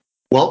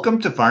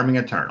Welcome to Farming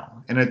Eternal,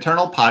 an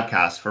eternal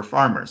podcast for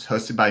farmers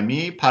hosted by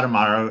me,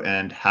 Patamaru,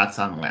 and Hats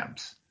on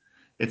Lamps.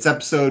 It's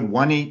episode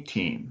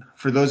 118.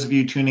 For those of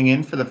you tuning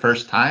in for the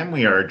first time,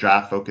 we are a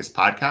draft-focused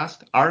podcast.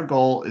 Our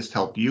goal is to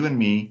help you and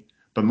me,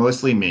 but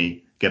mostly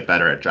me, get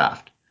better at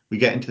draft. We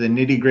get into the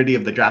nitty-gritty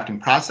of the drafting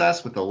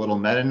process with a little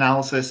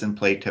meta-analysis and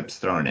play tips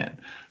thrown in.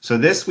 So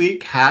this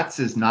week, Hats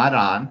is not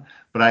on,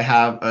 but I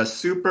have a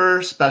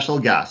super special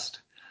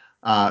guest.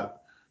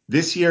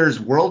 This year's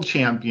world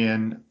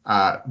champion,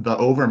 the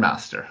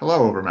Overmaster.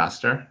 Hello,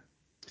 Overmaster.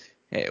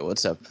 Hey,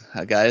 what's up,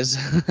 guys?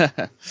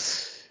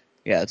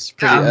 Yeah, it's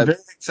pretty. I'm very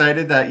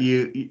excited that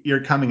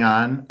you're coming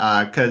on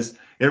because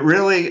it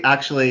really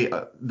actually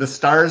the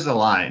stars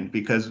aligned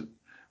because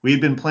we've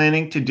been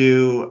planning to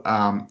do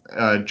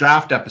a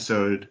draft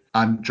episode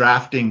on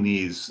drafting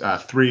these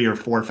 3 or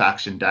 4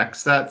 faction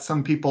decks that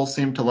some people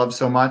seem to love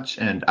so much,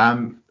 and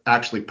I'm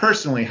actually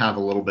personally have a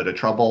little bit of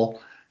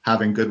trouble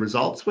having good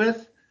results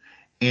with.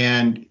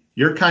 And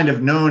you're kind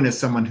of known as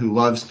someone who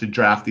loves to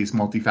draft these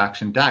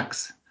multi-faction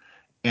decks,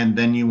 and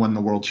then you won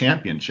the world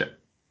championship.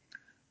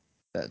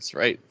 That's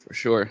right, for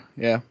sure.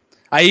 Yeah,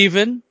 I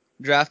even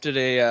drafted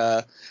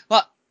a.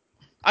 Well,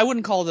 I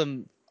wouldn't call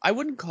them. I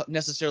wouldn't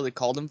necessarily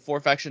call them 4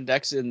 faction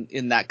decks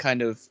in that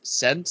kind of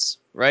sense,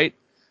 right?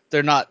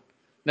 They're not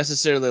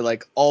necessarily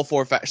like all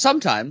 4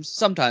 factions.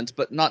 Sometimes,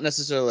 but not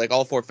necessarily like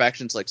all 4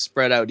 factions like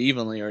spread out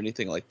evenly or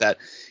anything like that.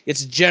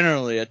 It's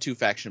generally a 2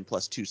 faction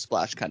plus 2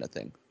 splash kind of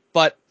thing.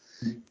 But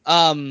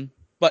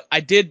I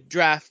did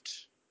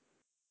draft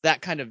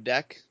that kind of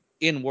deck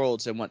in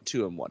Worlds and went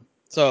 2-1.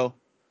 So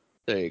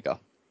there you go.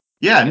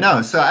 Yeah,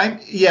 no. So I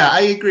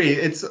agree.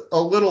 It's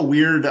a little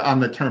weird on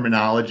the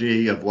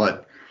terminology of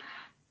what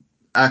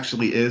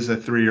actually is a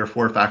 3 or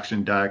 4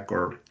 faction deck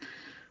or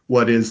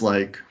what is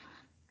like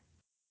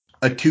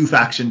a 2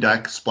 faction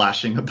deck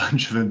splashing a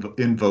bunch of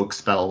invoke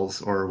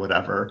spells or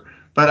whatever.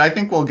 But I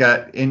think we'll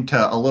get into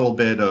a little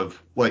bit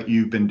of what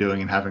you've been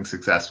doing and having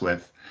success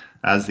with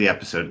as the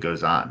episode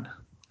goes on.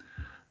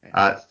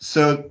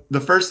 So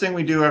the first thing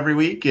we do every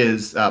week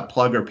is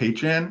plug our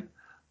Patreon.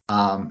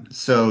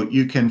 So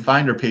you can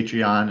find our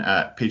Patreon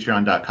at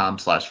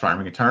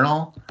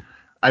patreon.com/farmingeternal.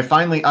 I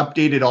finally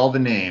updated all the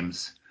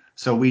names.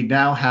 So we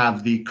now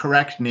have the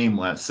correct name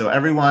list. So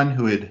everyone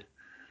who had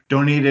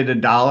donated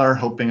 $1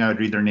 hoping I would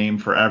read their name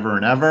forever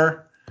and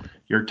ever,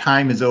 your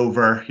time is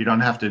over. You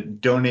don't have to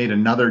donate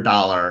another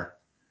 $1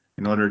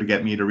 in order to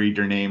get me to read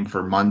your name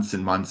for months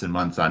and months and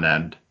months on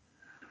end.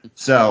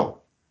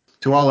 So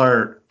to all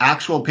our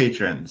actual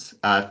patrons,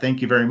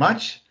 thank you very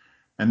much.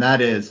 And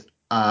that is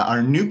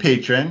our new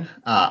patron,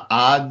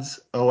 Odds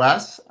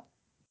OS,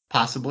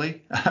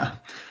 possibly.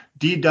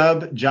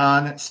 D-Dub,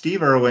 John,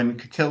 Steve Irwin,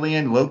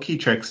 Cotillion, Low-Key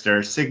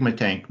Trickster, Sigma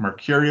Tank,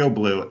 Mercurio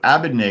Blue,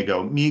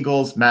 Abednego,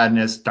 Meagles,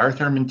 Madness, Darth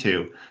Herman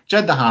 2,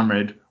 Jed the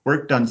Homrid,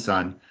 Work Done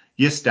Sun,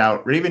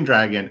 Yistout, Raven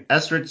Dragon,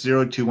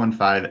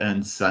 Esrit0215,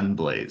 and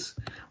Sunblaze.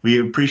 We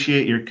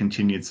appreciate your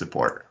continued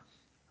support.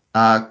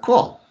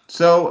 Cool.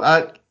 So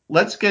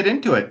let's get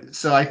into it.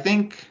 So I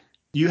think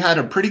you had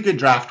a pretty good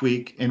draft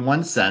week in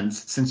one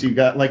sense, since you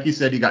got, like you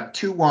said, you got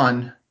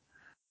 2-1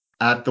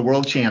 at the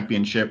World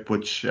Championship,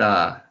 which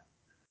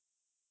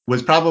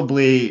was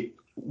probably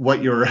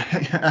what you're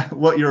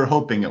what you're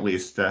hoping at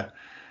least to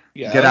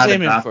get out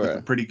of draft with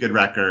a pretty good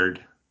record.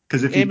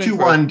 Because if you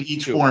 2-1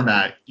 each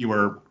format, you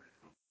were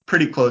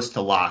pretty close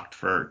to locked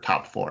for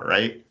top 4,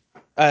 right?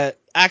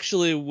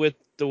 Actually, with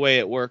the way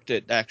it worked,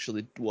 it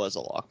actually was a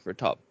lock for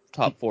top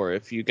 4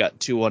 if you got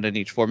 2-1 in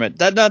each format.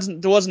 That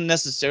wasn't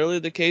necessarily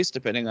the case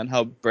depending on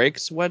how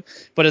breaks went,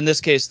 but in this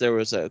case there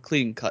was a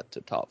clean cut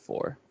to top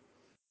 4.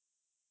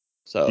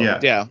 So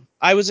yeah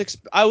I was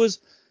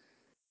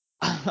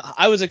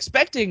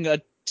expecting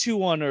a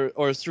 2-1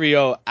 or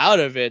 3-0 out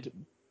of it,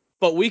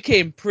 but we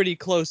came pretty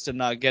close to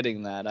not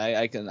getting that.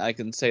 I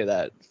can say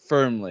that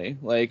firmly.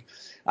 Like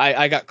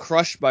I got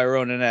crushed by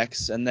Ronin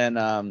X, and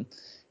then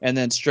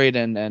Straight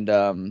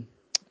and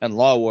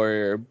Law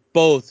Warrior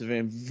both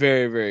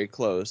very, very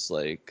close.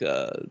 Like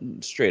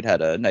Straight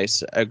had a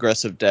nice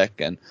aggressive deck,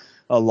 and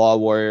a Law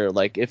Warrior,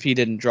 like if he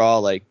didn't draw,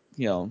 like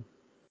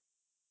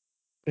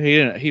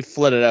he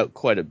flooded out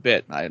quite a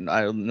bit. I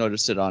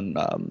noticed it on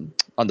the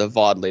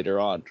VOD later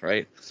on,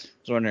 right? I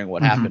was wondering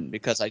what happened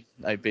because I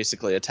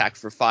basically attacked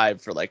for 5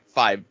 for like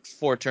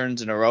 4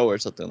 turns in a row or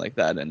something like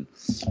that, and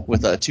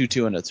with a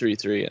 2-2 and a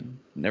 3-3, and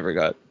never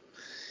got.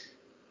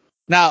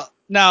 Now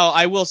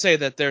I will say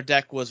that their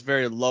deck was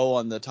very low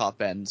on the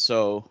top end,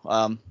 so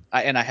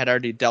I had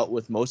already dealt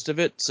with most of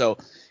it, so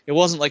it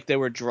wasn't like they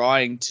were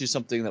drawing to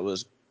something that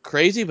was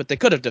crazy, but they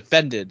could have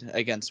defended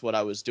against what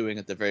I was doing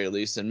at the very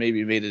least, and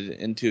maybe made it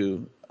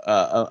into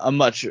a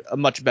much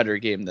better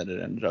game than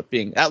it ended up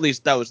being. At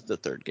least that was the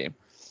third game.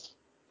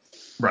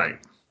 Right.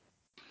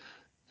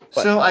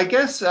 But, so I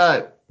guess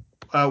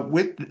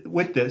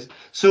with this,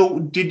 so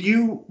did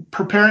you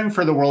preparing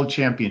for the World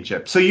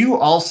Championship? So you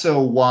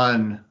also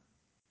won.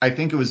 I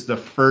think it was the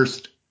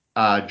first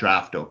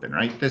draft open,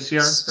 right? This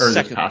year or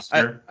this past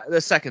year?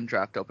 The second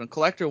draft open.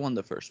 Collector won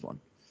the first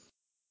one.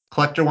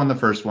 Collector won the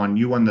first one.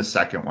 You won the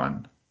second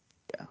one.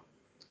 Yeah.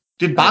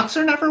 Did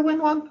Boxer never win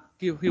one?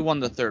 He won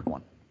the third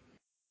one.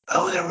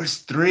 Oh, there was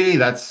 3.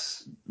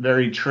 That's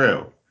very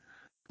true.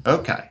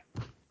 Okay.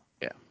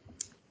 Yeah.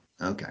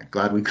 Okay.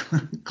 Glad we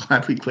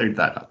cleared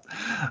that up.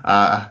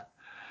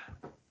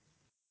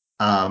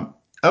 Uh,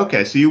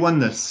 okay, so you won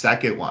the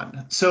second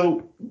one.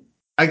 So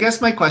I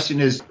guess my question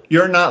is,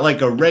 you're not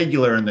like a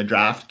regular in the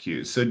draft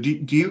queue. So do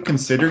you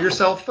consider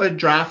yourself a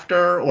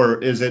drafter,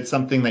 or is it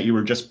something that you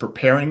were just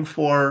preparing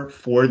for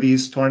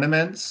these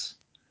tournaments?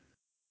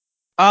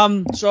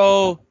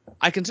 So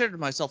I considered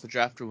myself a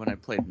drafter when I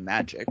played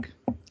Magic.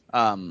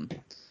 Um,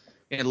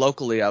 and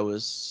locally, I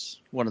was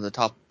one of the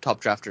top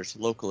drafters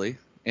locally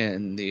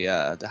in the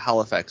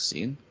Halifax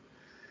scene.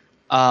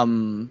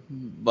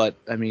 But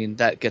I mean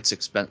that gets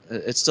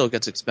it still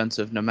gets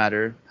expensive no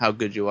matter how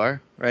good you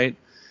are, right?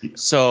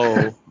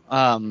 So,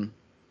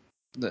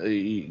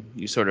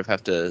 you sort of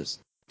have to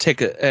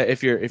take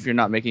if you're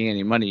not making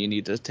any money, you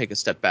need to take a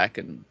step back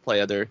and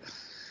play other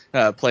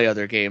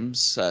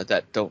games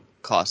that don't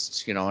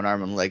cost an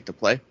arm and a leg to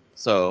play.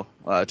 So,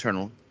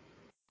 Eternal.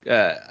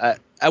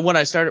 When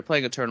I started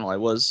playing Eternal, I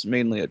was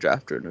mainly a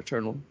drafter in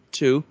Eternal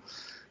 2.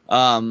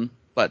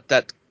 But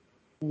that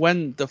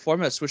when the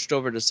format switched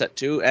over to set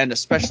 2 and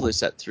especially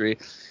set 3,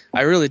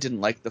 I really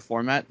didn't like the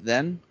format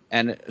then,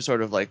 and it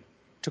sort of like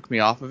took me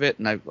off of it,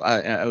 and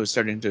I was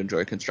starting to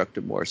enjoy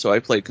Constructed more. So I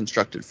played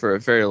Constructed for a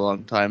very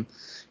long time,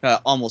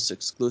 almost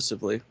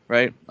exclusively,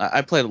 right?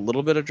 I played a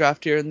little bit of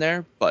draft here and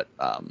there, but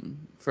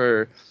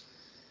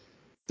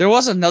there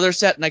was another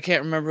set, and I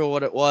can't remember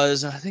what it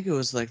was. I think it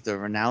was like the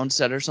Renowned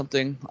set or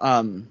something.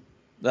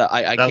 That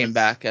I came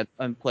back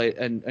and played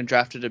and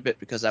drafted a bit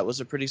because that was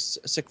a pretty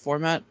sick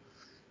format.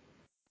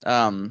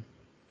 And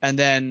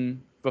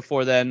then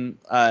before then,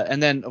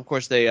 and then of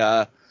course they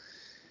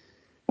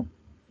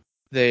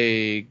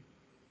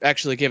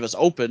actually gave us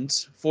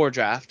opens for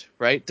draft,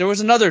 right? There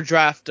was another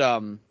draft.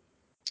 There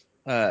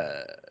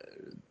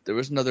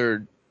was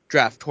another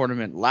draft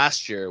tournament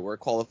last year where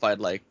qualified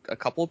like a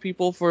couple of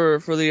people for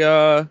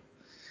the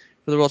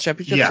World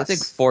Championships. I think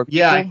Yes. 4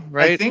 Yeah, people, I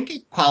right? think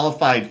it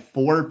qualified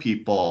 4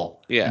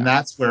 people, and Yeah.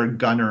 that's where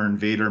Gunner and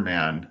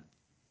Vaderman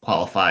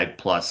qualified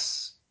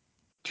plus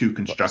 2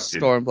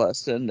 constructed.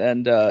 Stormblast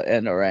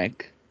and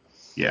Orank.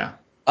 Yeah.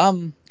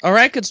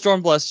 Orank and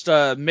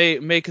Stormblast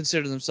may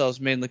consider themselves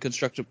mainly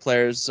constructed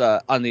players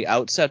on the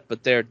outset,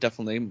 but they're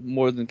definitely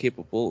more than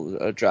capable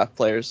draft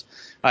players.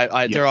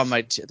 They're on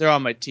Yes. they're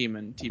on my team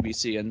in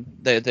TBC, and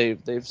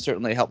they've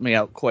certainly helped me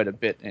out quite a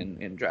bit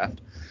in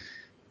draft.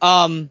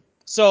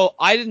 So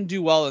I didn't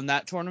do well in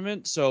that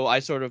tournament, so I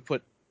sort of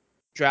put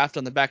draft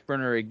on the back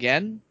burner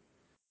again,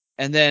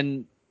 and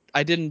then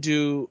I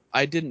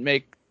didn't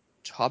make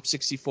top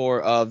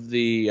 64 of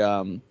the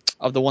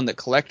one that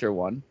Collector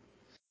won.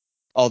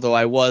 Although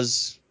I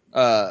was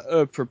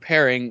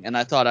preparing, and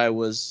I thought I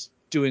was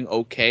doing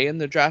okay in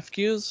the draft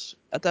queues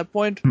at that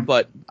point,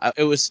 but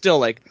it was still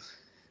like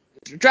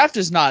draft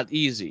is not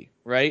easy,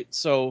 right?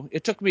 So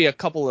it took me a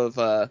couple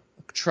of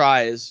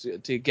tries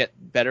to get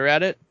better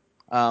at it.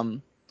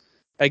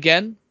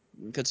 Again,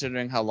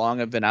 considering how long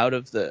I've been out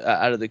of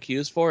the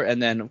queues for,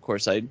 and then of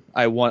course I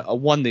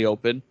won the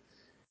open,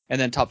 and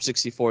then top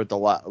 64 at the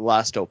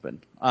last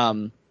open.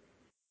 And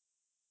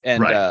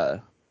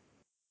Right.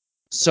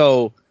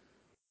 So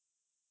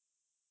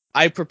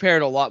I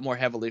prepared a lot more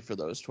heavily for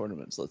those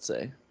tournaments, let's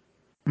say.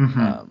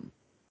 Hmm.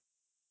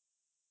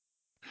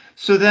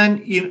 So then,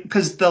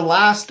 because the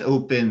last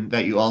open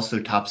that you also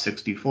top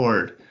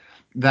 64,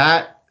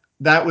 that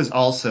was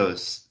also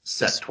This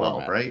set 12,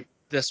 format. right?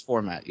 This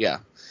format, yeah.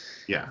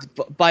 Yeah.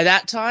 By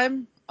that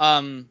time,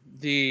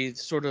 the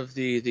sort of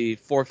the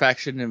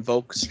 4-faction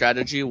invoke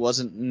strategy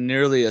wasn't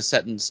nearly a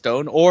set in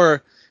stone,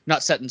 or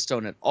not set in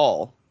stone at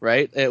all,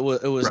 right? It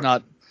was Right.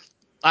 not.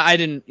 I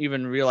didn't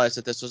even realize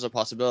that this was a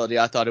possibility.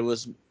 I thought it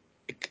was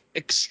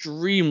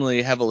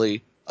extremely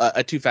heavily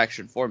a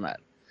 2-faction format.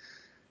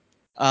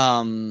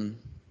 Um,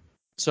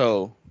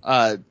 so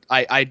I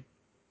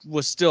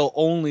was still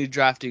only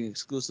drafting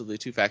exclusively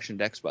 2-faction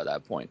decks by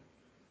that point,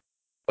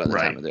 by the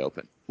time Right. of the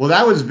open. Well,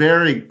 that was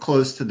very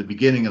close to the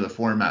beginning of the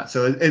format.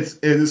 So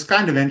it's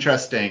kind of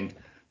interesting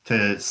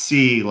to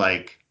see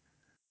like,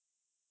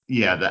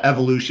 yeah, the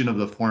evolution of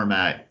the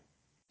format.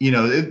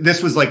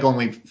 This was like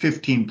only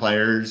 15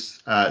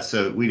 players,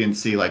 so we didn't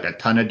see like a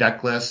ton of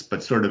deck lists,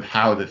 but sort of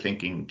how the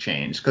thinking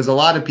changed. Because a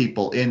lot of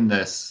people in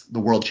the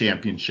World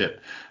Championship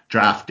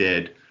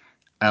drafted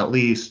at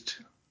least,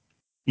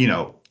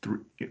 a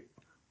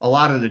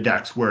lot of the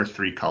decks were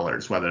 3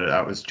 colors, whether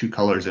that was 2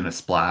 colors in a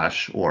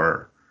splash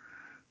or,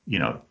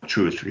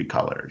 2 or 3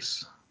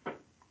 colors.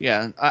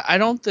 Yeah, I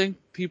don't think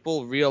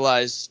people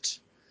realized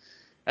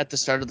at the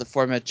start of the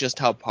format just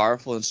how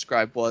powerful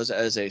Inscribe was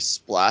as a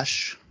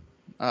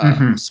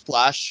Hmm.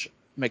 splash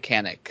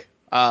mechanic.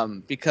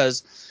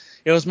 Because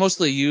it was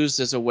mostly used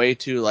as a way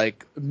to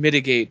like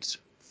mitigate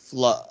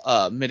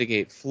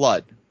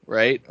flood,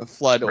 right? A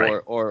flood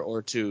Right.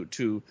 or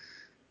to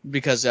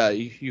because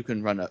you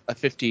can run a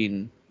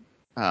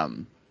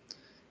um,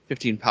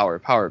 15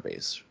 power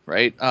base,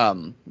 right?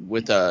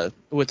 With a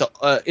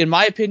in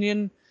my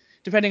opinion,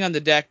 depending on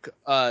the deck,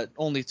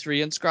 only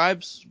 3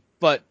 inscribes.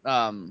 But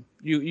I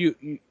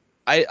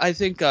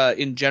think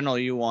in general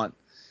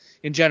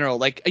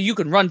like you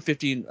can run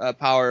 15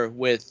 power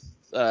with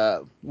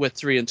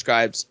 3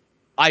 inscribes.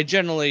 I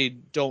generally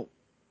don't.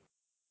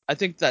 I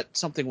think that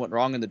something went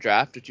wrong in the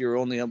draft if you're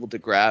only able to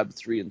grab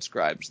 3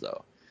 inscribes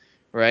though,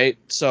 right?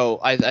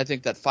 So I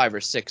think that 5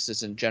 or 6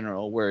 is in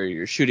general where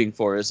you're shooting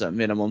for as a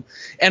minimum.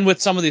 And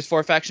with some of these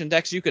 4 faction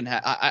decks, you can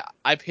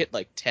I've hit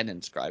like 10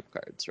 inscribe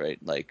cards, right?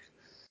 Like,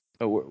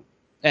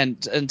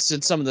 and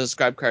since some of the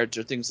inscribe cards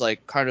are things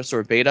like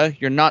Carnosaur Beta,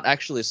 you're not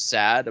actually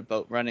sad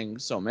about running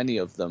so many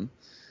of them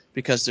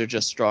because they're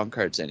just strong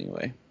cards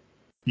anyway.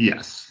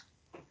 Yes.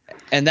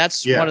 And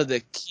that's one of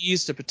the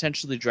keys to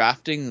potentially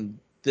drafting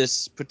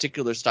this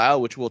particular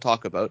style, which we'll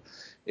talk about,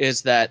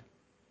 is that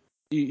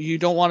you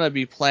don't want to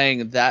be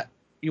playing that.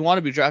 You want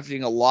to be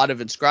drafting a lot of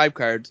inscribe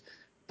cards,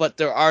 but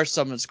there are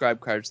some inscribe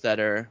cards that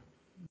are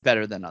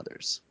better than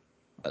others,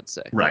 let's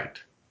say. Right.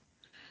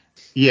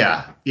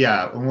 Yeah,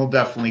 and we'll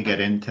definitely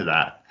get into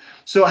that.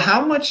 So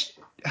how much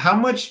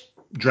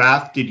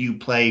draft did you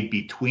play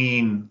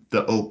between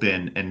the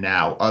Open and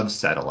now of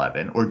Set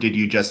 11, or did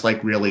you just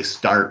like really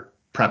start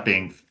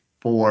prepping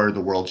for the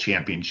World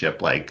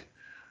Championship like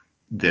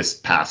this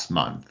past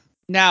month?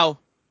 Now,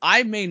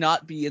 I may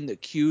not be in the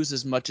queues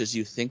as much as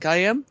you think I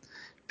am,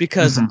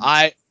 because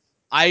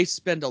I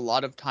spend a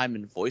lot of time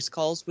in voice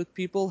calls with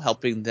people,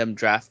 helping them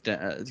draft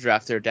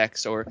their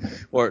decks, or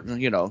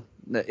you know,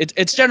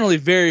 it's generally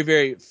very,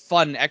 very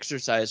fun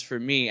exercise for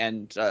me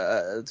and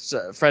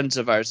friends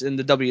of ours in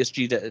the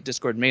WSG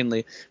Discord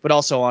mainly, but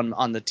also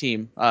on the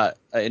team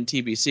in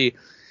TBC.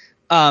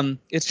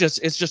 It's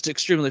just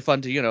extremely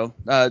fun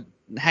to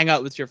hang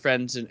out with your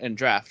friends and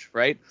draft,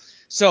 right?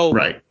 So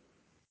Right.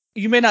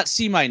 you may not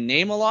see my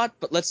name a lot,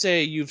 but let's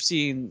say you've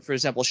seen, for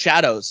example,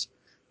 Shadows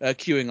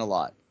queuing a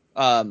lot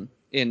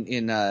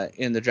in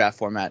the draft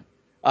format.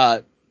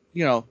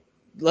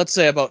 Let's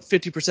say about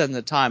 50% of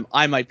the time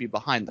I might be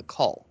behind the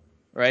call,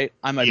 right?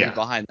 I might be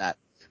behind that,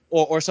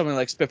 or something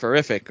like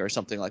Spifferific or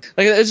something like.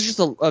 It's just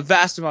a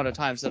vast amount of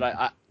times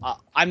that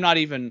I'm not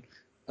even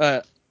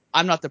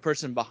I'm not the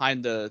person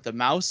behind the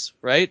mouse,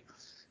 right?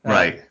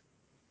 Right.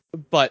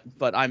 But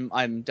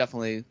I'm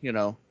definitely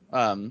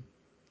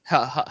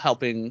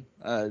helping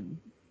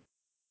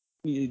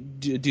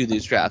do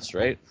these drafts,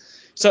 right?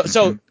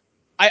 So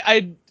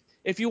I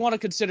if you want to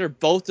consider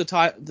both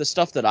the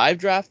stuff that I've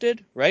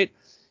drafted, right?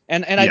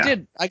 And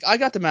I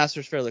got the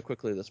Masters fairly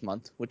quickly this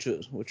month, which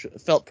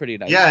felt pretty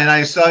nice. Yeah, and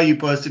I saw you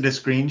posted a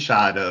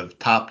screenshot of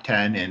top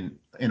 10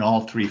 in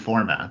all 3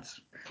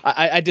 formats.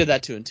 I did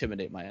that to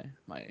intimidate my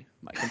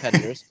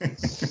competitors.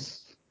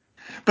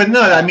 But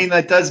no, I mean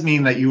that does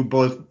mean that you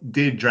both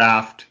did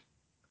draft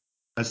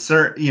a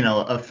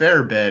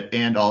fair bit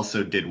and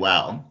also did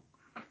well.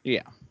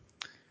 Yeah.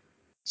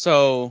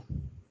 So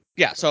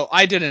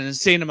I did an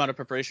insane amount of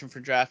preparation for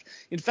draft.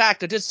 In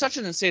fact, I did such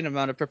an insane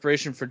amount of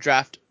preparation for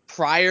draft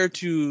prior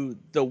to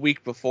the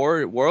week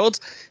before Worlds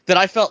that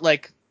I felt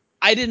like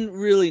I didn't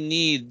really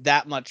need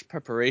that much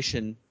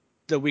preparation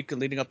the week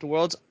leading up to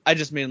Worlds. I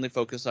just mainly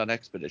focused on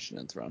Expedition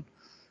and Throne,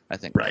 I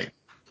think. Right.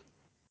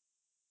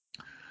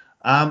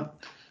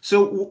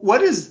 So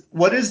what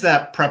does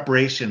that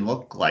preparation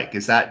look like?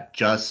 Is that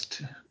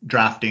just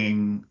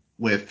drafting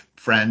with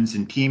friends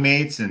and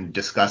teammates and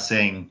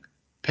discussing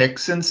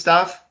picks and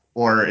stuff,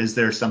 or is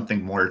there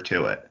something more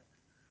to it?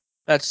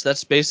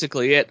 That's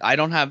basically it. I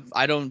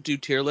don't do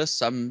tier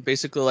lists. I'm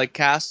basically like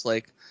Cass,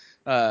 like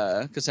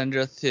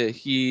Cassandra.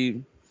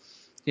 He's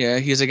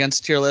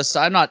against tier lists.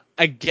 I'm not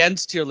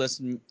against tier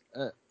lists,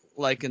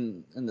 like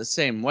in the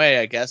same way,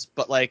 I guess.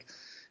 But like,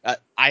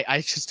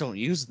 I just don't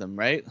use them,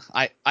 right?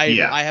 I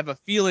have a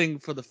feeling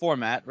for the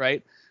format,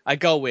 right? I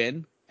go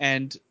in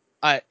and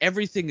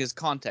everything is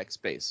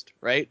context based,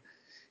 right?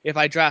 If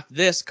I draft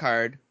this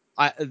card,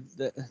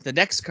 the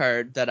next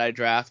card that I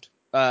draft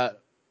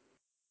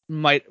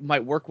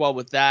might work well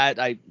with that.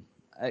 I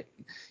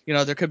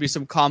there could be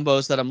some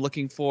combos that I'm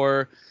looking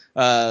for.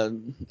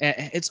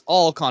 It's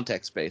all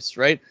context based,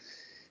 right?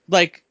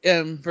 Like,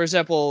 for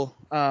example,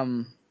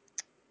 one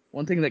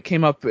thing that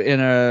came up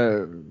in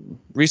a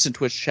recent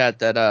Twitch chat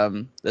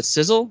that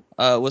Sizzle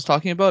was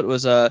talking about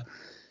was that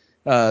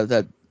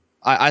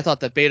I thought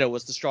that Beta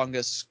was the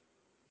strongest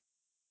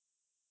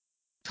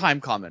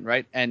time common,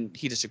 right? And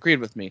he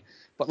disagreed with me.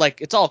 But like,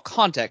 it's all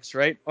context,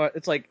 right?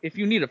 It's like if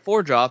you need a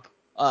 4-drop,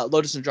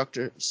 Lotus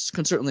Instructor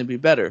can certainly be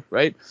better,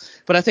 right?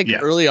 But I think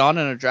early on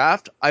in a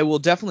draft, I will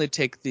definitely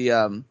take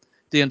the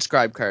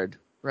inscribe card,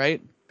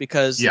 right?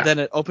 Because then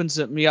it opens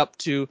me up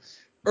to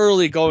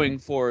early going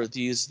for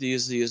these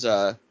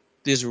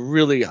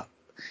really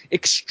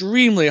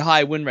extremely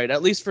high win rate,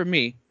 at least for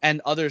me and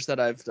others that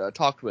I've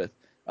talked with.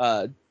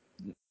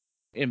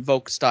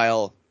 Invoke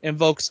style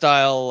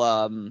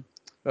 4-faction,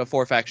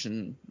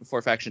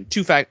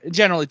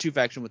 generally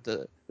 2-faction with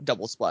the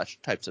double splash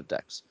types of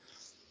decks.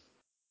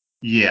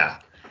 Yeah,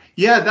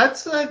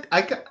 that's like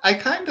I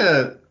kind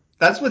of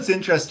that's what's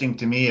interesting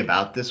to me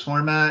about this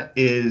format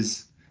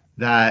is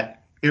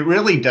that it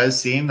really does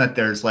seem that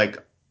there's like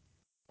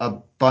a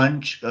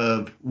bunch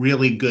of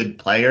really good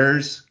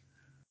players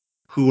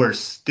who are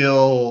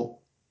still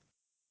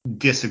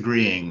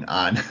disagreeing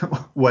on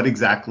what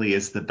exactly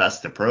is the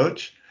best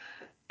approach.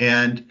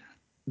 And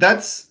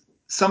that's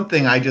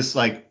something I just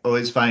like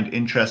always find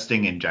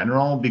interesting in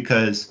general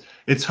because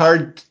it's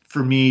hard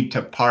for me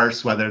to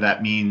parse whether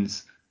that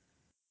means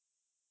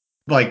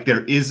like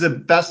there is a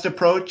best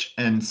approach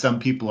and some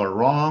people are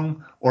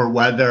wrong, or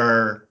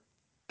whether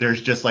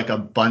there's just like a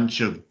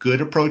bunch of good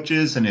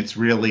approaches and it's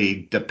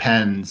really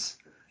depends,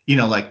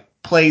 like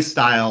play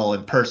style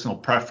and personal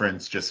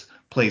preference just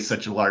plays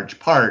such a large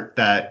part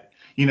that,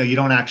 you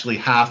don't actually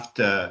have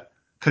to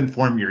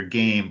conform your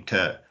game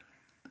to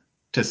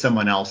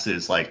someone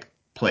else's like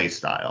play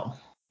style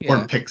or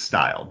Yeah. pick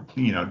style,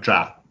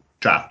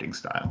 drafting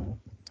style.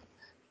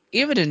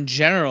 Even in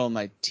general,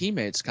 my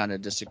teammates kind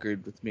of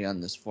disagreed with me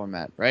on this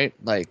format, right?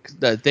 Like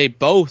they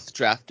both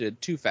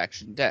drafted two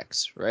faction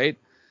decks, right?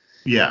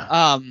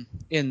 Yeah.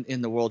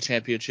 In the World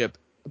Championship.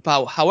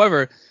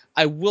 However,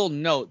 I will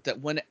note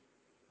that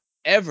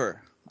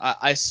whenever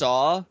I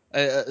saw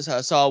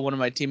one of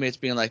my teammates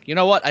being like, you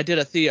know what, I did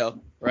a Theo,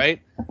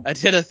 right? I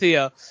did a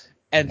Theo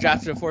and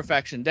drafted a four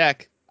faction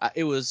deck.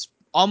 It was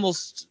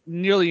almost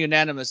nearly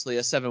unanimously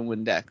a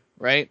 7-win deck,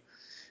 right?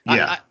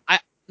 Yeah.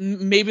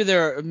 Maybe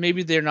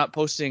they're not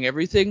posting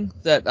everything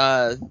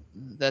that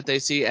they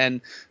see,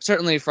 and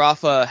certainly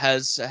Frafa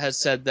has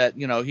said that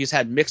he's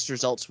had mixed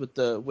results with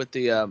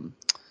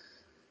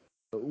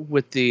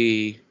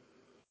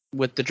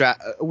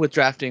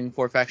drafting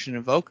four faction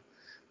invoke,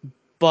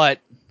 but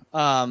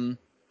I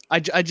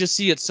just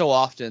see it so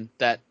often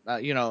that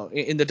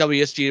in the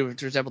WSG,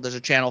 for example, there's a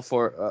channel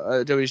for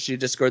WSG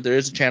Discord. There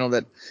is a channel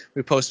that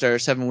we post our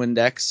 7-win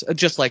decks,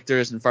 just like there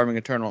is in Farming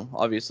Eternal,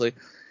 obviously,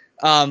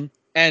 and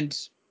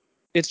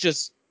it's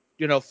just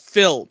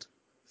filled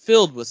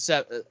with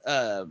at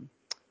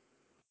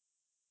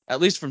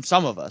least from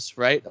some of us,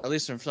 right? At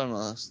least from some of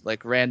us,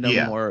 like random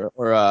Yeah. or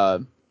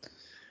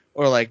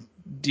like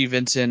D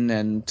Vincent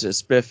and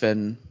Spiff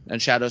and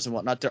Shadows and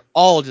whatnot. They're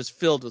all just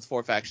filled with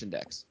four faction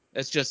decks.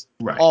 It's just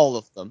Right. all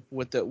of them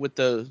with the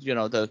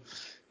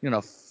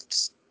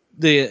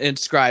the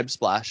inscribe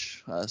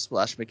splash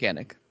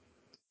mechanic.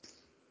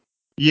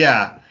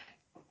 Yeah.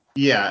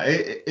 Yeah,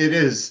 it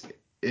is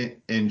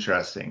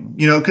interesting,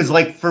 because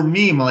like for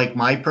me, like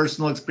my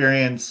personal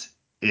experience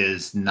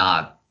is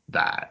not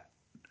that,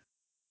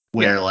 Yeah,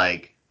 where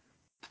like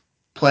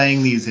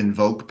playing these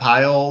invoke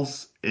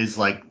piles is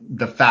like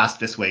the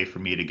fastest way for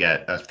me to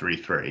get a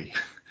 3/3.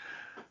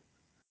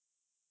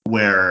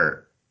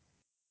 Where,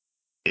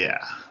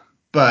 yeah,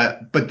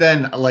 but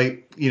then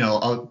like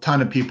a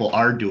ton of people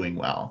are doing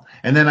well,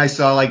 and then I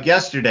saw like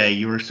yesterday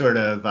you were sort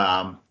of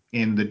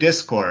in the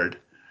Discord.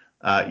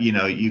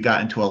 You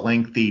got into a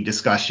lengthy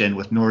discussion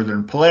with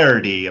Northern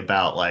Polarity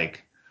about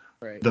like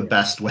right. the Yeah.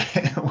 best way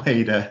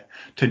to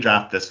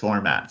draft this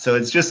format. So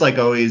it's just like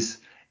always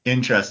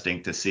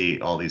interesting to see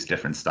all these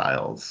different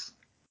styles.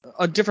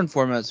 Different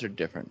formats are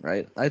different,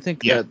 right? I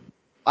think Yeah, that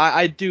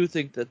I do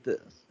think that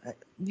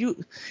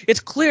it's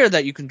clear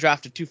that you can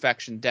draft a two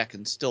faction deck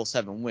and still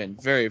 7-win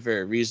very,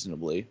 very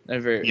reasonably and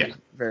yeah, very,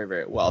 very,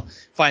 very well.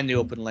 Find the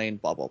open lane,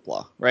 blah blah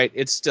blah. Right?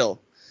 It's still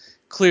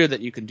clear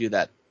that you can do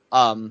that.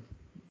 Um,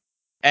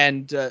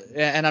 and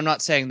I'm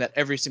not saying that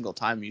every single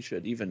time you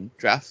should even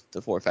draft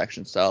the four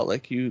faction style.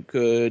 Like you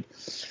could,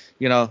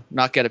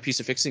 not get a piece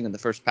of fixing in the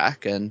first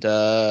pack, and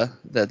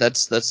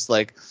that's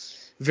like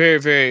very,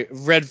 very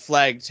red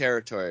flag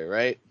territory,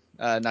 right?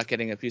 Not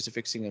getting a piece of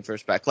fixing in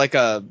first pack, like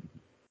a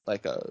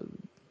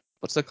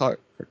what's the called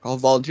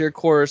volunteer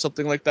core or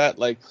something like that.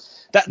 Like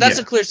that's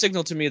a yeah, clear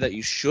signal to me that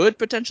you should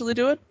potentially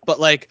do it, but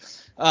like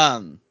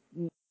um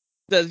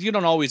you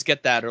don't always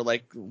get that, or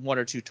like one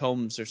or two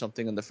tomes or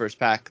something in the first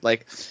pack.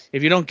 Like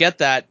if you don't get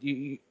that,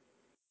 you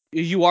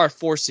are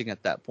forcing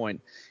at that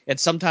point, and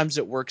sometimes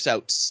it works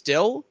out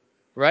still,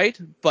 right?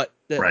 But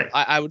right,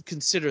 I would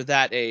consider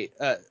that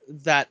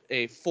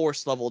a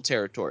force level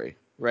territory,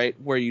 right,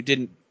 where you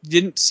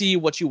didn't see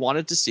what you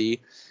wanted to see,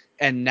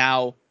 and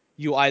now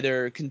you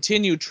either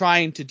continue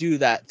trying to do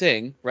that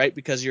thing, right,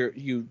 because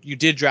you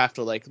did draft,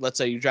 like, let's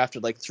say you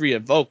drafted like 3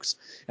 invokes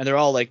and they're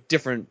all like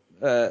different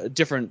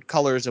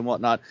colors and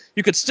whatnot.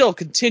 You could still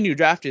continue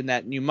drafting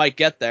that, and you might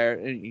get there,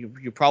 and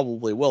you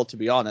probably will, to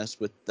be honest,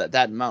 with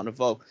that amount of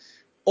vote.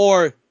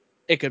 Or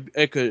it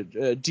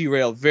could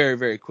derail very,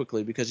 very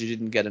quickly because you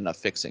didn't get enough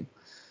fixing.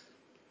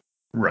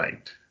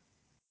 right.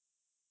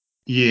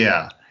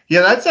 Yeah.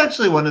 Yeah, that's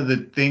actually one of the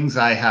things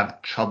I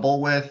have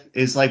trouble with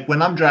is like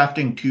when I'm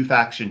drafting two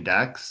faction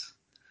decks,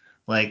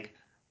 like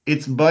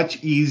it's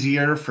much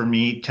easier for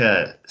me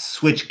to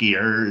switch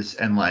gears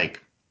and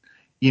like,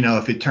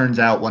 if it turns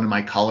out one of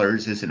my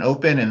colors isn't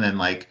open and then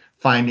like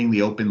finding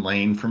the open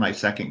lane for my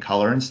second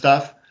color and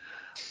stuff.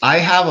 I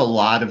have a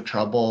lot of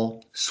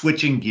trouble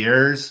switching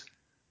gears,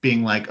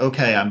 being like,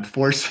 okay, I'm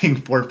forcing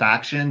four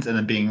factions, and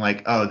then being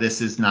like, oh, this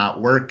is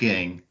not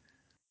working.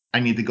 I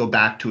need to go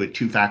back to a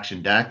two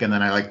faction deck, and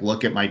then I like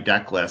look at my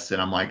deck list,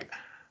 and I'm like,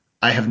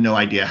 I have no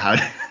idea how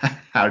to,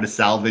 how to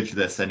salvage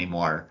this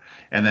anymore.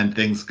 and then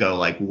things go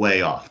like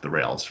way off the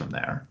rails from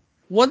there.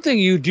 One thing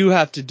you do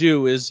have to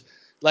do is,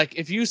 like,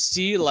 if you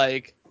see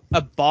like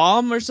a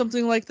bomb or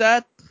something like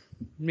that,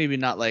 maybe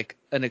not like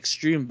an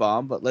extreme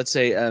bomb, but let's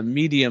say a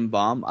medium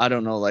bomb. I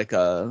don't know, like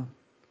I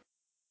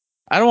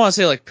don't want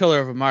to say like Pillar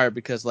of Amara,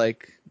 because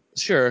like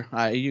sure,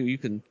 you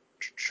can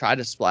try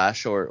to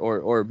splash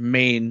or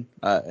main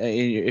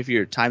if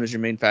your time is your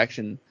main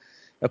faction,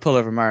 a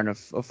Pillar of Amara in a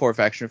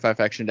 4-faction or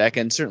 5-faction deck,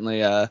 and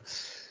certainly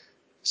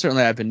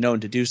I've been known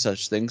to do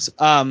such things.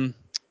 But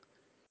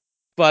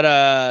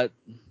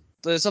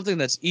there's something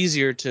that's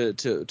easier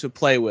to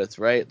play with,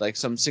 right? Like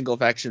some single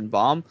faction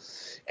bomb,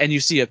 and you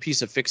see a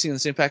piece of fixing in the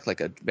same pack, like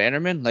a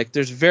Bannerman. Like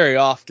there's very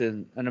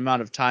often an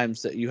amount of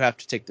times that you have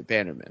to take the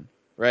Bannerman,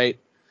 right?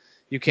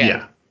 You can't.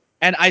 Yeah.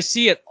 And I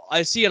see it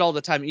all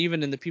the time,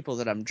 even in the people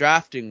that I'm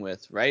drafting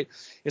with, right?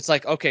 It's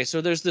like, okay, so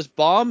there's this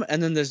bomb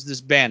and then there's this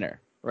banner,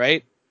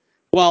 right?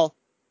 Well,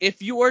 if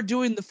you are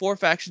doing the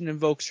 4-faction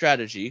invoke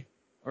strategy,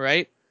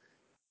 right,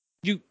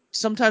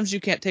 sometimes you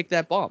can't take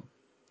that bomb.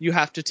 You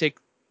have to take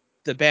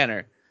the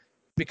banner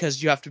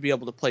because you have to be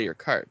able to play your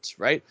cards,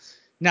 right?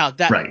 Now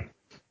Right.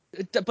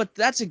 but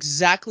that's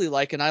exactly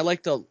like, and I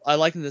liken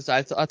this.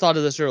 I thought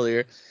of this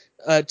earlier.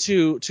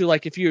 To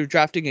like if you're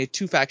drafting a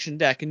 2-faction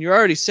deck and you're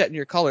already setting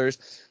your colors,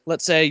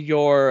 let's say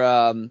your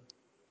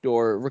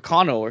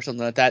Rakano or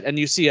something like that, and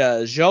you see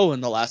a Zhou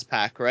in the last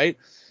pack, right?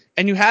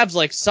 And you have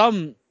like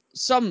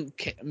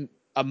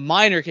a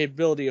minor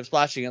capability of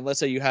splashing, and let's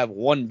say you have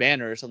one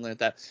banner or something like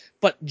that.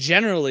 But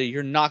generally,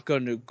 you're not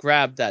going to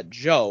grab that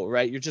Zhou,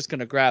 right? You're just going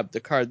to grab the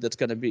card that's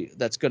going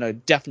to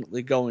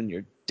definitely go in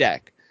your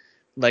deck.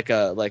 Like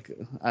I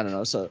don't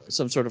know, so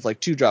some sort of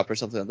like 2-drop or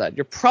something like that.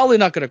 You're probably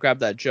not going to grab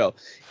that Zhou,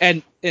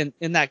 and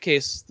in that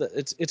case,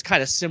 it's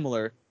kind of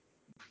similar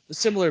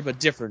but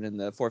different in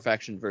the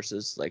 4-faction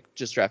versus like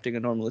just drafting a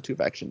normal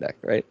 2-faction deck,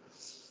 right?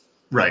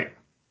 Right.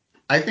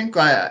 I think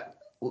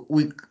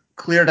we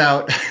cleared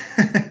out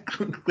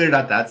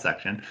that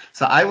section.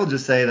 So I will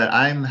just say that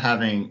I'm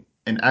having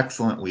an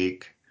excellent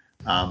week.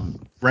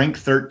 Rank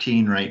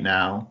 13 right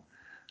now.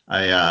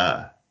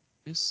 I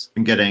Yes.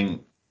 been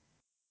getting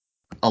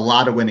a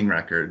lot of winning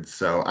records.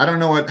 So I don't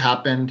know what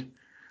happened.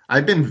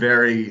 I've been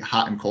very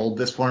hot and cold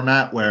this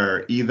format,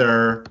 where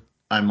either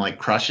I'm like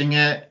crushing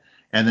it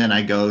and then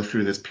I go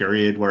through this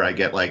period where I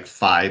get like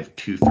 5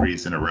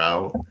 2-3s in a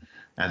row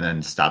and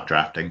then stop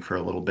drafting for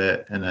a little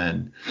bit and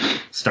then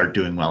start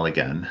doing well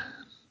again.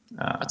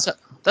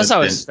 That's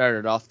how I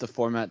started off the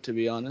format, to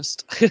be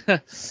honest.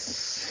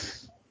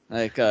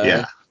 Like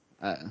yeah.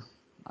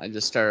 I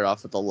just started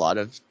off with a lot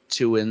of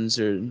 2 wins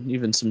or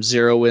even some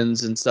 0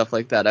 wins and stuff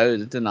like that. I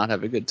did not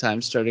have a good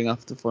time starting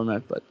off the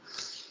format, but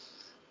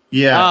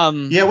yeah.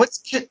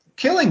 What's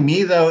killing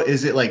me though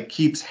is it like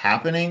keeps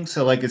happening.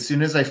 So like as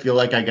soon as I feel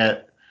like I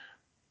get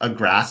a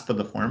grasp of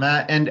the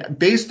format, and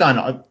based on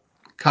a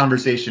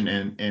conversation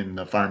in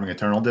the Farming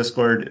Eternal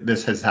Discord,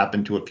 this has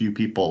happened to a few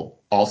people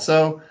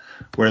also,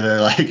 where they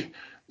like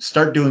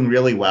start doing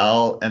really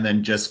well and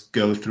then just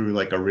go through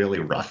like a really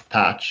rough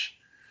patch,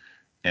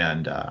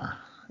 and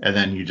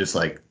then you just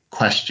like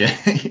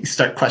you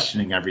start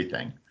questioning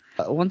everything.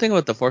 one thing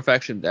about the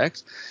 4-faction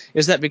decks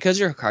is that because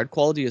your card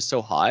quality is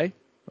so high,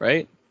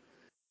 right?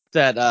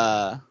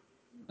 That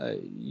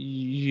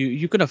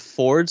you can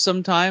afford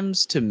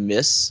sometimes to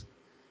miss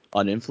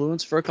on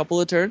influence for a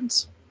couple of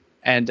turns,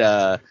 and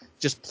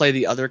just play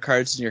the other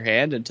cards in your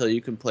hand until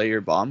you can play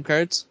your bomb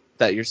cards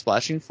that you're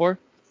splashing for.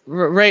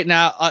 Right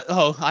now,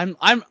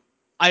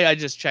 I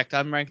just checked.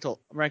 I'm rank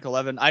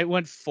 11. I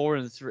went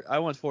 4-3. I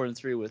went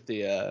 4-3 with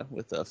the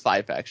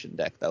 5-faction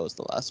deck. That was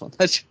the last one.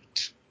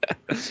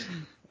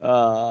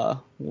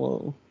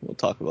 We'll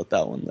talk about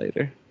that one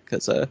later,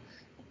 because it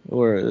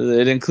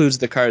includes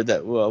the card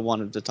that I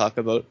wanted to talk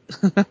about.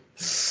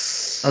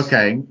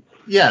 Okay.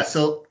 Yeah,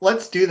 so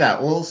let's do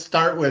that. We'll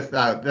start with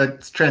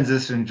let's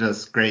transition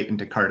just great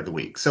into card of the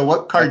week. So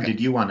what card Okay.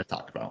 did you want to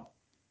talk about?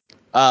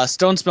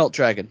 Stone Smelt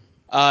Dragon.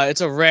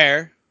 It's a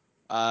rare.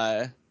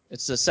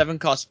 It's a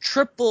 7-cost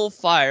triple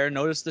fire.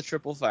 Notice the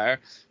triple fire.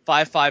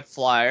 5/5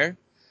 flyer.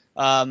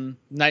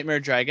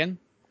 Nightmare Dragon.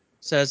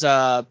 Says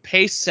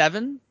pay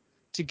 7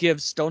 to give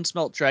Stone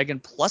Smelt Dragon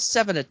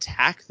 +7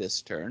 attack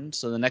this turn.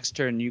 So the next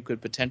turn you could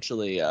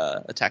potentially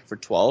attack for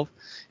 12.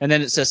 And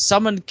then it says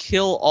summon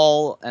kill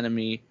all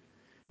enemy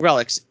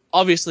relics.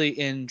 Obviously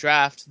in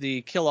draft,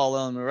 the kill all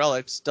enemy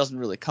relics doesn't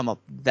really come up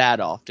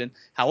that often.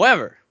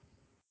 However,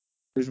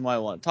 the reason why I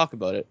want to talk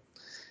about it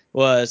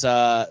was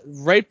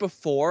right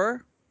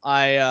before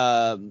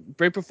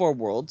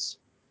Worlds,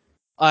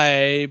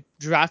 I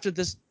drafted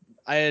this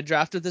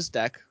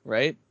deck,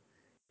 right?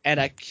 And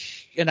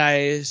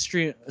I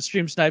stream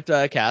sniped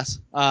Cass.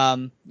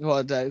 I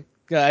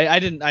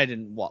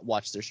didn't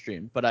watch their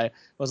stream, but I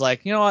was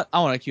like, you know what, I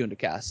want to queue into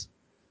Cass.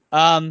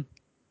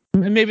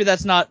 Maybe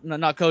that's not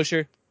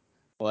kosher,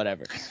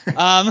 whatever.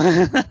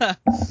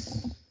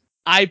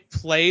 I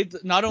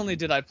played. Not only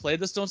did I play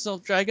the Stone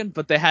Smelt Dragon,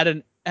 but they had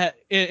in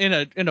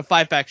a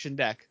 5-faction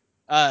deck.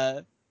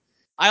 I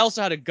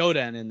also had a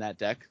Godan in that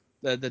deck,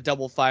 the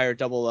double fire,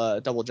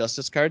 double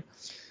justice card.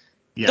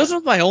 Yeah. Those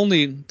are my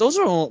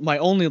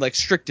only like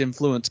strict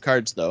influence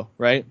cards though,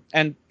 right?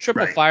 And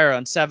triple Right. fire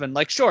on 7,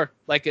 like sure,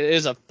 like it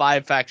is a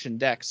 5 faction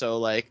deck, so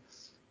like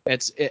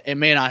it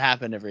may not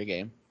happen every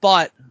game.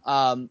 But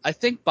I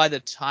think by the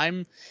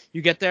time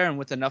you get there and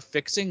with enough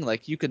fixing,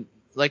 like you can,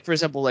 like for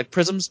example, like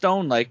Prism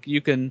Stone, like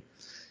you can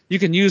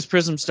use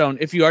Prism Stone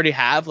if you already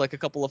have like a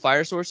couple of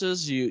fire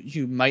sources.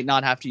 You might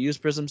not have to use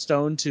Prism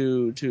Stone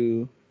to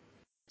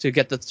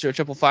get the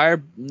triple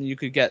fire. You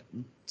could get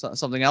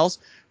something else,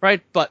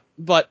 right? But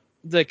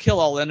the kill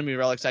all enemy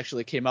relics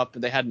actually came up,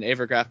 and they had an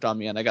Avergraft on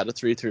me, and I got a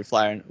 3/3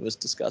 flyer, and it was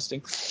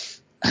disgusting.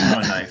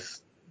 Oh,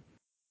 nice.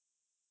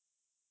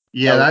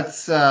 Yeah,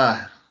 that's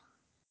yeah.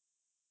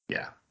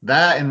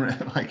 That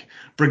and like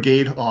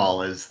Brigade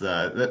Hall is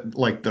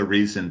the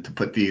reason to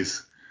put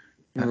these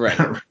Right.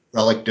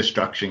 relic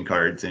destruction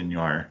cards in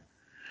your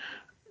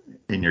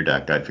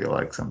deck. I feel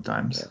like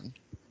sometimes. Yeah.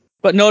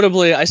 But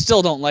notably, I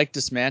still don't like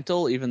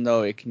Dismantle, even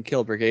though it can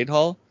kill Brigade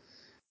Hall,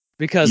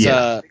 because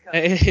Yeah.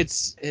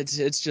 it's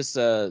just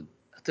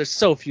there's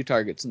so few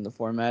targets in the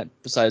format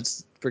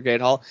besides Brigade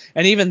Hall,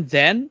 and even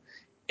then,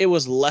 it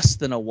was less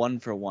than a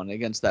 1-for-1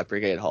 against that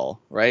Brigade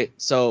Hall, right?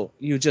 So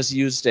you just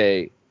used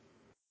a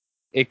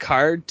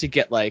card to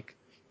get like,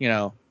 you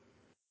know,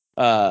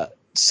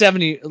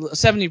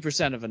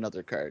 70% of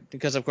another card,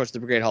 because of course the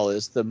Brigade Hall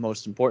is the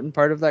most important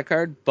part of that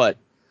card, but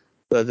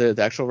the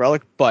actual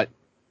relic, but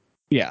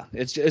yeah,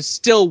 it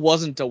still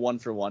wasn't a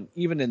 1-for-1,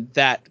 even in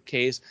that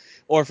case.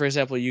 Or for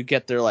example, you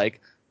get their like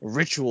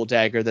ritual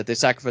dagger that they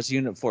sacrifice a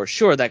unit for.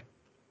 Sure, that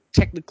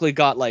technically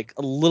got like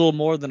a little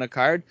more than a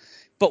card,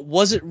 but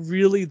was it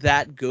really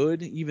that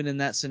good even in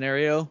that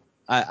scenario?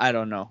 I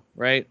don't know,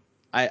 right?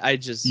 I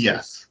just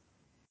Yes.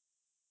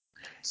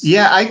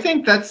 Yeah, I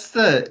think that's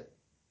the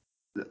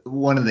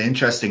one of the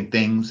interesting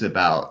things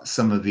about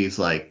some of these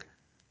like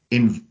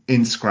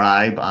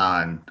inscribe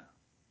on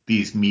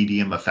these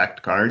medium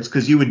effect cards,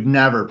 because you would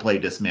never play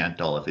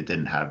Dismantle if it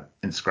didn't have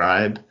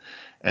inscribe.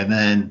 And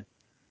then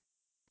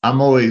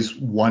I'm always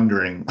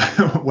wondering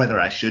whether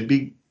I should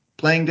be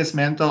playing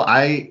Dismantle.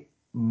 I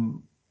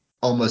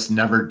almost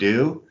never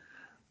do.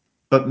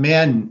 But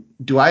man,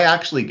 do I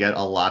actually get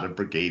a lot of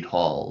Brigade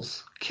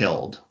Halls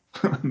killed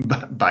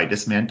by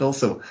Dismantle?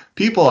 So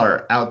people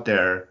are out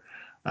there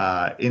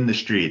in the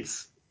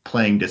streets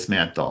playing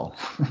Dismantle.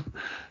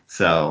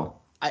 So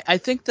I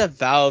think that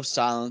Vow of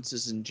Silence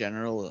is in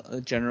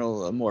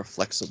general a more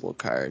flexible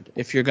card.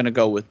 If you're gonna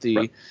go with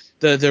the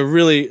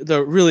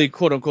really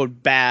quote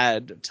unquote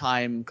bad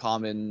time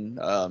common,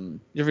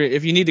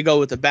 if you need to go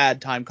with a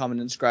bad time common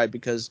inscribe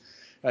because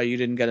you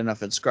didn't get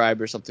enough inscribe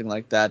or something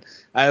like that,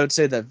 I would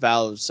say that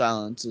Vow of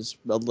Silence is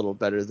a little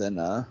better than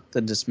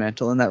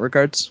Dismantle in that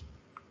regards.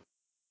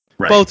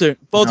 right. Both No,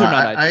 are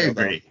not I ideal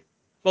though. agree.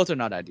 Both are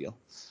not ideal.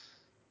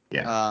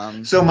 Yeah.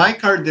 Um, So my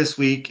card this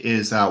week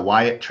is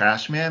Wyatt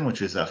Trashman,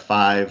 which is a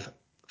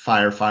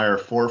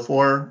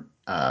 4/4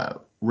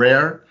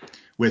 rare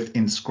with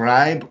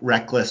Inscribe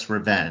Reckless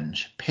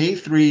Revenge. Pay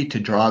 3 to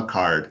draw a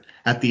card.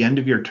 At the end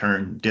of your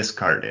turn,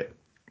 discard it.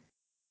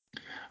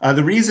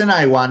 The reason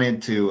I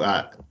wanted to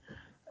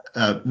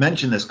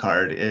mention this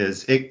card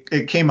is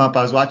it came up.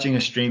 I was watching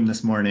a stream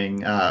this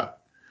morning,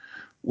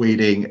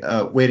 waiting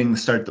to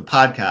start the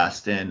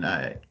podcast, and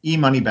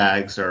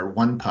E-Moneybags or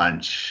One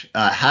Punch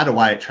had a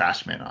Wyatt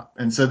Trashman up.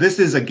 And so this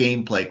is a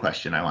gameplay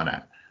question I want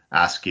to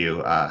ask you,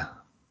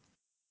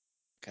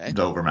 okay.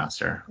 the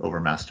Overmaster.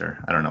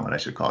 I don't know what I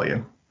should call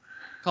you.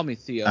 Call me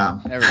Theo.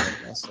 Um, Everybody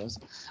else does.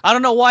 I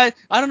don't know why.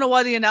 I don't know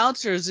why the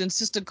announcers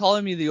insisted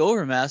calling me the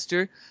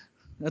Overmaster.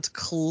 That's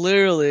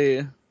clearly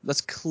a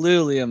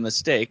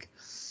mistake.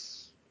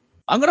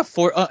 I'm gonna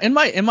in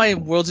my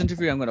Worlds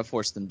interview. I'm gonna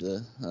force them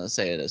to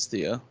say it as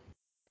Theo,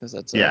 because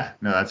that's yeah,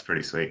 no, that's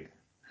pretty sweet.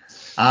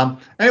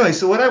 Anyway,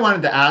 so what I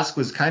wanted to ask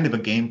was kind of a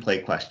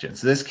gameplay question.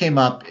 So this came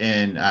up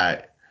in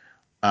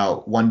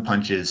One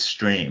Punch's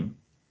stream,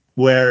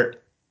 where,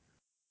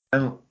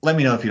 and let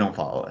me know if you don't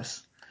follow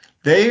this.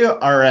 They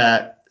are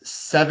at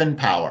 7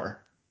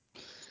 power,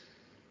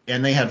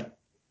 and they have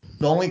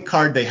the only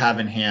card they have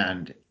in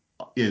hand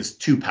is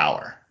 2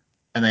 power,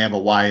 and they have a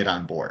Wyatt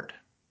on board.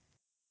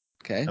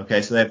 okay.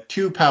 Okay, so they have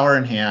 2 power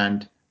in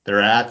hand.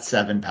 They're at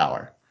 7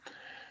 power.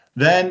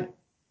 Then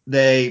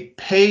they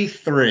pay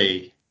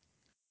 3,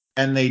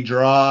 and they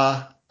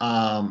draw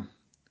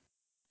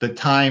the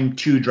time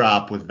 2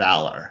 drop with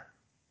Valor.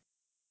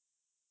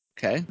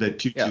 Okay. The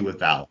 2/2 Yep. with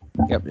Valor.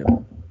 Yep.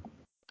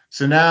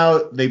 So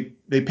now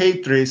they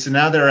paid 3, so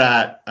now they're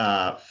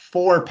at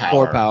 4 power.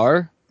 4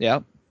 power.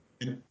 Yep.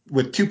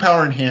 With 2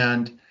 power in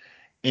hand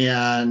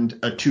and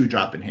a 2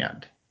 drop in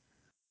hand.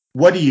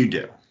 What do you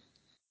do?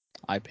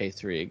 I pay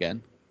 3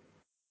 again.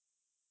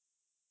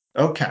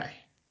 Okay.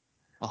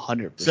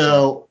 100%.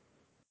 So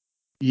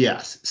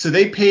yes. So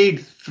they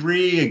paid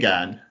 3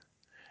 again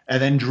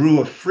and then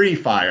drew a free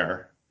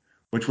fire,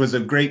 which was a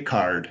great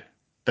card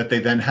that they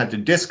then had to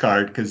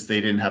discard because they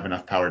didn't have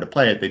enough power to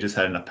play it. They just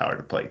had enough power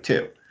to play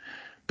 2.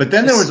 But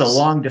then there was a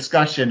long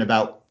discussion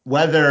about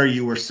whether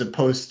you were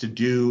supposed to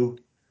do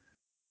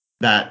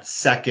that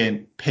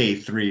second pay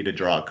 3 to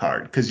draw a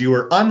card because you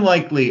were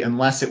unlikely,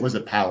 unless it was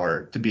a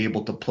power, to be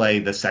able to play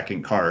the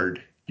second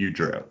card you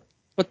drew.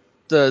 But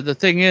the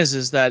thing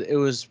is that it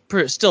was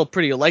still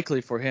pretty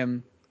likely for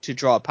him to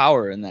draw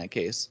power in that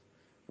case,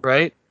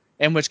 right?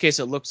 In which case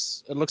it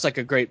looks like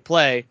a great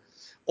play,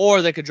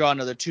 or they could draw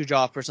another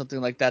 2-drop or something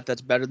like that.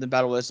 That's better than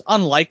Battle Edge.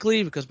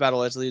 Unlikely because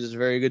Battle Edge Lead is a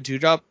very good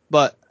 2-drop,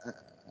 but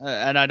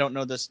and I don't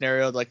know the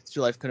scenario like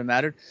 2-life could have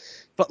mattered,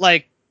 but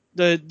like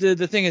the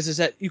thing is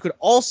that you could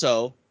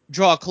also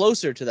draw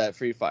closer to that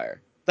free fire.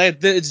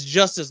 Like it's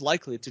just as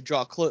likely to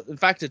draw close. In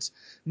fact, it's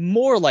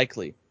more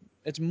likely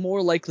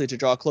to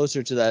draw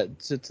closer to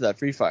that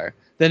free fire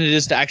than it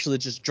is to actually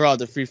just draw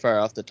the free fire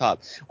off the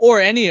top or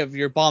any of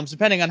your bombs,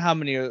 depending on how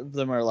many of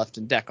them are left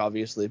in deck,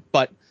 obviously.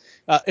 But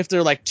if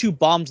there are like 2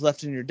 bombs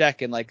left in your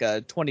deck in like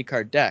a 20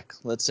 card deck,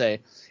 let's say,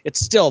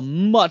 it's still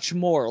much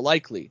more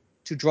likely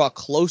to draw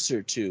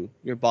closer to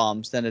your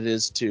bombs than it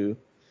is to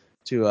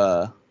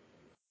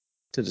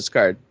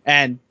discard,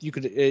 and you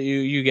could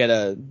you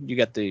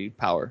get the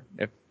power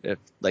if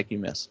like you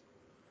miss.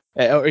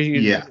 Or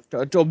you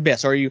don't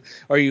miss, or you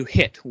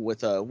hit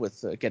with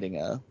getting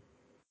a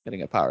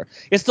power.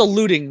 It's the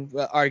looting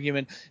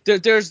argument.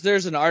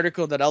 There's an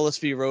article that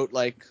LSV wrote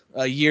like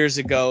years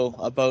ago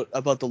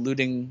about the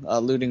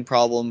looting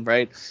problem,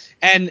 right?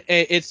 And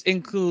it's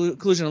in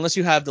conclusion, unless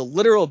you have the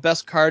literal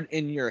best card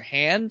in your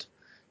hand,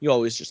 you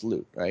always just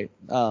loot, right?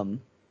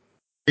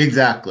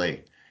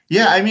 Exactly.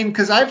 Yeah, I mean,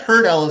 because I've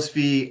heard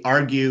LSV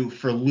argue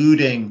for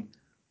looting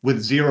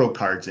with 0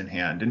 cards in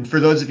hand. And for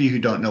those of you who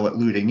don't know what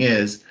looting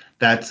is,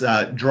 that's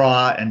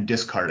draw and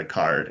discard a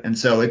card. And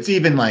so it's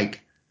even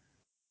like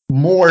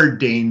more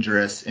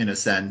dangerous in a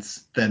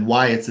sense than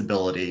Wyatt's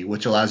ability,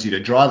 which allows you to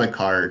draw the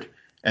card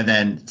and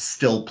then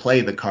still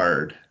play the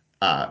card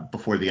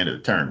before the end of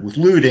the turn. With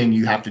looting,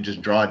 you have to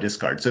just draw a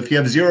discard. So if you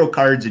have 0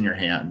 cards in your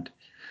hand,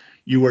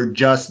 you are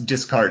just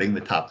discarding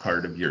the top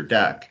card of your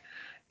deck.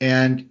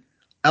 And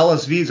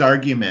LSV's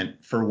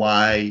argument for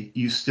why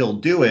you still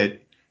do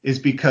it is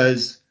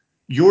because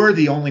you're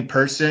the only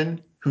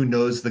person who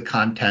knows the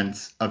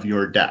contents of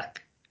your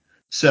deck.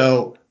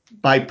 So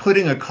by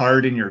putting a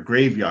card in your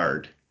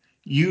graveyard,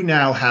 you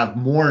now have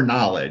more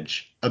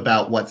knowledge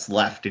about what's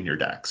left in your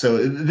deck.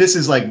 So this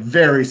is like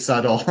very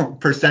subtle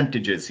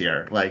percentages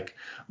here, like,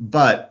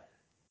 but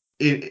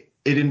it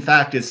in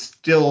fact is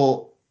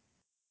still,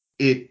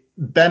 it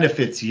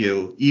benefits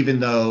you, even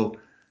though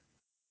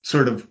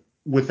sort of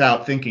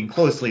without thinking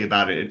closely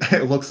about it,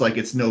 it looks like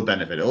it's no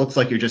benefit. It looks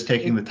like you're just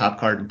taking the top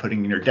card and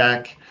putting in your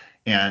deck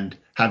and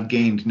have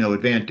gained no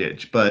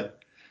advantage.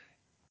 But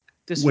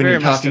This when very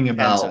you're much talking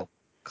depends on about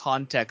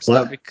context,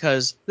 though, what?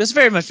 because this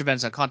very much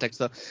depends on context,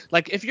 though.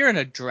 Like if you're in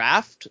a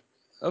draft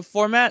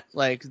format,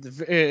 like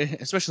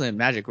especially in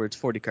Magic where it's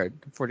 40 card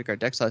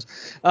deck size,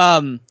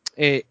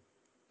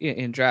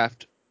 in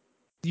draft,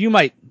 you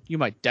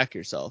might deck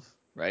yourself,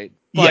 right?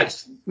 But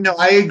Yes. No,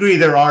 I agree.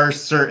 There are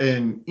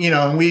certain,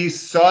 and we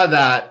saw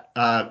that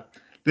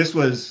this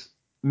was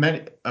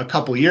a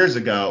couple years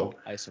ago,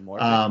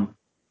 isomorphic,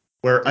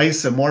 where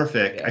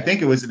Isomorphic, I yeah,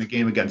 think it was in a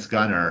game against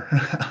Gunner,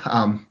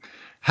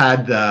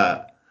 had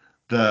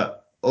the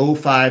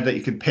O5 that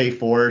you could pay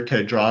for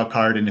to draw a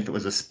card, and if it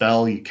was a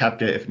spell, you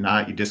kept it. If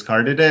not, you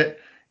discarded it.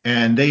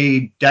 And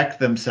they decked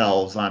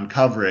themselves on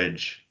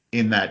coverage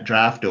in that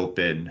draft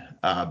open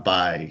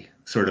by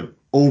sort of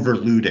over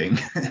looting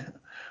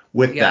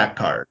with yeah. that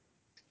card.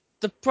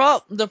 The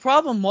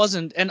problem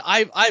wasn't, and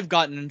I've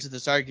gotten into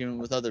this argument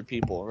with other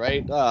people,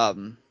 right?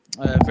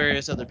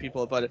 Various other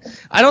people about it.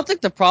 I don't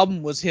think the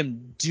problem was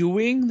him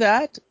doing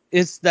that.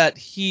 It's that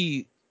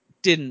he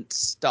didn't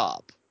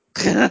stop.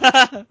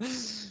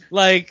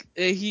 Like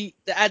he,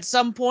 at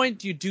some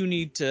point, you do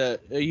need to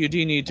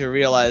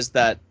realize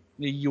that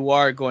you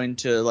are going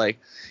to like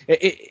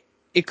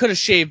it could have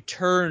shaved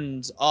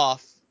turns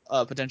off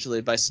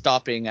potentially by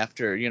stopping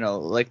after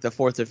like the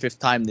 4th or 5th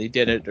time they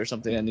did it or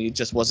something, and he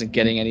just wasn't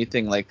getting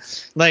anything. Like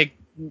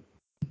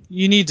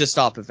you need to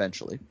stop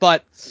eventually,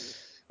 but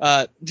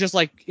just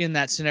like in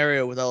that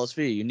scenario with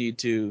LSV, you need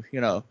to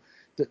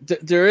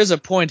there is a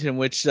point in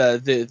which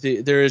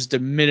there is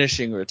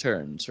diminishing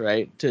returns,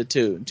 right, to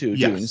doing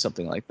Yes.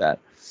 something like that.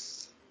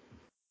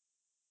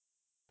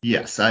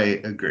 Yes, I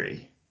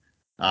agree.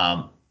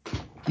 Um,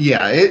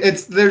 yeah,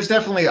 it's there's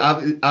definitely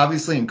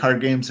obviously in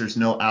card games there's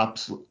no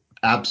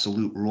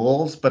absolute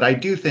rules, but I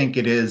do think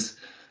it is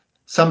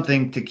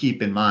something to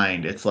keep in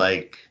mind. It's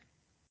like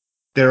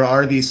there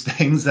are these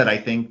things that I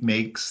think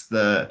makes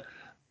the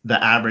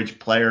average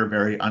player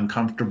very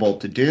uncomfortable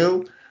to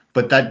do,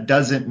 but that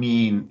doesn't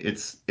mean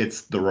it's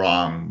the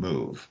wrong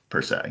move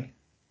per se.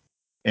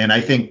 And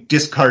I think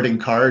discarding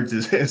cards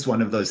is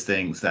one of those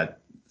things that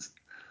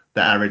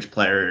the average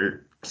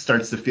player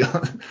starts to feel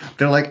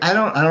they're like, I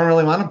don't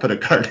really want to put a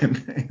card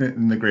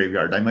in the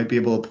graveyard. I might be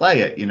able to play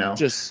it.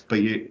 Just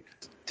But you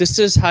this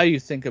is how you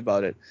think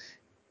about it.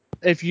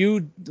 If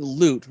you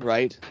loot,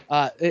 right,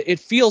 it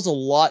feels a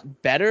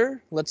lot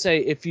better. Let's say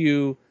if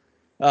you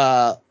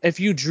if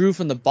you drew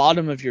from the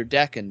bottom of your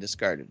deck and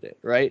discarded it,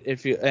 right?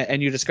 If you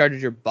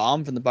discarded your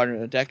bomb from the bottom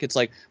of the deck, it's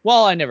like,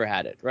 well, I never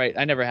had it, right?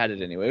 I never had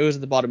it anyway. It was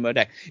at the bottom of my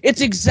deck.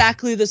 It's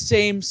exactly the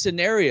same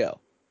scenario.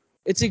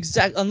 It's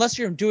unless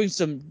you're doing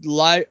some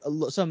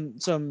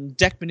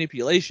deck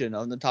manipulation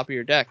on the top of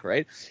your deck,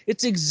 right?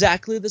 It's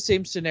exactly the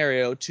same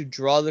scenario to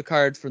draw the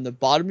card from the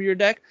bottom of your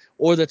deck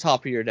or the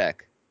top of your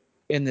deck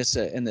in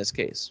this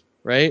case,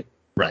 right?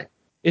 Right.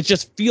 It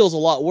just feels a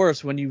lot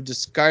worse when you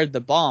discard the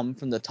bomb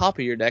from the top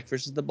of your deck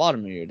versus the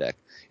bottom of your deck.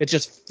 It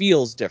just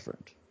feels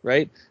different,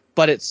 right?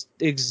 But it's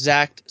the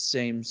exact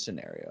same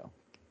scenario.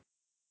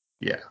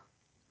 Yeah.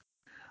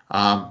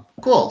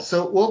 Cool.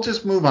 So we'll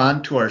just move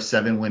on to our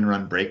 7-win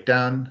run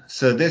breakdown.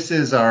 So this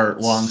is our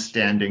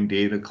long-standing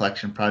data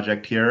collection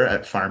project here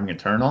at Farming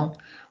Eternal,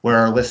 where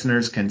our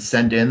listeners can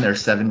send in their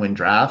 7-win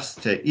drafts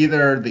to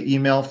either the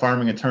email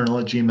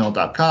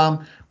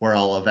farmingeternal@gmail.com, where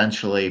I'll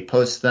eventually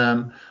post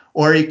them,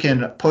 or you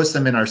can post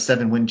them in our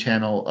 7-win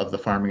channel of the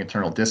Farming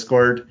Eternal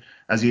Discord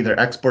as either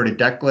exported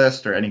deck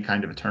list or any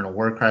kind of Eternal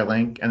Warcry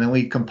link. And then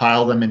we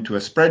compile them into a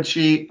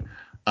spreadsheet,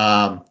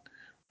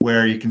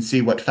 where you can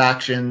see what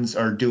factions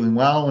are doing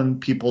well in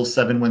people's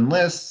 7-win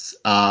lists.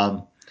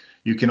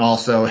 You can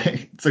also,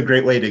 it's a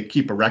great way to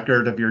keep a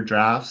record of your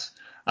drafts.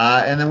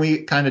 And then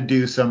we kind of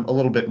do a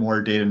little bit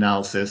more data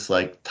analysis,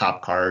 like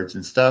top cards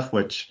and stuff,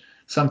 which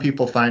some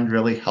people find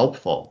really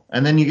helpful.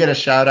 And then you get a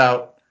shout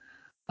out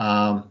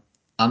on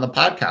the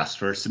podcast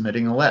for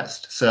submitting a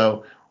list.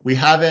 So we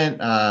haven't,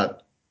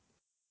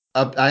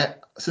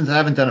 since I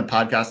haven't done a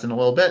podcast in a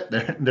little bit,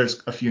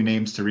 there's a few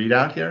names to read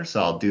out here,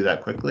 so I'll do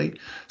that quickly.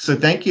 So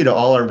thank you to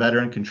all our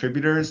veteran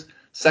contributors: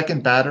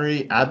 Second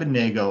Battery,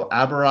 Abednego,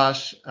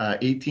 Abarash,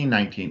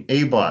 1819,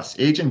 A-Boss,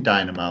 Agent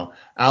Dynamo,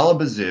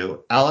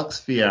 Alabazoo,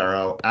 Alex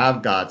Fierro,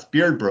 Avgots,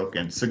 Beard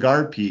Broken,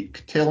 Cigar Pete,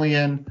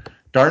 Cotillion,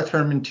 Darth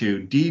Herman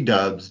 2,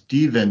 D-Dubs,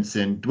 D.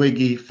 Vincent,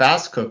 Dwiggy,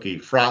 Fast Cookie,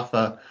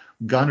 Fraffa,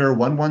 Gunner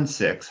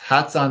 116,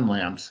 Hats on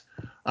Lamps,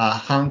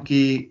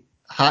 Honky,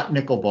 Hot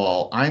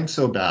Nickelball, I'm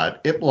So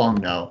Bad,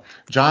 Iplongno,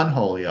 John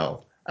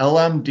Holio,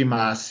 LM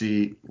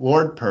Dimasi,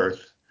 Lord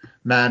Perth,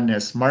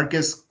 Madness,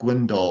 Marcus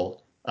Gwindle,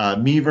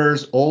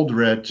 Meavers, Old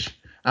Rich,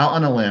 Out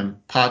on a Limb,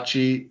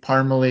 Pachi,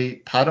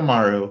 Parmalee,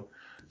 Padamaru,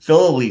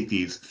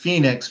 Philalethes,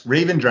 Phoenix,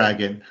 Raven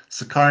Dragon,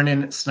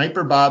 Sakarnan,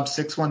 Sniper Bob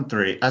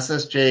 613,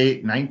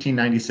 SSJ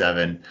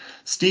 1997,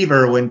 Steve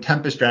Irwin,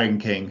 Tempest Dragon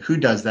King, Who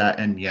Does That,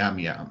 and Yam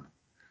Yam.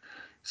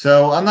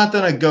 So I'm not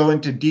going to go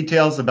into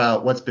details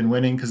about what's been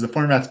winning because the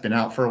format's been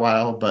out for a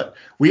while, but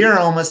we are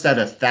almost at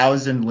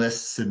 1,000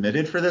 lists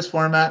submitted for this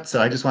format.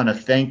 So I just want to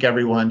thank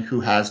everyone who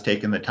has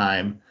taken the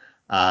time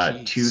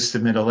to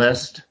submit a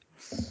list.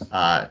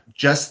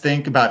 Just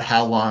think about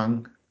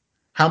how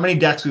many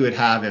decks we would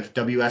have if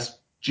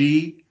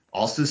WSG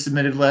also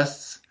submitted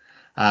lists.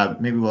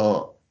 Maybe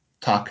we'll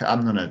talk.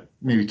 I'm going to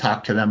maybe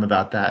talk to them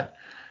about that.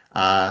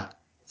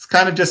 It's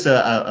kind of just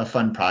a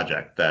fun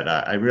project that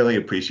I really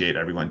appreciate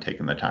everyone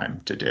taking the time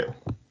to do.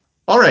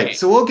 All right,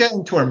 so we'll get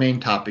into our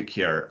main topic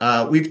here.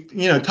 We've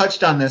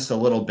touched on this a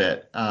little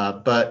bit,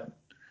 but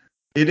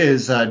it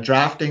is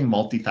drafting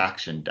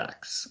multi-faction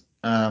decks.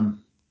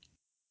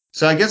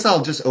 So I guess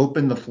I'll just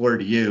open the floor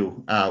to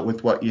you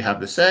with what you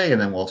have to say,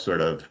 and then we'll sort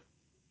of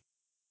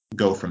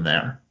go from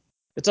there.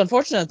 It's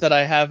unfortunate that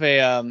I have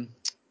I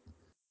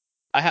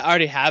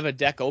already have a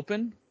deck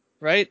open,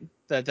 right?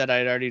 That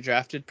I'd already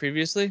drafted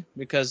previously,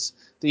 because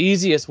the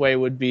easiest way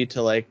would be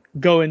to like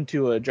go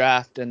into a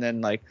draft and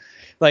then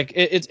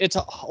it's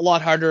a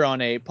lot harder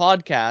on a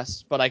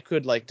podcast, but I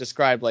could like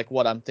describe like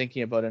what I'm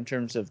thinking about in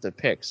terms of the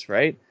picks,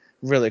 right?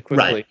 Really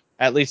quickly, Right.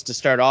 At least to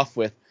start off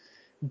with.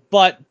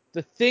 But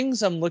the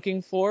things I'm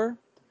looking for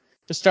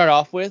to start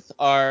off with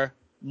are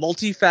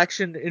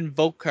multi-faction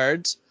invoke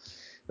cards.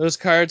 Those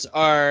cards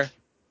are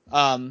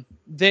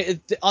they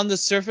on the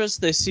surface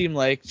they seem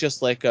like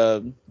just like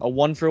a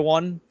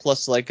 1-for-1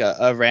 plus like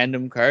a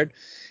random card,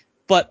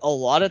 but a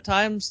lot of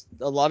times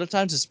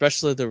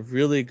especially the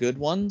really good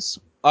ones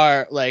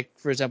are like,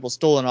 for example,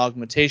 Stolen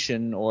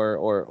Augmentation or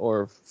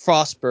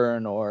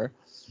Frostburn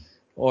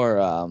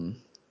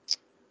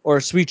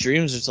or Sweet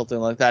Dreams or something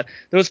like that.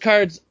 Those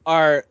cards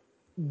are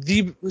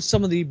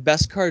some of the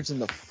best cards in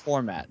the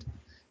format,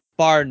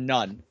 bar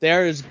none.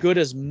 They're as good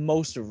as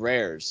most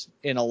rares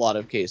in a lot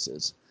of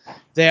cases.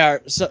 They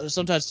are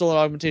sometimes Stolen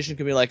Augmentation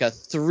can be like a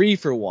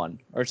 3-for-1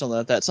 or something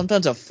like that.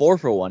 Sometimes a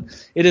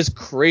 4-for-1. It is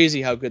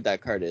crazy how good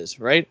that card is,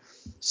 right?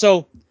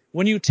 So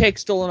when you take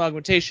Stolen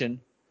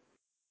Augmentation,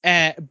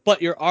 but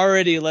you're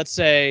already, let's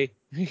say,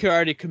 you're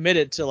already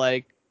committed to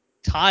like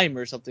time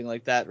or something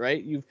like that,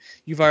 right? You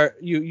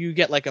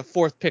get like a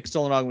 4th pick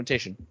Stolen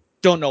Augmentation.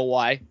 Don't know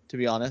why, to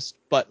be honest,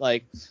 but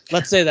like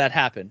let's say that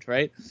happened,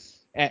 right?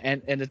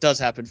 And it does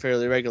happen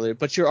fairly regularly,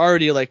 but you're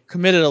already like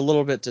committed a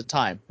little bit to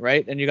time,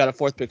 right? And you got a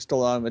 4th pick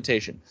Stolen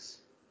Augmentation.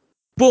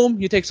 Boom,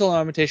 you take Stolen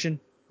Augmentation.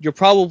 You're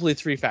probably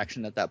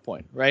 3-faction at that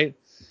point, right?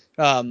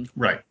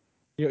 Right.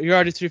 You're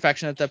already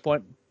 3-faction at that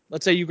point.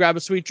 Let's say you grab a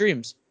Sweet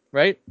Dreams,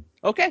 right?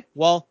 Okay,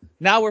 well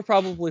now we're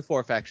probably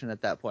 4-faction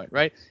at that point,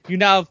 right? You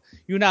now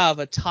have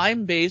a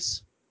time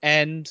base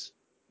and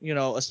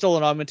a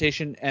Stolen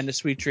Augmentation and a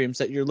Sweet Dreams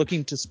that you're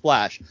looking to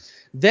splash.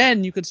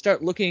 Then you could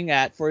start looking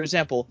at, for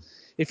example,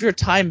 if you're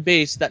time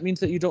based, that means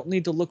that you don't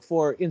need to look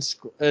for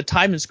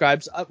time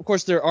inscribes. Of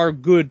course, there are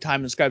good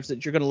time inscribes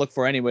that you're going to look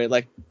for anyway,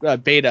 like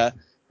beta,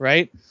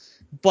 right?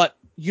 But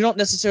you don't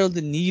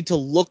necessarily need to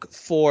look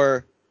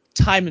for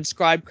time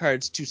inscribed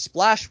cards to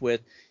splash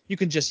with. You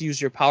can just use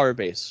your power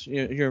base,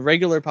 your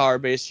regular power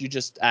base. You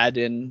just add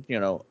in,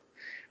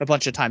 a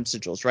bunch of time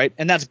sigils, right?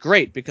 And that's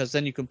great because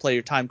then you can play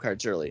your time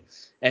cards early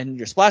and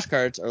your splash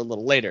cards are a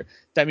little later.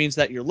 That means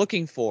that you're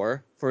looking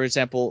for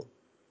example,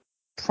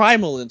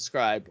 primal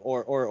inscribed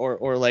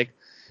or like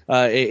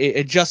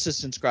a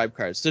justice inscribed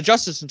cards. The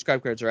justice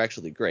inscribed cards are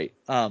actually great.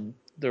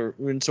 The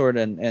Rune Sword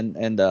and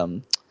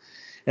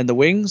the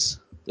wings,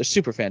 they're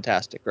super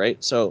fantastic,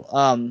 right? So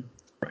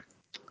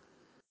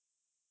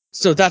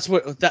so that's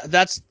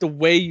that's the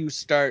way you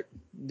start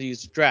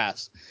these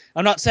drafts.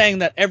 I'm not saying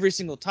that every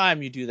single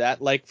time you do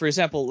that. Like, for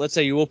example, let's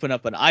say you open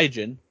up an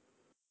Aijin,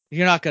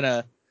 you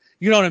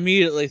don't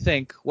immediately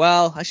think,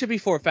 well, I should be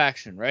 4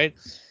 faction, right?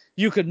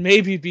 You could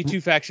maybe be 2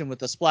 faction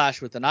with a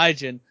splash with an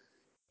Aijin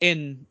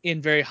in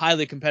very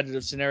highly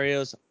competitive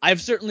scenarios.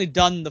 I've certainly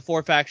done the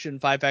 4 faction,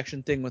 5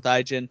 faction thing with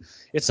Aijin.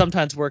 It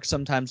sometimes works,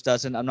 sometimes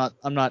doesn't.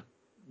 I'm not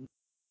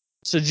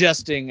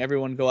suggesting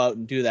everyone go out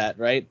and do that,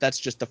 right? That's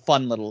just a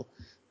fun little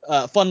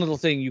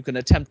thing you can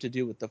attempt to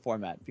do with the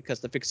format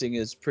because the fixing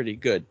is pretty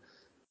good,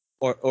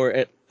 or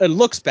it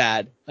looks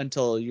bad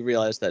until you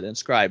realize that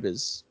Inscribe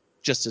is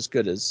just as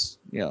good as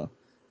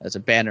as a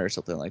banner or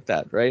something like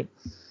that, right?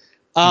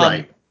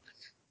 Right.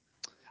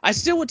 I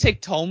still would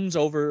take tomes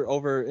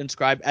over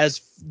Inscribe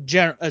as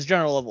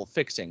general level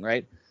fixing,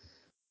 right?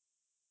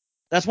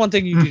 That's one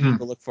thing you do need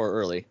to look for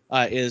early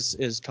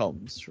is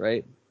tomes,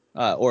 right?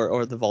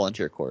 Or the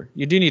volunteer core.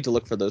 You do need to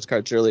look for those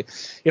cards early.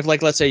 If,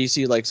 like, let's say you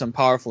see like some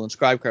powerful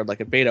inscribed card like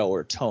a beta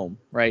or a tome,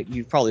 right?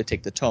 You'd probably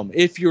take the tome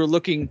if you're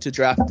looking to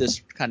draft this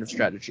kind of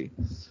strategy.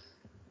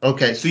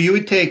 Okay, so you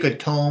would take a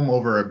tome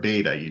over a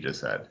beta, you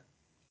just said.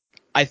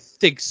 I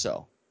think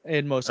so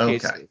in most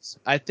cases.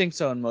 I think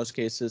so in most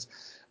cases.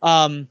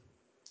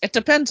 It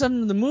depends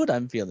on the mood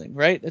I'm feeling,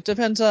 right? It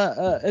depends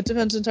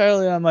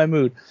entirely on my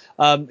mood.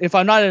 If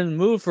I'm not in the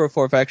mood for a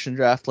 4 faction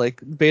draft,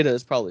 like beta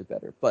is probably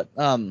better, but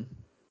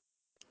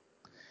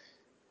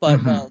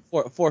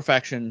 4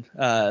 faction,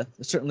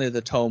 certainly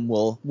the tome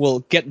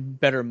will get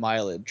better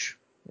mileage,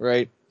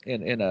 right?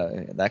 In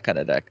that kind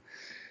of deck.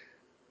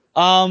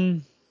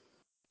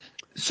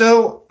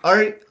 So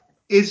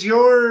is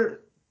your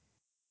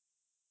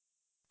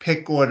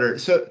pick order?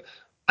 So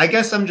I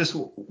guess I'm just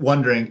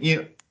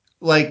wondering,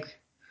 like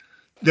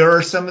there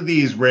are some of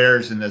these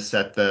rares in this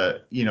set,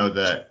 the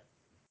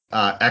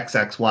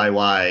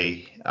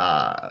XXYY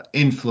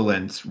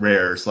influence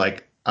rares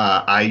like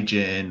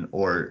Aijin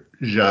or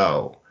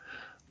Zhou.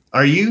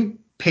 Are you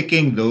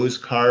picking those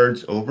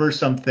cards over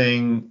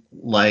something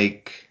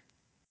like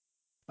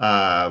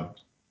how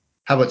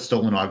about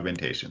Stolen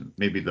Augmentation?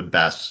 Maybe the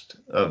best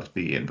of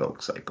the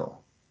Invoke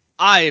cycle.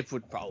 I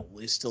would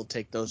probably still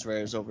take those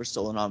rares over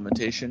Stolen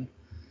Augmentation.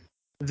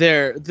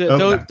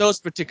 Those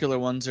particular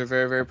ones are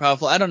very, very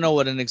powerful. I don't know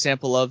what an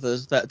example of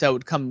is that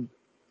would come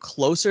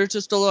closer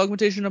to Stolen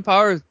Augmentation in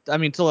power. I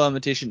mean, Stolen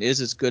Augmentation is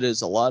as good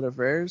as a lot of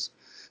rares,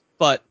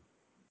 but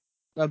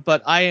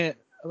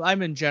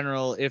I'm in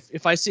general,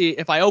 if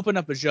I open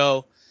up a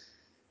Zhou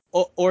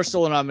or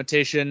Stolen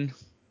Augmentation,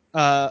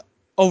 I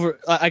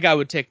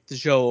would take the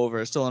Zhou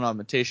over Stolen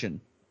Augmentation.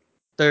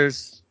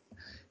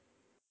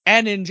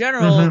 And in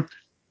general,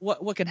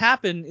 what can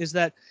happen is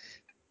that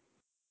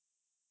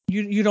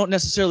you don't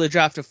necessarily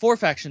draft a 4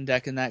 faction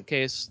deck in that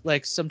case.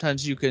 Like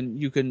sometimes you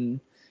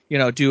can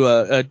do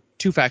a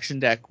 2 faction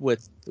deck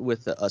with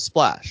a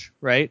splash,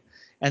 right?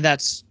 And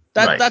that's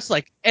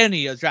like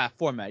any draft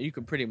format. You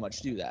can pretty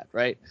much do that,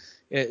 right?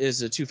 It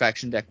is a 2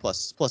 faction deck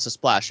plus a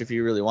splash if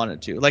you really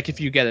wanted to. Like if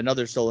you get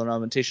another Stolen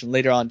Augmentation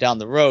later on down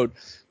the road,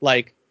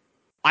 like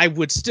I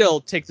would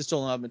still take the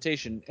Stolen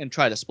Augmentation and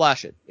try to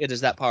splash it. It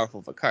is that powerful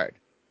of a card.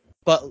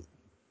 But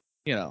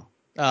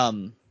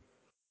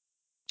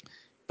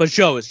but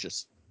Zhou is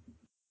just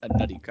a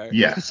nutty card.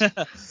 Yes.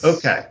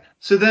 Okay.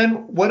 So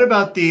then what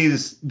about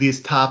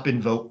these top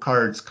Invoke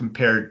cards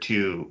compared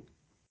to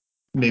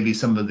maybe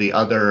some of the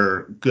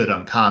other good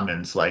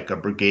uncommons like a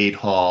Brigade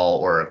Hall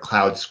or a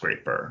Cloud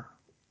Scraper?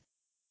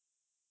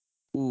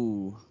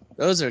 Ooh,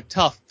 those are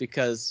tough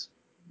because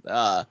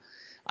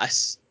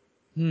it's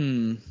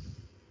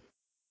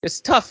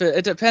tough.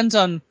 It depends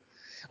on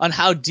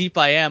how deep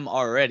I am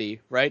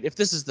already, right? If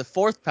this is the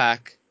 4th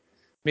pack,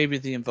 maybe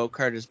the Invoke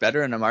card is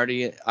better, and I'm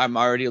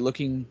already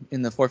looking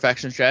in the 4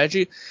 faction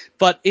strategy.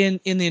 But in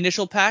the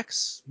initial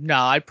packs, no,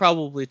 I'd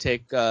probably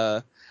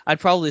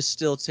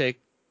still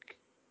take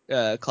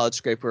Cloud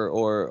Scraper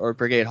or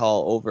Brigade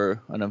Hall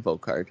over an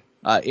Invoke card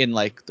in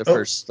like the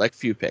first like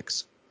few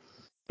picks.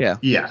 Yeah.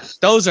 Yes.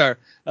 Those are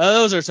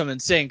some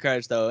insane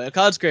cards though.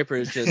 Cloud Scraper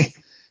is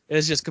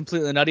just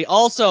completely nutty.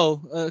 Also,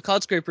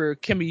 Cloud Scraper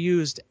can be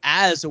used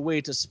as a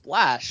way to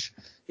splash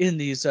in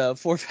these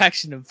four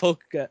faction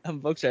invoke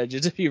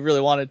strategies if you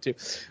really wanted to.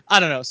 I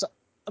don't know. So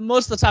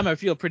most of the time I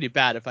feel pretty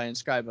bad if I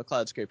inscribe a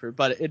Cloud Scraper,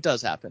 but it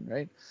does happen,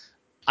 right?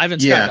 I've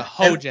inscribed a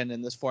Hogen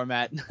in this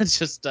format. It's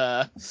just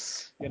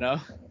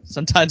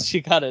sometimes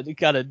you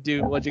gotta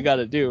do what you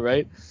gotta do,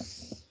 right?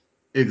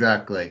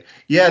 Exactly.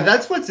 Yeah,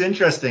 that's what's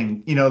interesting,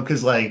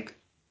 because like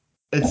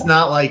it's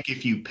not like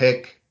if you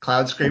pick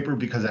Cloud Scraper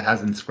because it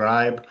has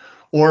inscribe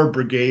or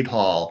Brigade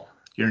Hall,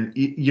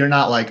 you're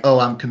not like, oh,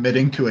 I'm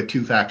committing to a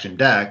two faction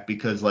deck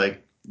because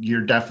like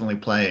you're definitely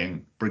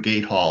playing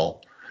Brigade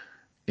Hall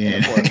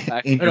in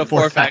in your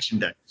four faction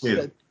deck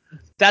too.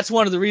 That's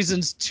one of the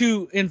reasons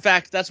to, in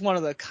fact, that's one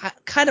of the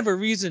kind of a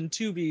reason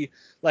to be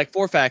like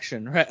four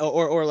faction, right?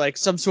 Or like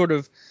some sort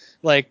of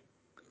like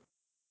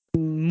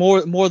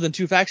more than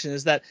two faction,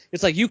 is that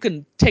it's like you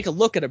can take a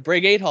look at a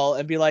Brigade Hall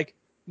and be like,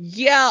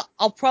 yeah,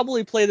 I'll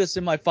probably play this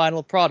in my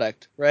final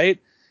product, right?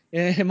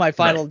 In my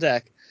final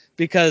deck,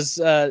 because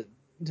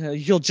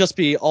you'll just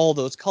be all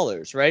those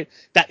colors, right?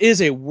 That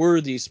is a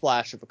worthy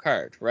splash of a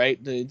card, right?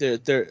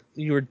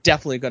 You're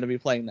definitely going to be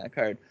playing that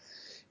card.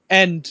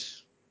 And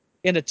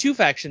in a two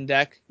faction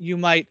deck, you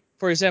might,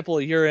 for example,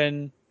 you're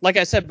in, like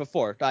I said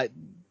before,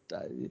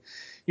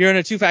 you're in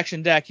a two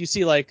faction deck, you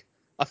see like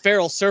a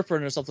Feral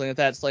Serpent or something like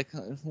that. It's like,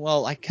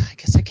 well, I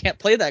guess I can't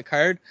play that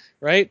card,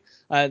 right?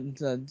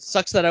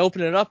 Sucks that I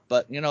open it up,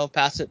 but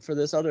pass it for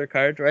this other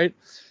card, right?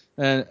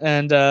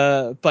 And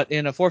but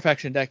in a four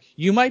faction deck,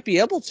 you might be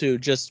able to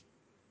just,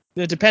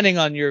 depending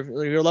on your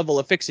level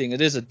of fixing,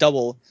 it is a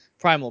double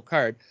primal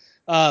card.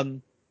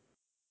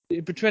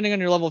 Depending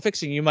on your level of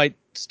fixing, you might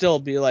still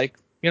be like,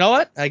 you know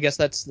what? I guess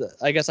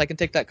I guess I can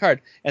take that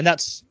card, and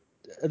that's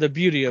the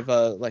beauty of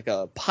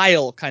a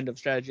pile kind of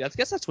strategy. I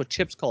guess that's what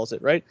Chips calls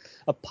it, right?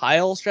 A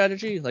pile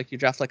strategy, like you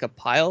draft like a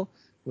pile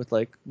with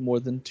like more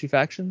than two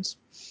factions.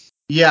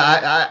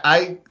 Yeah,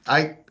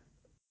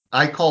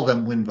 I call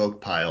them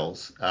Winvoke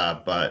piles,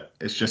 but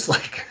it's just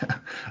like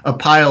a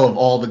pile of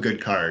all the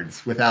good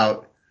cards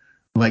without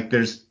like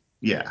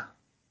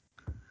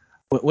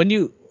When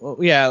you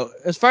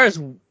as far as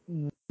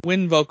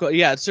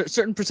Winvoke,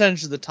 certain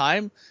percentage of the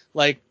time,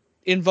 like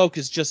Invoke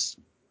is just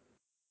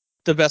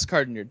the best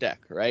card in your deck,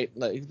 right?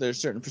 Like there's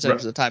certain percentage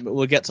of the time it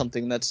will get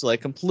something that's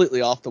like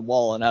completely off the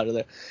wall and out of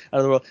the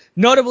world.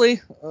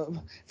 Notably,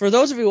 for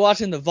those of you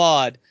watching the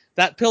VOD,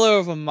 that Pillar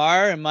of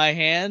Amar in my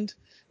hand,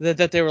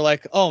 that they were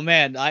like, oh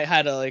man, I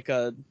had a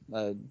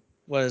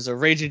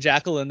Raging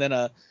Jackal and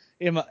then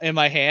in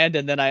my hand,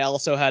 and then I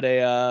also had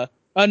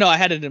oh no, I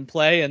had it in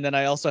play, and then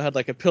I also had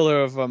like a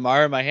Pillar of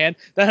Amar in my hand.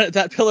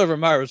 That Pillar of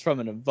Amar was from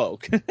an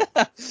Invoke.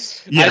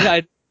 yeah.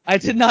 I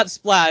did not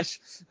splash.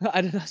 I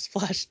did not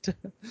splash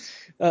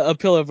a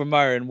Pillar of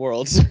Amar in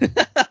Worlds.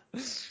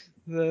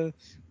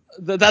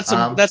 That's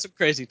some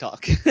crazy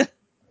talk.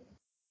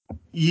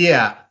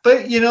 Yeah,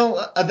 but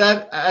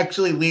that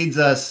actually leads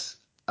us.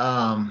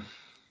 Okay,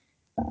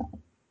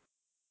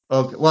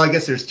 well, I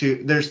guess there's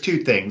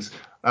two things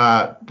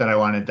that I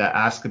wanted to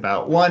ask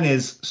about. One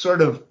is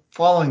sort of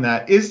following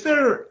that. Is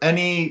there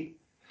any,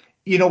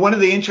 one of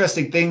the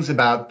interesting things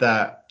about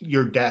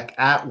your deck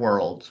at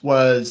Worlds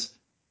was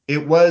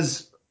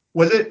was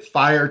it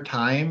Fire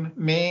Time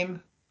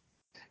main?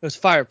 It was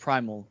Fire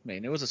Primal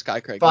main. It was a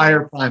Skycrag Fire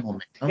main. Primal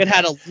main. Okay. It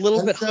had a little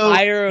And bit so,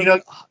 higher.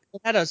 It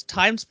had a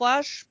Time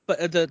Splash,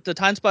 but the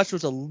Time Splash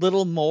was a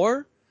little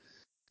more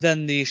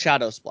than the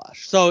Shadow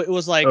Splash. So it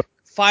was like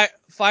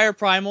Fire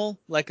Primal,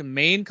 like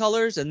main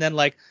colors, and then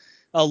like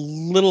a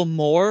little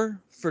more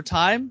for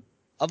time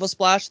of a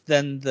splash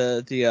than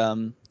the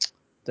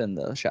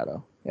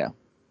Shadow. Yeah.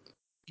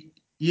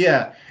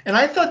 Yeah, and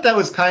I thought that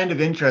was kind of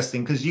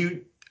interesting because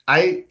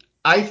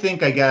I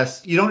think, I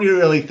guess you don't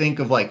really think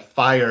of like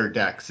fire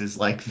decks as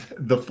like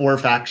the four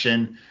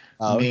faction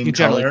You main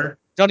generally color.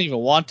 don't even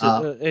want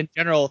to. In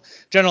general,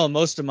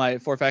 most of my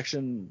four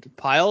faction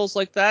piles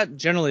like that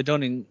generally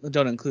don't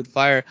include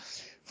fire.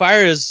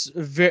 Fire is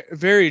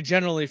very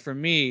generally for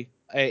me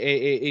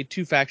a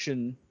two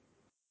faction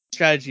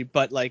strategy,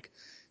 but like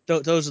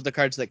those are the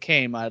cards that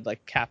came. I had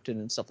like Captain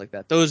and stuff like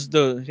that.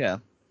 Yeah.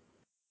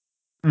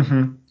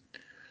 Mm-hmm.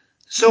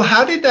 So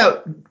how did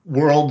that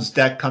Worlds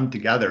deck come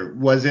together?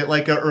 Was it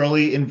like an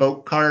early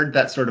Invoke card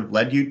that sort of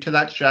led you to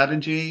that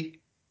strategy?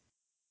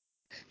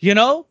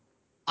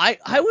 I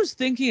was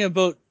thinking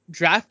about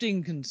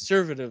drafting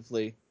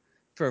conservatively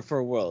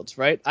for Worlds,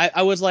 right?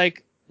 I was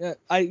like,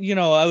 I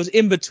was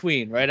in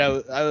between, right? I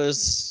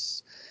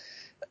was,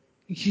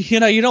 you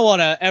don't want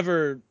to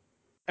ever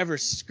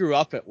screw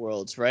up at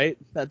Worlds, right?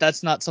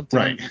 That's not something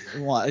Right.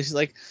 you want. It's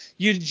like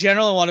you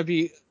generally want to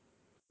be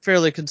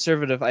fairly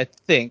conservative, I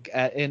think,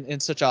 in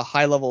such a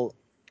high level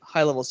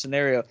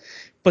scenario.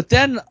 But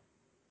then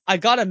I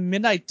got a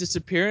Midnight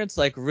Disappearance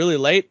like really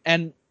late,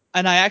 and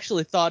I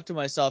actually thought to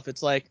myself,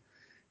 it's like,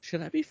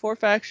 should I be four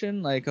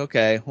faction? Like,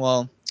 okay,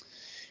 well,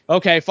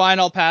 okay, fine,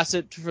 I'll pass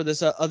it for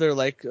this other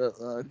like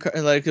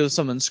it was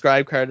some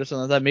inscribed card or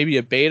something like that, maybe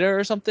a beta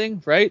or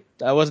something, right?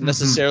 I wasn't Mm-hmm.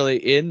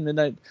 necessarily in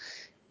Midnight.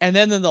 And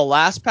then in the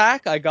last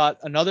pack, I got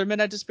another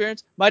Midnight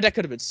Disappearance. My deck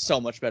could have been so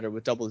much better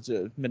with double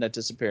Midnight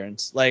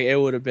Disappearance. Like, it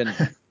would have been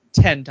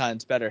 10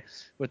 times better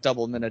with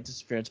double Mana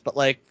Disappearance. But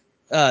like,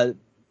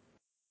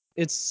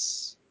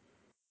 it's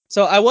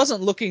so I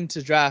wasn't looking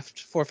to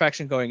draft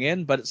 4-faction going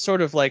in, but it's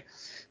sort of like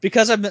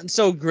because I've been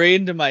so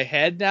ingrained in my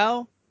head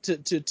now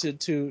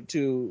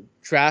to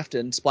draft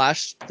and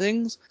splash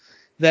things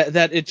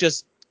that it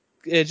just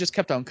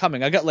kept on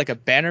coming. I got like a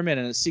Bannerman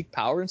and a Seek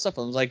Power and stuff.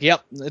 And I was like,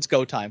 yep, it's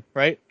go time,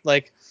 right?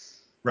 Like,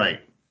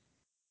 Right.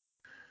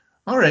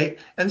 All right.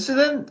 And so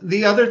then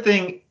the other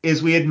thing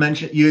is you had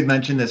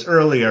mentioned this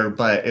earlier,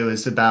 but it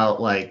was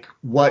about like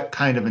what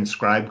kind of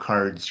inscribed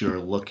cards you're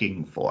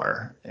looking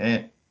for.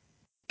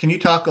 Can you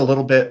talk a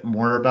little bit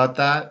more about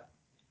that?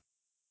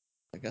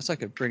 I guess I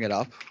could bring it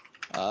up.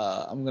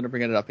 I'm going to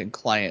bring it up in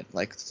client,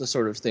 like the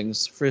sort of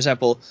things. For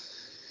example,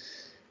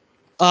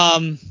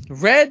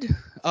 red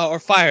or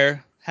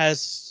fire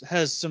has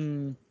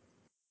some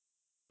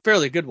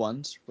fairly good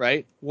ones,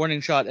 right?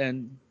 Warning Shot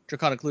and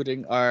Draconic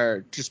Looting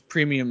are just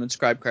premium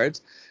inscribed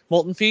cards.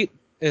 Molten Feet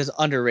is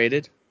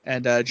underrated,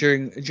 and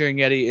Jeering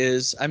Yeti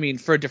is, I mean,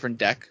 for a different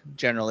deck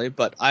generally,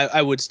 but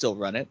I would still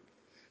run it,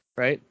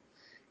 right?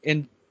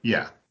 In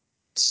Yeah.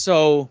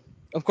 So,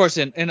 of course,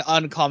 in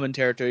uncommon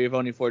territory, you have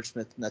Oni Forge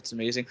Smith, and that's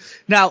amazing.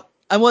 Now,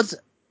 I will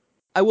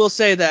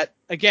say that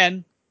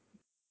again,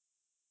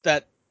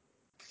 that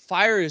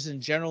fire is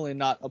in generally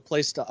not a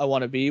place I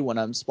want to be when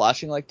I'm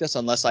splashing like this,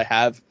 unless I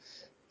have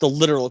the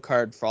literal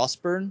card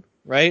Frostburn,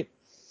 right?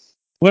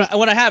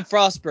 When I have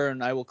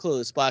Frostburn, I will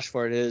clearly splash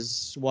for it. It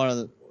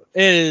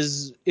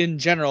is in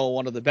general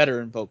one of the better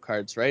invoke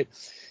cards, right?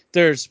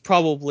 There's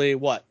probably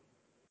what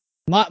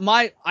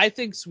I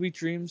think Sweet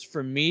Dreams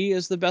for me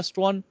is the best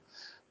one.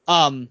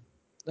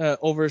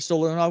 Over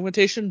Stolen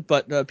Augmentation,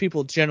 but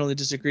people generally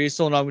disagree.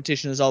 Stolen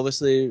Augmentation is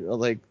obviously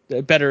like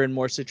better in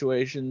more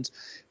situations,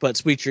 but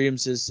Sweet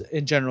Dreams is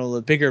in general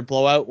a bigger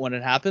blowout when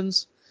it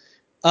happens.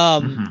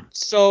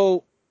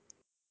 So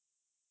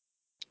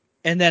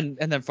and then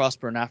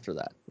Frostburn after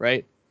that,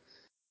 right?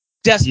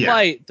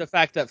 Despite the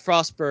fact that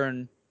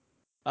Frostburn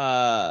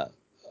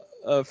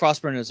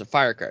is a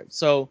fire card.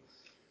 So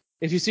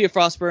if you see a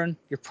Frostburn,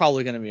 you're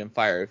probably going to be on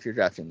fire if you're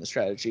drafting the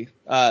strategy.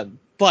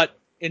 But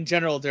in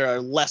general, there are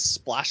less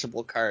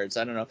splashable cards.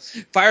 I don't know.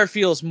 Fire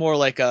feels more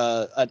like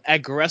an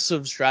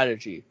aggressive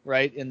strategy,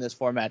 right, in this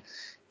format.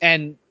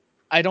 And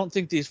I don't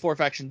think these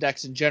 4-faction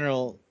decks in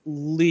general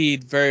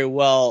lead very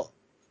well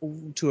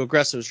to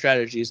aggressive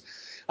strategies.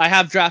 I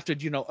have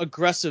drafted,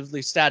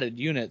 aggressively statted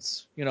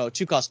units.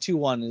 2-cost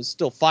 2/1 is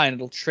still fine.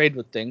 It'll trade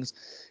with things.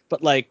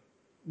 But, like,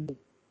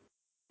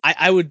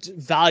 I would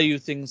value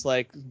things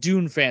like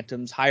Dune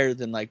Phantoms higher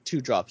than, like,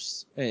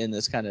 2-drops in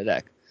this kind of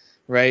deck,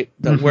 right?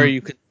 Where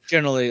you could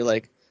generally,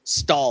 like,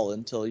 stall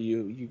until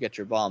you get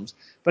your bombs.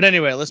 But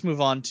anyway, let's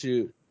move on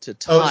to time.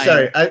 Oh,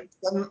 sorry.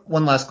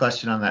 One last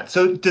question on that.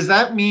 So does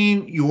that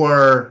mean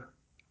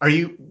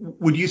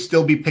would you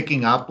still be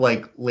picking up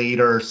like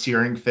later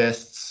Searing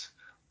Fists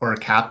or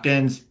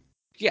Captains?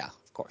 Yeah,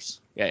 of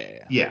course.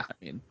 Yeah. Yeah. I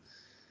mean,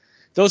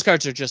 those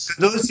cards are just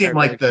Those seem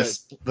like very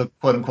the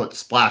quote unquote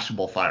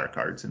splashable fire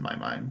cards in my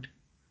mind.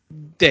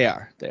 They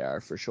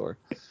are for sure.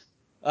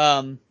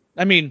 I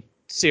mean,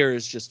 Seer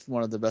is just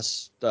one of the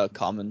best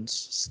commons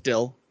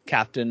still.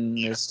 Captain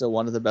is still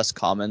one of the best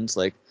commons.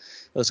 Like,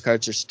 those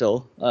cards are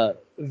still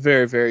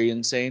very, very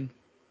insane.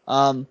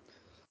 And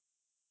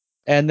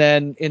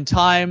then in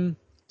time,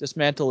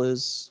 Dismantle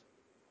is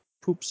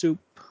poop soup.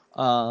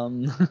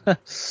 I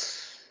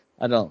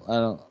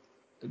don't.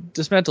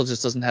 Dismantle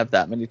just doesn't have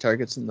that many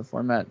targets in the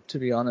format, to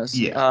be honest.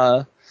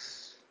 Yeah.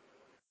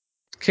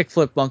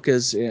 Kickflip Bunk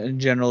is in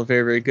general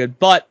very, very good,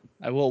 but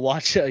I will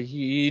watch.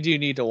 You do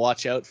need to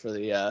watch out for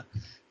the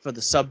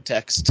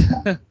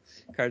subtext.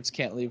 Cards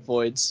can't leave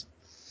voids.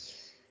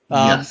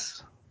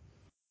 Yes.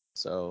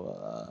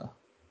 So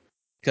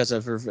because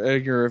of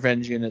your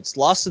revenge units,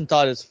 Lost in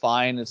Thought is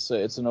fine. It's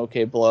an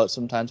okay blowout.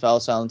 Sometimes Vow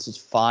of Silence is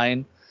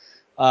fine.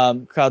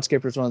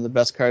 Crowdscaper is one of the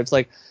best cards.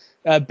 Like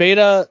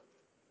Beta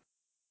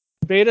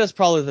is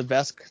probably the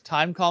best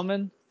time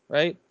common,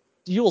 right?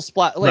 You will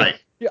splat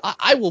like right.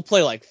 I will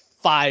play like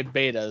 5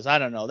 betas. I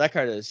don't know. That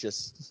card is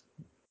just,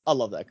 I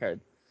love that card.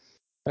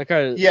 That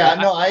card. Yeah,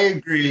 no, I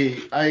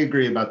agree. I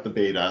agree about the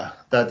beta.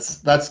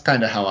 That's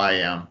kind of how I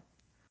am.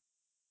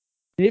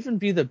 Can even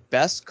be the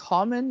best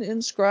common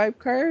inscribed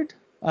card.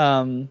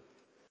 I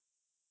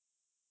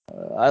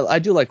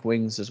do like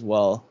Wings as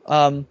well.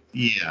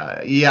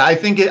 Yeah. I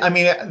think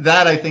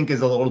I think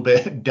is a little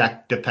bit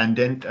deck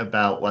dependent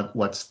about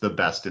what's the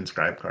best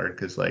inscribed card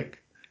because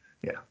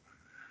yeah.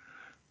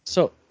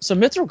 So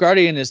Mithril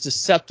Guardian is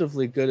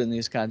deceptively good in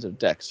these kinds of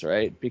decks,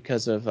 right?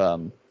 Because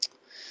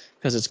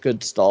it's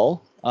good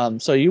stall.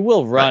 So you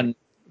will run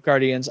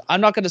Guardians.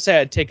 I'm not going to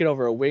say I'd take it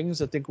over a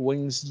Wings. I think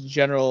Wings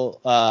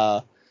general.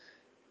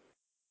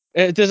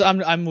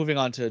 I'm moving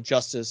on to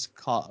Justice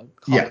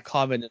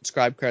common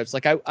inscribed cards.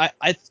 Like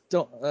I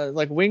don't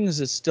like Wings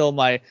is still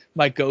my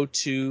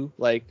go-to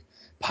like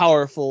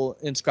powerful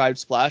inscribed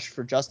splash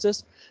for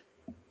Justice.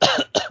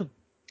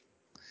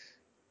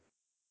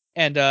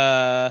 And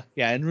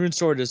and Rune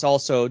Sword is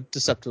also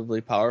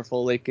deceptively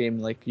powerful late game.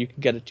 Like you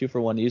can get a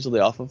 2-for-1 easily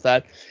off of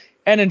that.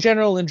 And in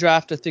general, in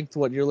draft, I think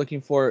what you're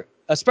looking for,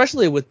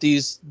 especially with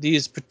these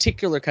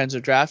particular kinds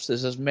of drafts,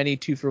 is as many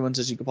 2-for-1s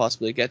as you could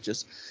possibly get.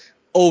 Just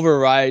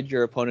override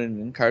your opponent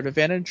in card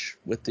advantage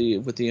with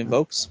the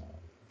invokes.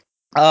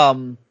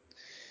 And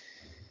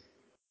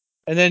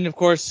then of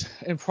course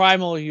in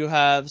Primal you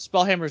have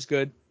Spellhammer's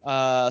good.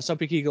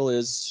 Snow-Peak Eagle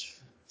is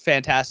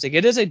fantastic.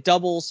 It is a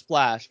double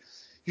splash.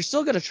 You're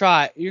still gonna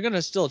try. You're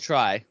gonna still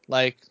try.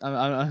 Like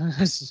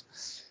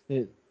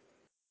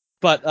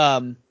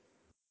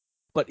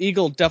but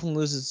Eagle definitely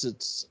loses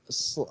its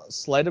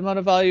slight amount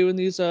of value in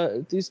these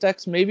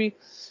decks, maybe.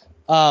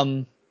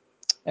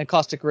 And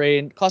Caustic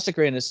Rain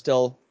is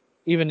still,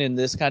 even in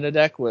this kind of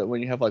deck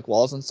when you have like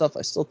walls and stuff,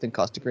 I still think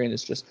Caustic Rain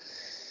is just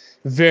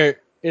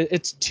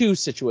it's too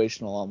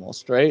situational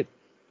almost, right?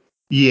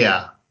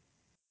 Yeah.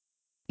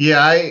 Yeah,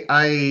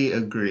 I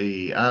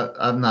agree.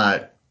 I'm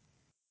not.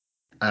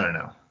 I don't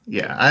know.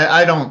 Yeah,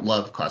 I don't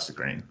love Caustic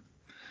Rain.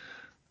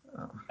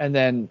 And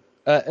then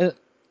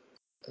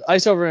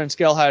Ice-Over and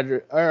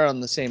Scalehide are on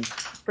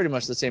pretty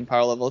much the same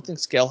power level. I think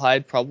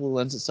Scalehide probably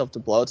lends itself to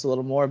blowouts a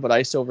little more, but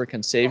Ice-Over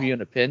can save you in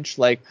a pinch.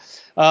 Like,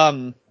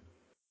 so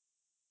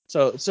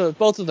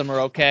both of them are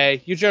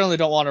okay. You generally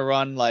don't want to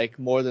run like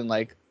more than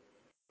like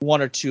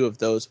one or two of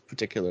those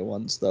particular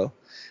ones, though.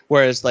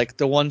 Whereas like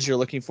the ones you're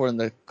looking for in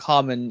the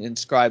common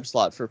inscribe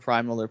slot for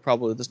Primal are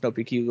probably the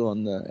Snow-Peak Eagle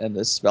and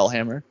the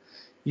Spellhammer.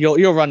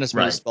 You'll run as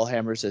many Right.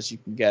 Spellhammers as you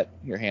can get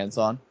your hands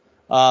on.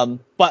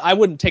 But I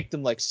wouldn't take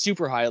them like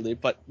super highly.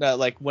 But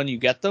like when you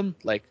get them,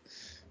 like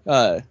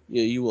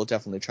you will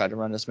definitely try to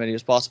run as many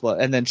as possible.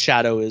 And then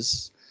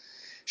Shadows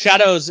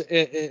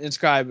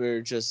Inscribe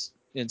are just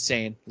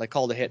insane. Like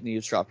Call to Hit and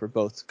Eavesdrop are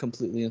both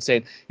completely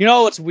insane. You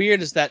know what's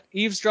weird is that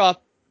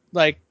Eavesdrop,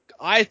 like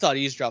I thought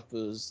Eavesdrop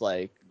was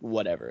like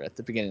whatever at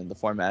the beginning of the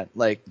format.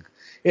 Like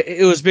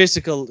it was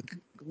basically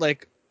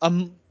like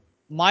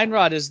Mind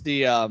Rod is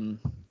the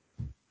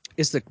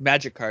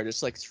magic card.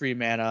 It's like 3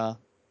 mana.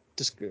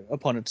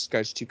 Opponent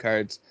discards 2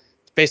 cards.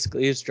 It's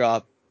basically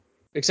Eavesdrop,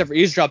 except for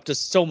Eavesdrop does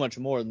so much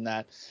more than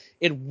that.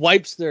 It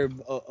wipes their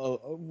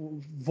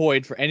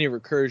void for any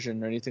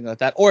recursion or anything like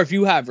that. Or if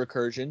you have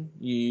recursion,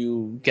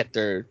 you get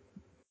their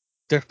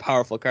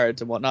powerful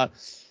cards and whatnot.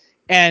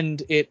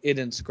 And it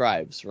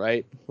inscribes,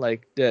 right?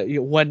 Like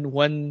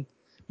when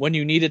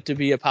you need it to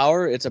be a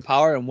power, it's a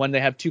power. And when they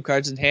have 2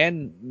 cards in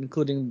hand,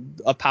 including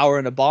a power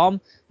and a bomb,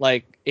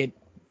 like it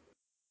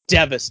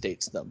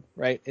devastates them,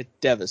 right? It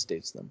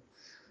devastates them.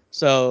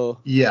 So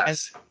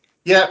yes,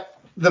 yeah.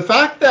 The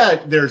fact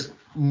that there's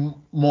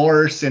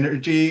more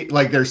synergy,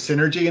 like there's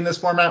synergy in this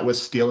format with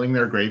stealing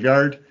their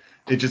graveyard,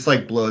 it just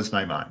like blows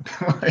my mind.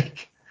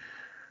 Like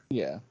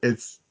yeah,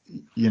 it's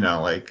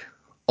like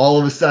all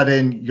of a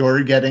sudden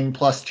you're getting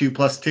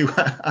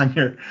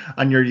 +2/+2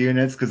 on your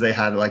units because they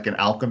had like an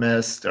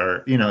alchemist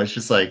or it's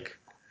just like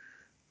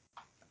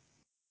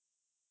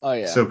oh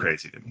yeah. so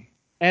crazy to me.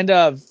 And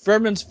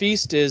Vermin's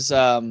Feast is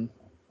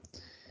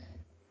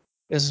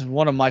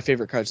one of my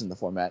favorite cards in the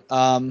format.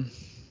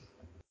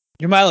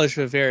 Your mileage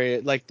will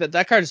vary. Like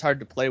that card is hard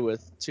to play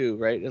with too,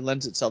 right? It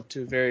lends itself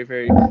to very,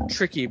 very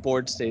tricky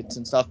board states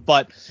and stuff.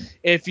 But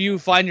if you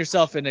find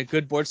yourself in a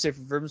good board state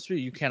for Vermin's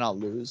Feast, you cannot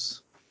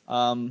lose.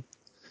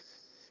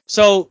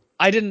 So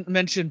I didn't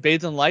mention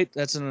Bathe in Light.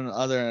 That's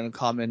another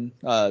uncommon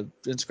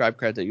inscribed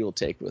card that you will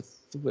take with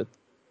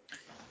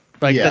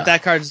like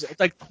that card is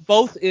like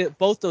both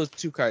those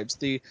 2 cards,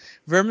 the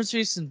Vermin's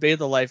Feast and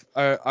Bathe in Light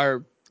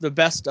are the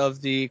best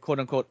of the quote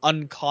unquote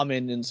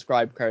uncommon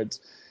inscribed cards.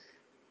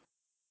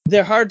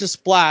 They're hard to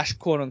splash,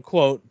 quote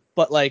unquote,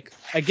 but like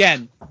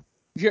again,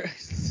 do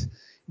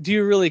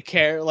you really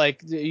care?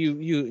 Like you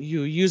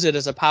use it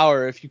as a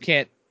power if you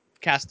can't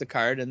cast the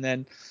card, and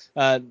then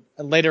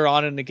later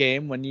on in the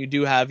game when you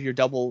do have your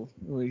double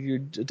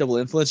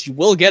influence, you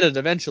will get it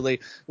eventually.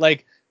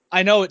 Like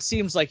I know it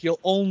seems like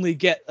you'll only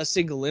get a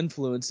single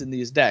influence in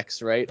these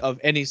decks, right? Of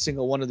any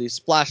single one of these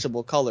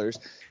splashable colors,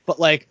 but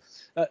like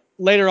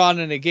later on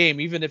in a game,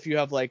 even if you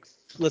have like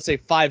let's say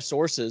 5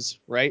 sources,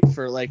 right,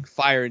 for like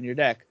fire in your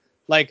deck,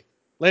 like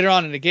later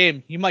on in the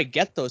game you might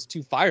get those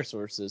 2 fire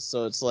sources.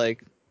 So it's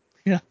like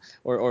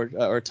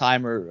or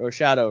time or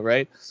shadow,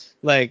 right?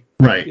 Like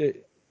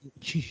Right.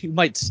 you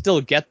might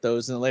still get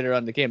those in later on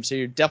in the game. So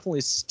you're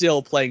definitely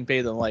still playing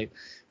Bathe in Light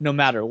no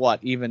matter what,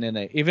 even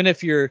if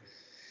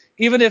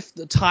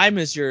the time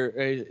is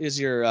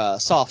your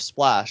soft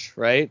splash,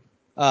 right?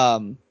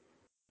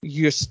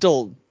 You're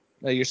still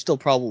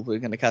probably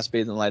going to cast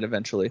Bathe in Light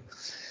eventually.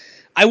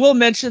 I will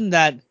mention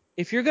that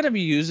if you're going to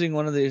be using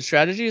one of these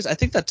strategies, I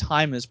think that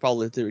time is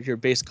probably your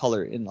base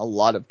color in a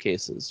lot of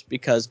cases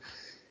because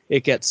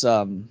it gets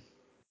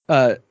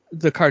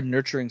the card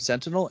Nurturing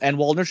Sentinel, and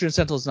while Nurturing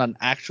Sentinel is not an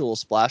actual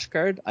splash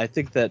card, I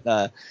think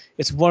that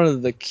it's one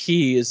of the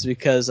keys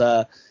because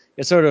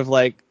it sort of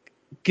like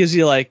gives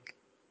you like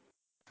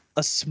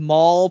a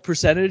small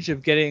percentage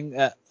of getting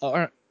the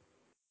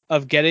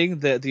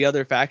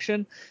other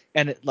faction,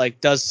 and it like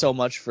does so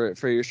much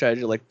for your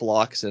strategy, like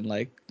blocks and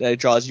like it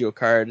draws you a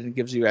card and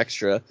gives you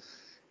extra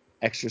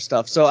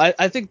stuff. So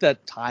I think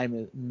that time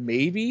is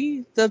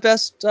maybe the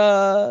best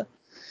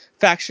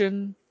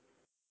faction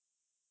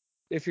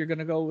if you're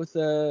gonna go with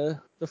the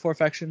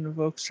 4-faction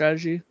Invoke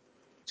strategy.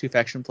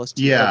 2-faction plus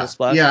 2 double Yeah,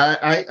 splash.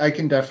 yeah, I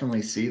can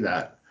definitely see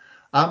that.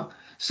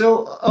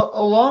 So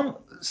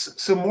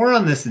so more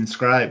on this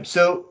inscribe.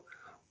 So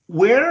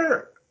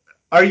where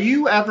are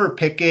you ever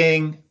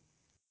picking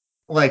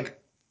like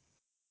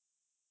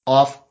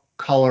off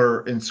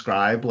color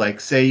inscribe? Like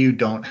say you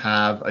don't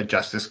have a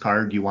justice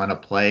card you want to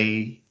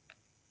play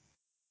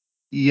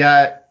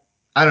yet.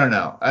 I don't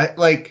know. I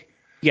like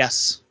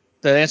Yes,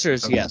 the answer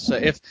is okay. yes. So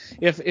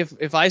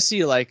if I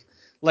see like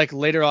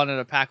later on in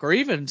a pack, or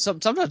even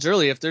sometimes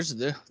early, if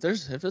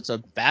if it's a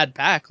bad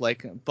pack,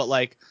 like but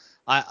like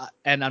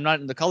and I'm not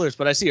in the colors,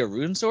 but I see a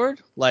rune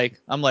sword, like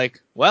I'm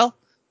like, well,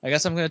 I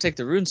guess I'm gonna take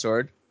the rune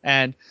sword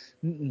and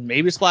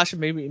maybe splash it,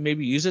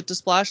 maybe use it to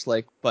splash,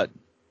 like, but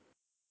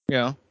you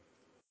know,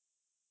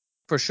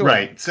 for sure.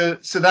 Right. So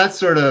that's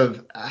sort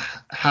of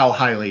how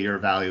highly you're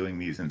valuing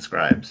these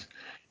inscribes.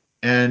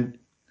 And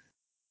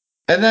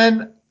and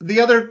then the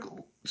other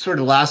sort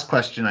of last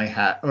question I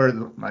had,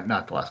 or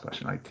not the last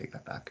question, I take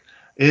that back,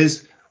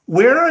 is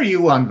where are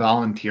you on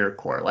volunteer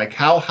core? Like,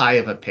 how high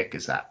of a pick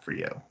is that for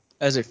you?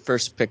 As a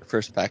first pick,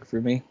 first pack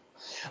for me.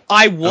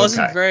 I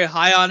wasn't Okay. very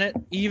high on it,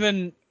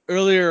 even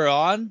earlier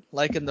on,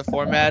 like in the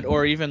format,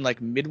 or even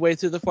like midway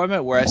through the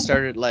format, where I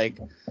started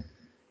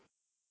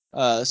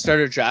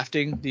started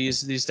drafting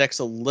these decks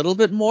a little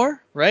bit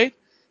more, right?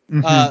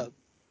 Hmm. Uh,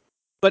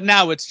 but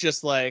now it's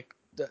just like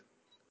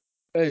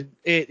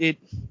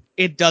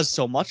it does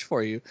so much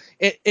for you.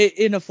 It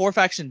in a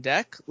 4-faction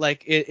deck,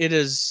 like it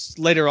is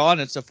later on.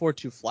 It's a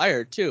 4/2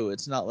 flyer too.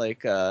 It's not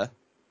like yeah.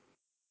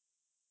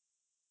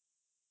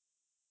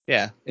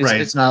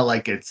 Right. It's not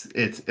like it's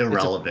It's a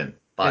irrelevant,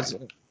 it's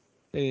but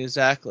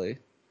exactly.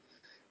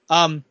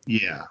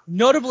 yeah.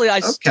 Notably, I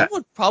Okay. still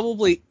would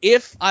probably,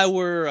 if I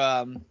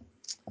were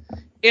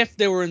if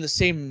they were in the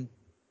same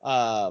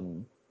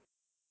um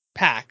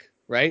pack,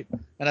 right?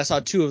 And I saw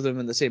two of them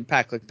in the same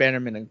pack, like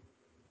Bannerman and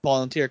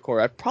Volunteer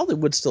Corps, I probably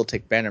would still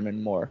take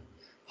Bannerman more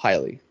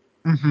highly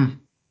Hmm.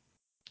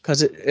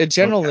 because it Okay.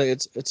 generally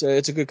it's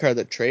a good card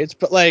that trades,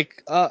 but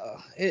like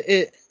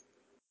it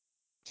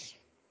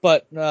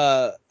but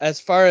as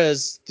far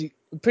as the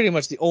pretty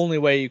much the only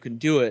way you can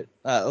do it,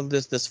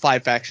 this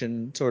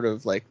 5-faction sort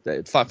of like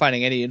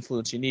finding any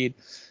influence you need,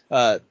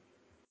 uh,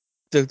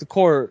 the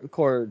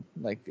core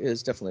like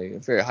is definitely a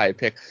very high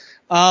pick.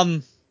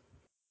 Um,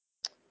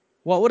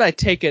 what would I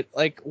take it?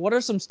 Like, what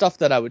are some stuff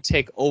that I would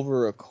take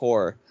over a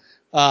core?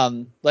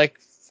 Like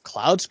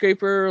Cloud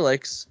Scraper.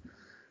 Like,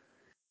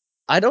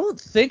 I don't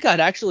think I'd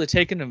actually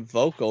take an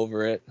Invoke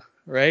over it,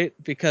 right?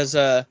 Because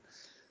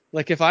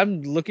like if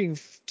I'm looking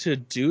to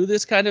do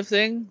this kind of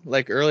thing,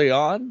 like early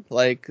on,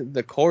 like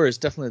the core is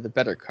definitely the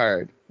better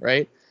card,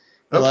 right?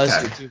 It allows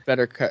Okay. you to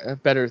do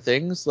better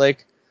things.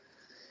 Like,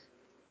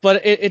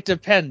 but it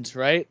depends,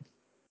 right?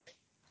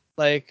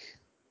 Like,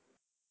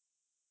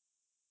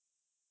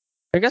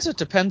 I guess it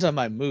depends on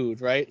my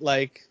mood, right?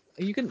 Like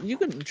you can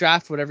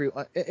draft whatever you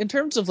want. In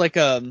terms of like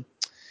a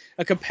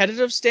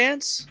competitive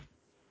stance.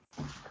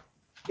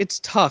 It's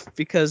tough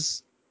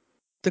because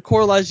the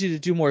core allows you to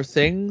do more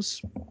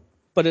things,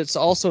 but it's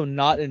also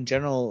not in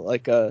general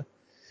like a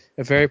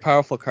very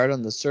powerful card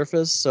on the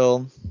surface.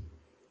 So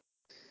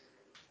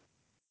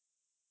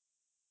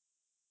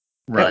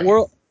at Right.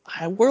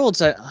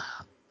 worlds,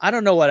 I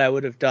don't know what I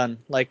would have done.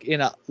 Like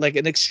in a like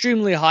an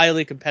extremely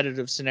highly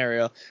competitive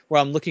scenario where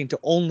I'm looking to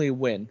only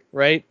win,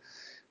 right?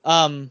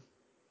 Um,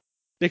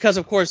 because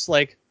of course,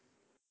 my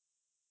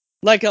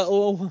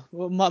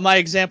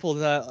example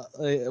that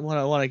I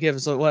want to give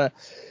is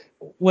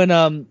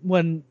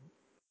when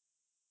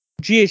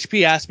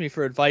GHP asked me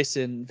for advice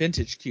in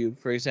Vintage Cube,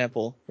 for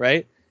example,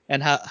 right?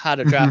 And how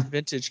to draft Hmm.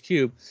 Vintage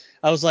Cube.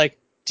 I was like,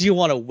 do you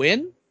want to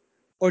win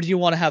or do you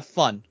want to have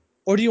fun?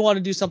 Or do you want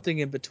to do something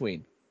in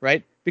between,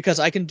 right? Because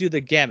I can do the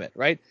gamut,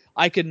 right?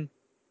 I can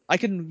go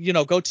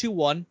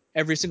 2-1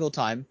 every single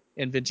time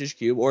in Vintage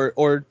Cube,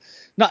 or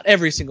not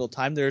every single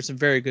time. There are some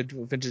very good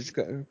Vintage,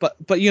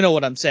 but you know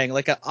what I'm saying.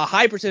 Like a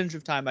high percentage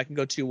of time, I can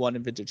go 2-1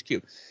 in Vintage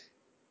Cube.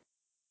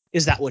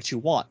 Is that what you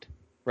want?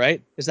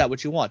 Right? Is that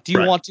what you want? Do you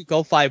Right. want to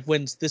go 5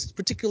 wins this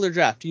particular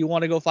draft? Do you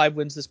want to go 5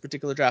 wins this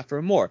particular draft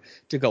or more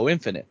to go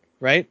infinite?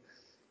 Right?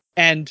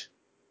 And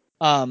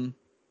um,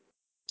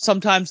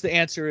 sometimes the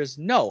answer is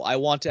no. I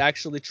want to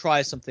actually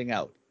try something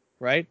out.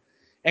 Right?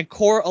 And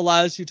core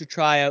allows you to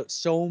try out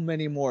so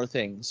many more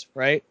things.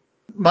 Right?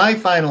 My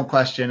final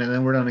question, and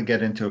then we're going to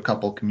get into a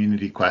couple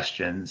community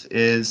questions,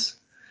 is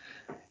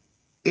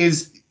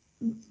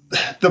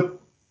the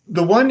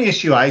the one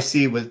issue I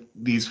see with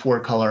these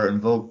four color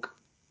invoke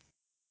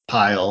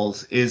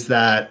piles is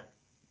that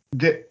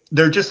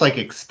they're just like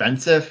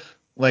expensive.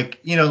 Like,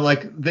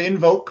 like the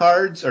invoke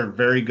cards are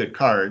very good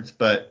cards,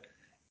 but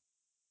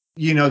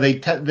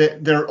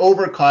they're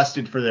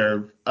overcosted for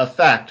their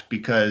effect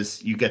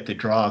because you get to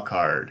draw a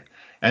card.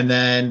 And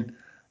then,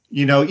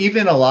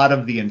 even a lot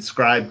of the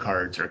inscribe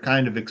cards are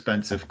kind of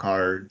expensive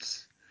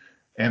cards.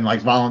 And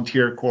like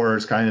Volunteer Corps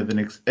is kind of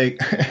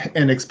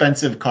an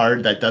expensive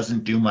card that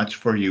doesn't do much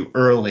for you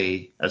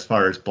early as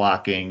far as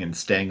blocking and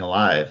staying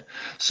alive.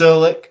 So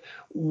like,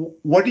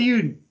 what are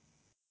you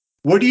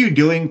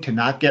doing to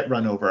not get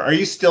run over? Are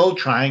you still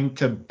trying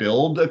to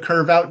build a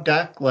curve out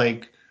deck?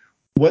 Like,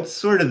 what's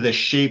sort of the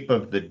shape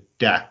of the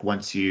deck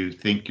once you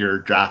think you're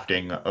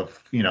drafting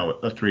of,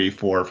 a 3,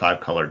 4, 5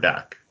 color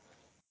deck?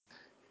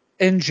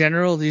 In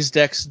general, these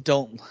decks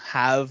don't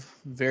have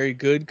very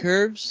good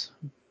curves,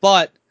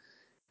 but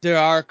there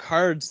are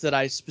cards that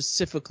I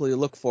specifically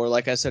look for.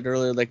 Like I said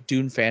earlier, like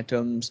Dune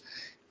Phantoms.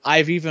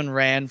 I've even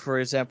ran, for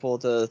example,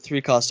 the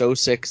 3 cost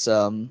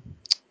O6,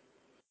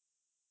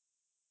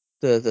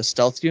 the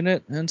stealth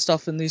unit and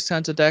stuff in these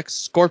kinds of decks.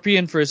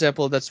 Scorpion, for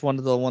example, that's one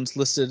of the ones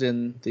listed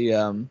in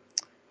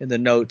the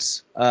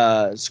notes.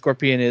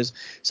 Scorpion is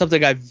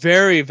something I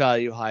very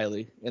value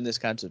highly in this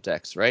kinds of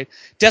decks, right?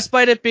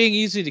 Despite it being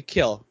easy to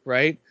kill,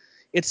 right?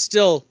 It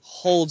still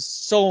holds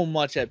so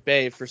much at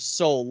bay for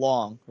so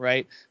long,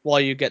 right? While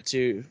you get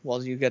to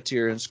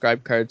your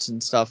inscribed cards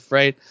and stuff,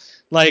 right?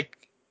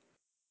 Like,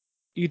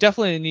 you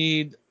definitely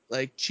need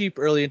like cheap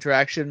early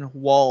interaction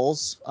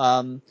walls.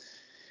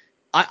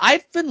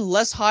 I've been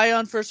less high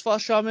on First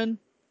Frost Shaman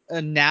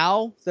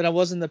now than I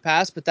was in the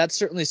past, but that's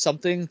certainly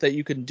something that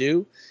you can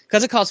do.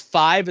 Because it costs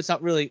 5, it's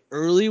not really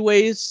early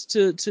ways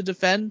to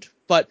defend,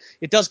 but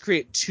it does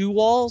create 2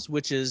 walls,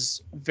 which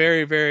is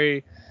very,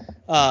 very,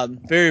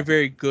 very,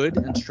 very good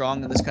and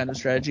strong in this kind of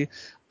strategy.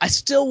 I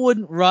still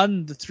wouldn't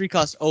run the 3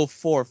 cost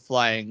O4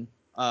 flying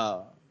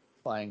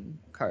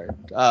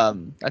card.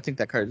 I think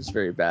that card is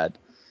very bad.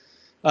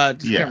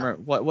 Just can't Yeah.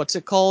 remember what's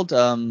it called.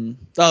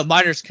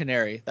 Miner's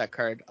Canary, that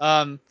card.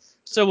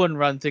 Still wouldn't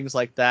run things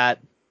like that.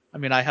 I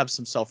mean, I have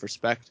some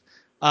self-respect.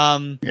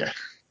 Yeah.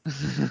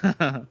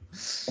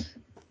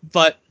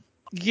 But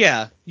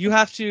yeah, you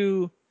have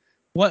to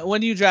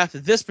when you draft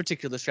this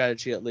particular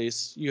strategy, at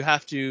least you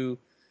have to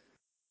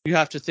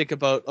think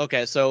about,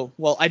 okay, so,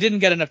 well, I didn't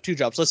get enough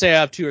 2-drops. Let's say I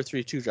have 2 or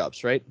 3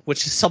 2-drops, right?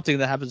 Which is something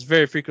that happens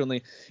very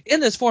frequently in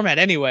this format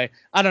anyway.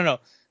 I don't know.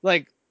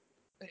 Like,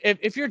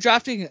 if you're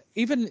drafting,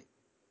 even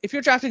if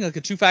you're drafting like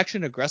a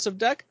 2-faction aggressive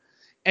deck,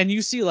 and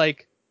you see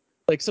like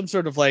some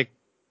sort of like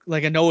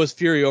a Noah's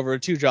Fury over a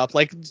 2-drop,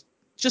 like,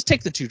 just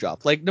take the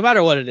 2-drop. Like, no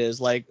matter what it is,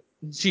 like,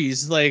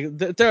 geez, like,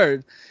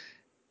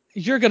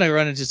 you're gonna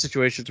run into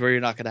situations where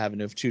you're not gonna have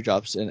enough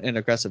 2-drops in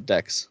aggressive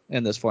decks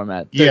in this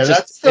format. There Yeah, just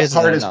that's the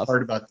isn't hardest enough.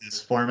 part about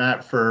this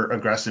format for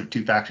aggressive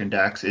 2 faction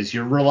decks is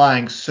you're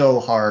relying so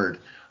hard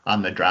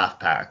on the draft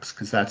packs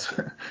because that's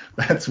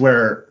that's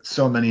where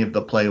so many of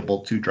the playable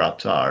 2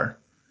 drops are.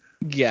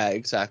 Yeah,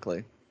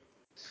 exactly.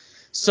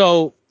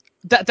 So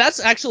that's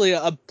actually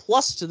a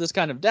plus to this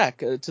kind of deck,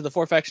 to the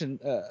 4-faction,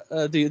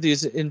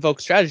 these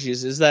invoke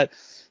strategies, is that,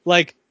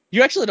 like,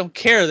 you actually don't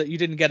care that you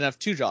didn't get enough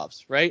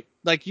 2-drops, right?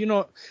 Like,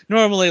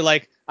 normally,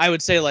 like, I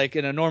would say, like,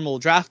 in a normal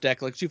draft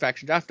deck, like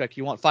 2-faction draft deck,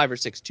 you want 5 or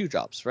 6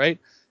 2-drops, right?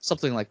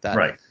 Something like that.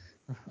 Right.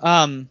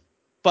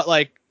 But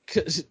like,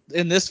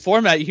 in this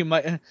format, you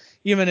might,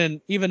 even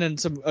in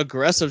some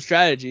aggressive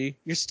strategy,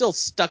 you're still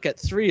stuck at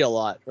 3 a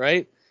lot,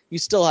 right? You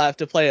still have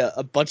to play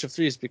a bunch of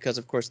 3s because,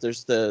 of course,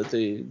 there's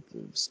the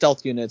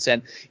stealth units,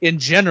 and in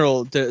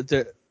general,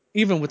 the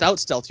even without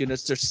stealth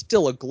units, there's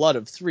still a glut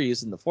of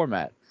 3s in the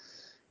format,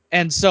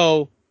 and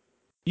so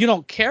you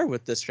don't care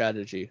with this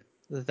strategy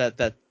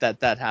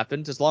that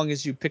happened, as long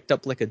as you picked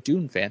up like a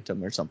Dune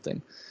Phantom or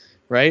something,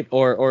 right?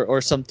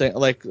 Or something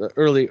like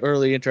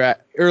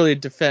early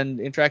defend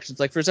interactions.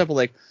 Like, for example,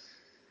 like,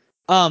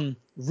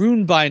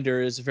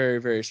 Runebinder is very,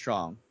 very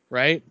strong,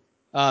 right?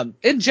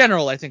 In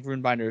general, I think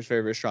Runebinder is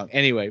very, very strong.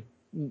 Anyway,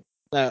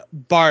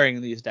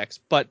 barring these decks,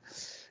 but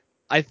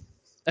I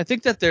I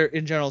think that they're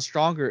in general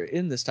stronger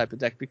in this type of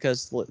deck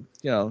because,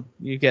 you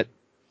get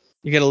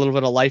a little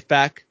bit of life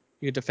back.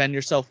 You defend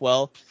yourself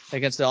well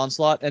against the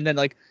onslaught, and then,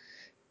 like,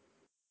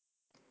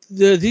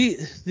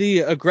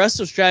 the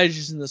aggressive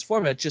strategies in this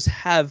format just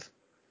have,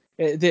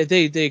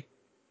 they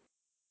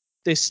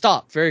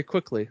stop very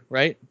quickly,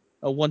 right?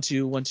 Once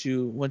you've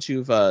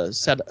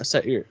set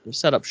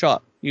up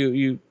shop,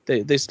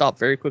 they stop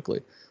very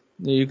quickly.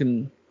 You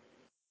can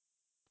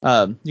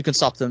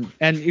stop them,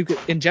 and you could,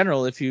 in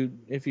general, if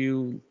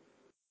you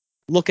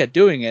looking at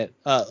doing it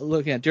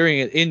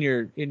in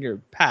your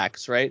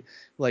packs, right?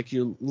 Like,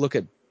 you look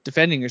at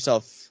defending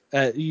yourself,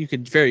 you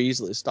could very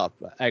easily stop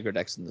aggro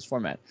decks in this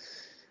format.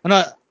 I'm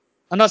not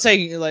I'm not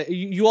saying, like,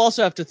 you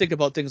also have to think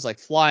about things like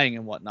flying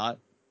and whatnot,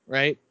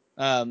 right?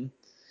 Um,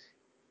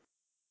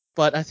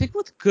 but I think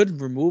with good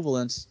removal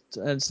and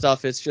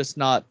stuff, it's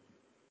not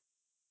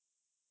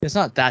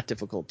that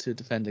difficult to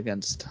defend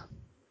against.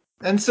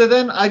 And so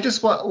then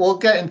we'll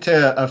get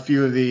into a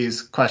few of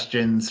these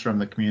questions from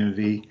the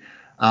community.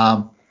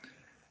 Um,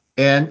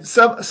 and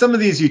some of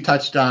these you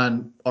touched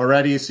on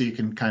already, so you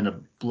can kind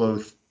of blow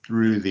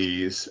through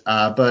these.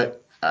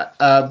 But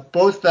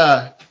both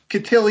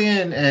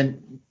Cotillion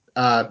and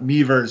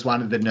Meavers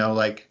wanted to know,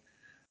 like,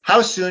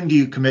 how soon do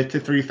you commit to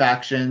 3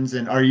 factions,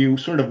 and are you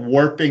sort of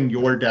warping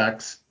your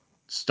decks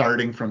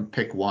starting from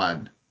pick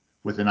 1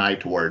 with an eye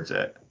towards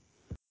it?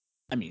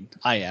 I mean,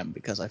 I am,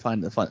 because I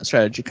find the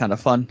strategy kind of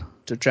fun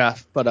to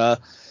draft.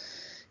 But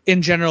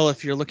in general,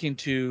 if you're looking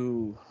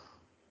to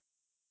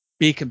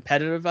be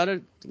competitive at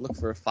it, look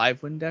for a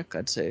 5-win deck.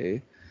 I'd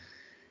say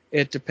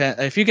it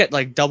depends. If you get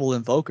like double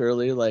invoke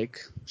early,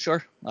 like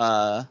sure,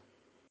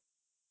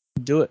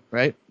 do it,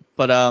 right?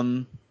 But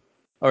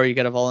or you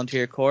get a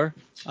volunteer core.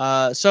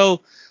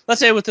 So let's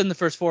say within the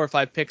first 4 or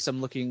 5 picks, I've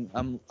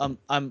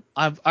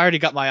already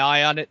got my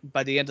eye on it.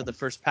 By the end of the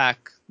first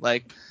pack,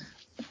 like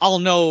I'll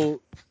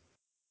know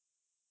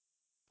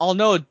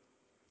a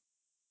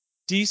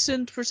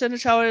decent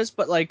percentage how it is,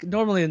 but like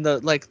normally in the,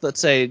 like, let's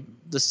say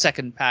the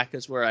second pack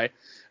is where I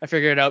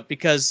figure it out,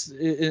 because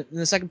in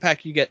the second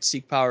pack you get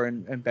Seek Power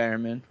and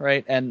Bannerman,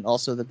 right? And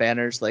also the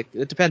banners. Like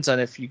it depends on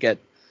if you get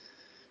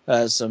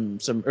some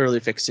early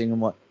fixing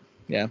and what.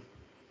 Yeah.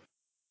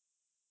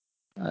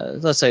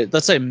 Let's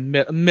say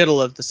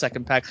middle of the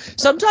second pack.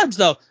 Sometimes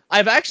though,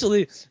 I've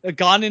actually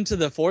gone into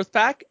the fourth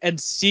pack and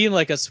seen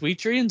like a Sweet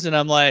Dreams, and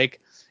I'm like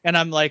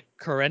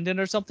Corendon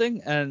or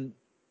something, and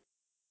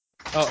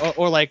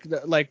or like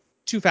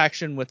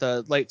 2-faction with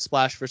a light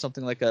splash for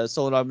something like a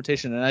Solar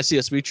Augmentation, and I see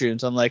a Sweet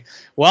Dreams. I'm like,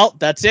 well,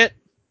 that's it.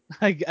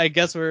 I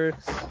guess we're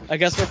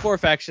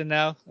 4-faction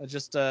now. I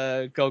just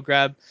go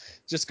grab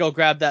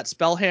that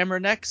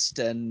Spellhammer next,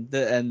 and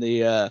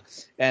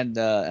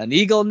an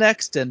Eagle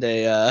next, and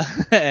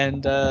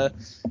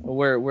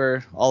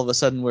we're all of a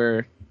sudden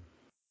we're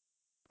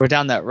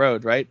down that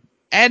road, right?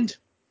 And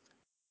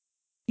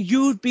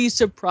you'd be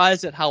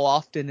surprised at how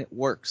often it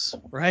works,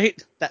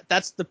 right?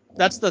 That's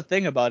the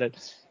thing about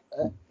it.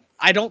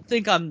 I don't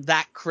think I'm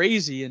that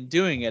crazy in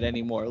doing it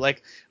anymore.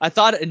 Like I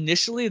thought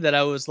initially that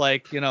I was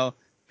like,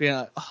 being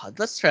like,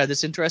 let's try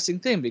this interesting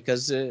thing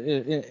because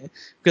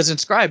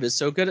Inscribe is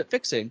so good at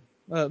fixing.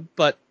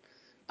 But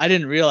I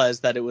didn't realize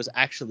that it was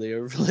actually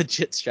a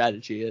legit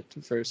strategy at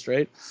first,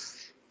 right?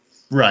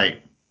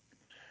 Right.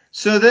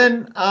 So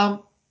then,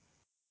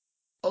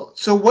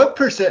 so what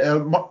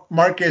percent?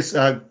 Marcus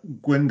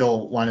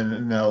Gwindle wanted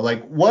to know,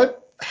 like,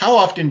 how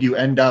often do you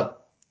end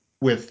up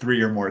with 3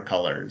 or more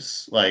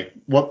colors? Like,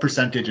 what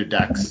percentage of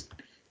decks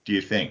do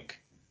you think?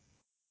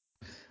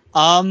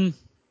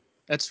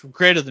 That's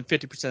greater than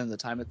 50% of the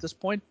time at this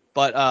point.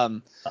 But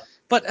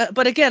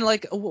again,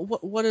 like,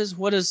 what does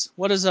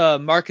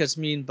Marcus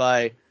mean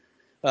by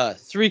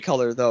 3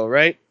 color though,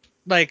 right?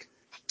 Like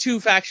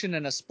 2-faction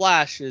and a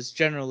splash is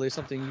generally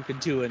something you can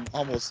do in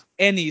almost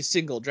any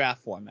single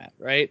draft format,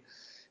 right?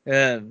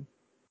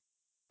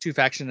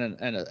 2-faction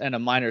and a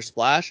minor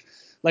splash.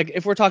 Like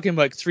if we're talking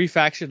about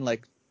 3-faction,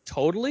 like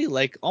totally,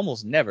 like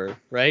almost never,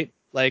 right?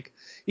 Like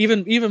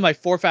even my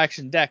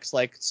 4-faction decks,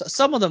 like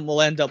some of them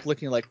will end up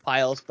looking like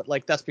piles, but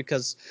like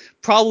that's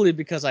probably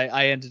because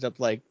I ended up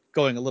like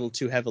going a little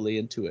too heavily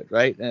into it,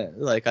 right?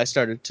 Like I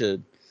started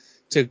to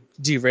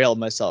derail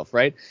myself,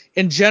 right?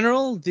 In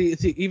general,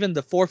 even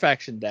the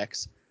 4-faction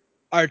decks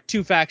are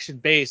 2-faction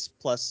base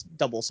plus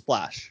double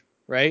splash,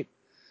 right?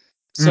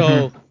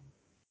 So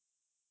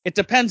it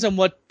depends on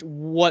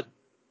what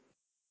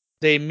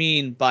they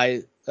mean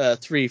by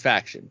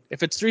 3-faction.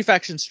 If it's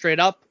 3-faction straight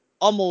up,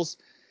 almost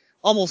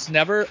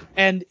never.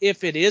 And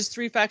if it is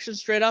 3-faction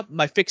straight up,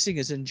 my fixing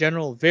is in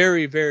general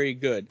very, very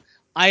good.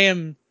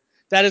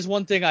 That is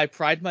one thing I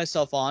pride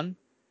myself on.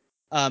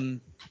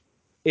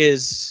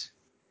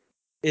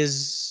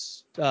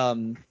 Is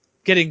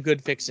getting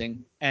good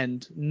fixing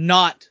and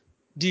not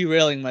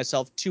derailing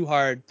myself too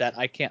hard that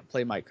I can't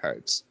play my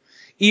cards.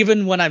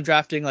 Even when I'm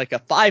drafting like a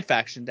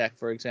 5-faction deck,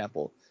 for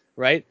example,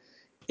 right?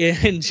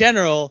 In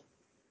general,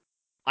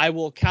 I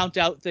will count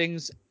out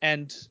things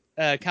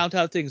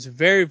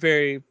very,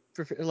 very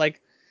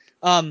like.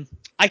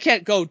 I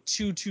can't go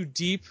too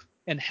deep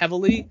and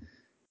heavily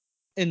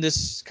in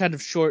this kind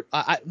of short.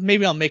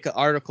 Maybe I'll make an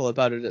article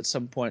about it at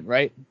some point,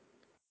 right?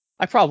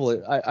 I probably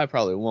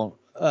won't,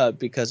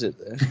 because it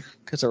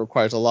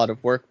requires a lot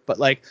of work. But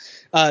like,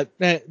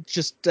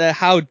 just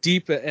how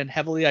deep and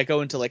heavily I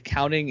go into like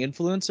counting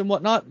influence and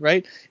whatnot,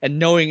 right? And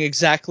knowing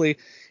exactly,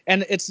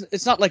 and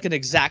it's not like an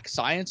exact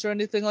science or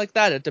anything like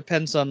that. It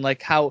depends on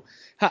like how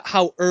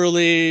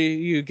early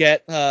you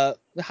get,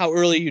 how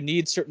early you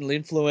need certain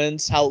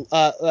influence.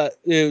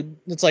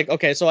 It's like,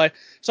 okay, so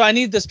I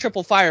need this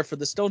triple fire for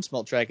the Stone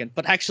Smelt Dragon,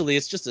 but actually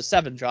it's just a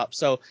 7-drop.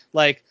 So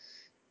like,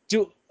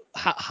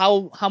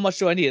 how much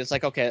do I need? It's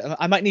like, okay,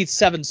 I might need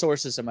 7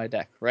 sources in my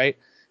deck, right?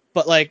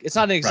 But like, it's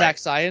not an exact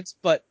science,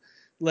 but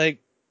like,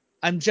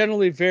 I'm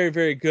generally very,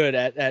 very good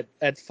at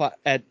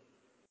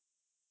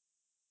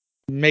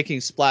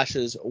making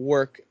splashes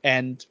work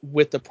and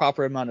with the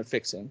proper amount of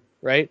fixing,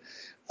 right?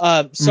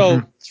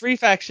 So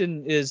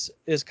 3-faction is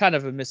kind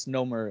of a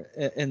misnomer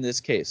in this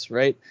case,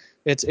 right?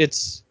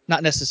 It's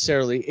not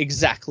necessarily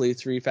exactly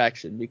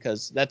 3-faction,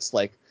 because that's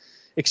like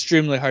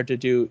extremely hard to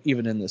do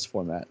even in this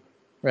format,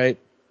 right?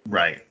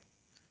 Right.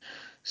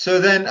 So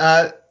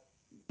then,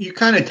 you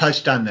kind of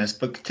touched on this,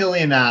 but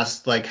Cotillion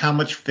asked, like, how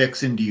much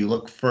fixing do you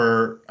look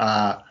for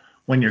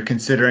when you're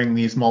considering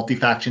these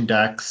multi-faction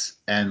decks,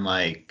 and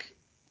like,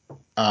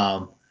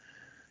 um,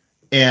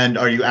 And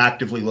are you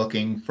actively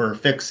looking for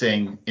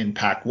fixing in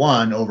pack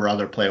one over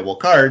other playable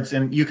cards?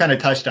 And you kind of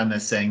touched on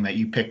this saying that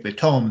you pick the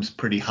tomes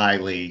pretty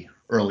highly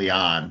early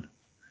on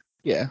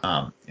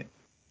Yeah.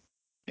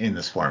 In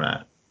this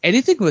format.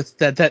 Anything with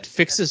that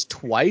fixes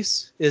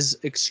twice is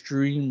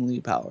extremely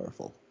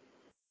powerful,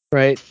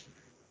 right?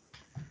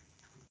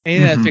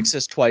 Anything that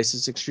fixes twice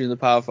is extremely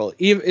powerful.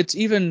 It's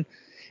even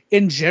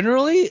in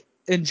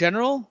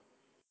general.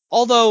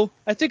 Although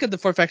I think in the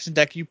four faction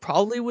deck you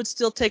probably would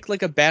still take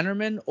like a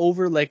Bannerman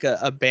over like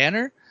a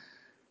banner,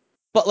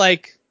 but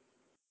like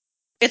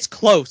it's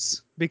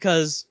close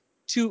because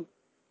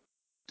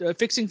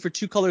fixing for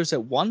two colors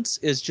at once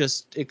is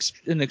just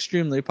an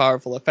extremely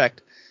powerful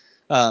effect.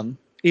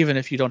 Even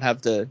if you don't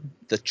have the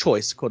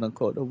choice, quote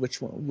unquote, of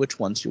which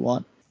ones you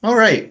want. All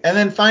right, and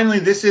then finally,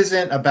 this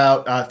isn't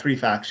about three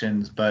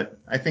factions, but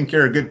I think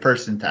you're a good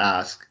person to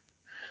ask.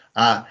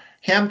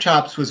 Ham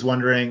Chops was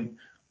wondering,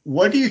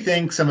 what do you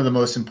think some of the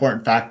most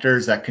important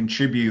factors that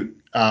contribute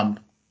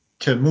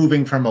to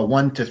moving from a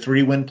 1 to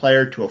 3 win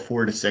player to a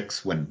 4 to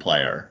 6 win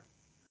player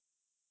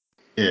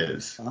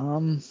is?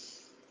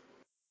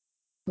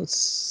 Let's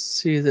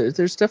see.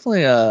 There's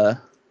definitely an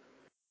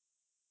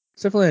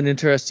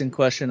interesting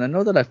question. I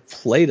know that I've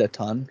played a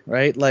ton,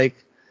 right?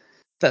 Like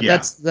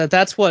that's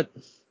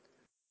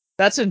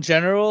in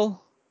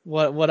general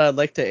what I'd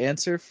like to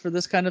answer for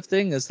this kind of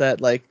thing is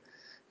that like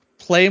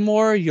play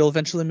more, you'll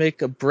eventually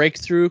make a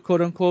breakthrough,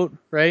 quote unquote,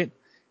 right?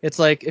 It's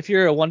like if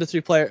you're a 1 to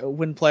 3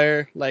 win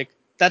player, like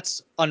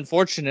that's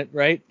unfortunate,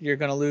 right? You're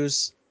gonna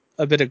lose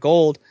a bit of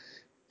gold,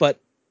 but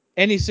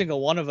any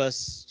single one of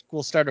us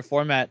will start a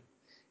format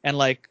and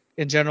like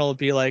in general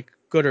be like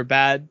good or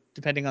bad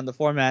depending on the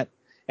format,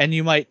 and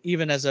you might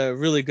even as a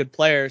really good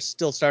player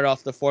still start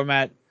off the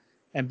format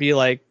and be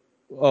like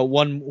a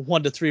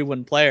 1 to 3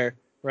 win player,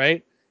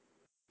 right?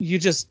 You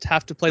just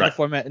have to play the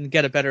format and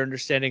get a better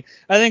understanding.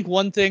 I think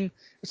one thing,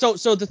 so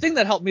the thing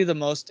that helped me the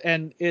most,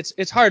 and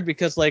it's hard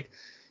because like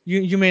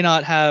you may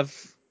not have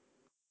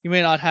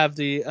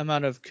the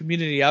amount of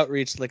community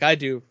outreach like I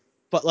do,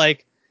 but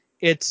like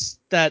it's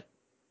that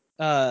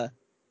get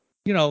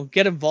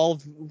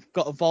involved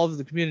with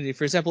the community.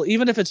 For example,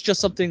 even if it's just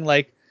something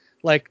like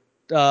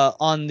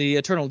on the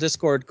Eternal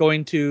Discord,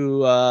 going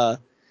to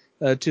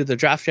the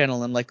draft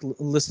channel and like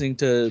listening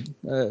to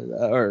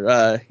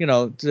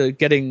to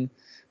getting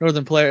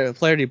Northern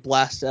Polarity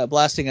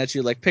blasting at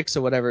you like picks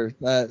or whatever,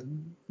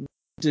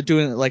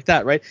 doing it like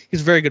that, right? He's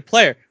a very good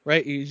player,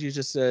 right? You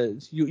just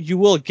you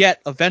will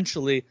get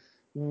eventually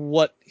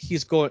what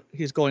he's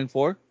going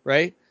for,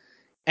 right?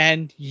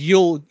 And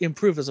you'll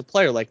improve as a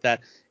player like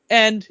that.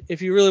 And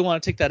if you really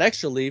want to take that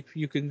extra leap,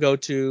 you can go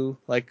to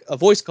like a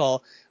voice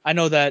call. I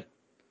know that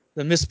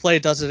the Misplay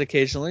does it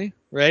occasionally,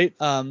 right?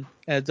 And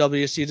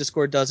WSG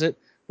Discord does it,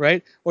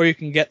 right? Or you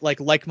can get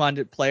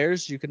like-minded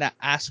players. You can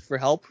ask for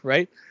help,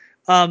 right?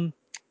 And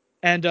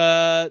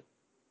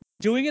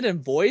doing it in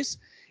voice,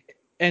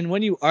 and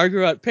when you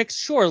argue out picks,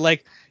 sure,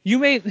 like you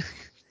may,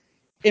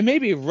 it may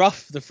be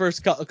rough the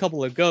first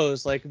couple of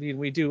goes. Like, I mean,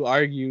 we do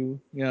argue,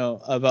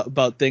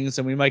 about things,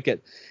 and we might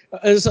get,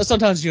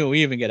 sometimes,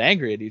 we even get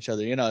angry at each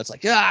other. It's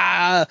like,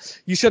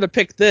 you should have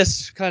picked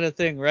this kind of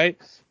thing, right?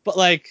 But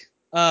like,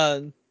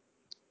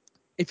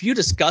 if you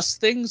discuss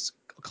things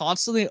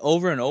constantly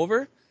over and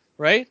over,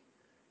 right?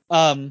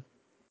 In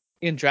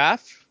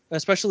draft,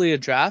 especially a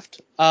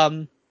draft,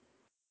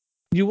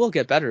 you will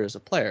get better as a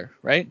player,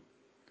 right?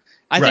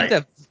 I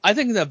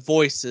think that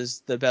voice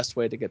is the best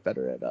way to get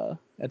better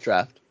at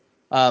draft.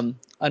 I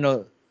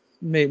know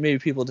maybe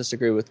people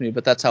disagree with me,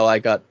 but that's how I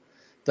got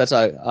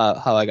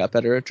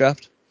better at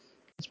draft.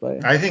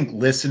 I think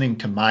listening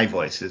to my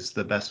voice is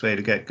the best way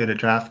to get good at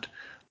draft.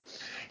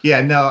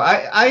 Yeah, no,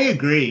 I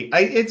agree.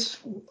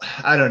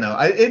 I don't know.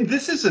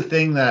 This is a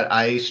thing that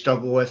I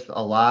struggle with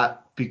a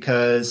lot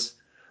because,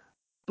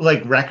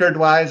 like, record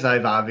wise,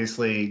 I've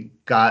obviously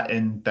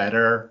gotten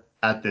better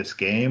at this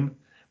game,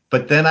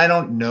 but then I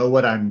don't know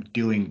what I'm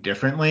doing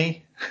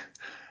differently.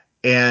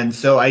 And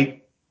so I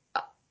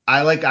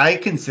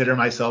consider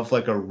myself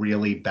like a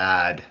really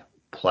bad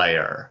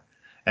player.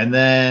 And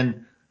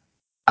then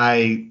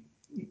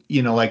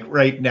like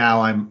right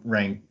now I'm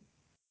ranked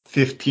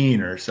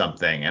 15 or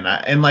something,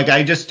 and like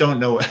I just don't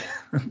know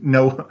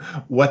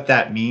what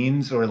that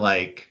means, or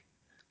like,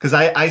 because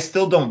I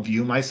still don't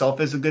view myself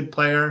as a good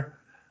player.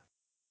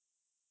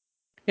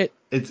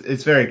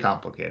 It's very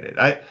complicated.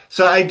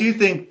 I do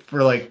think,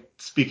 for like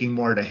speaking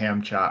more to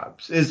Ham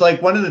Chops, is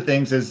like one of the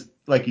things is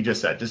like you just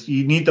said, just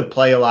you need to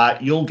play a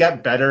lot. You'll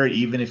get better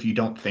even if you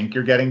don't think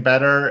you're getting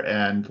better,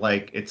 and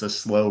like it's a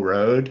slow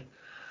road,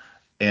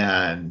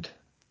 and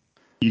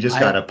you just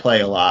got to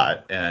play a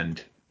lot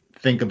and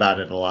think about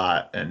it a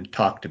lot and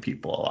talk to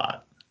people a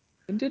lot.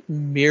 When did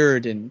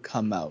Mirrodin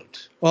come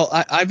out? Well,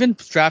 I've been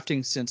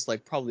drafting since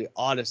like probably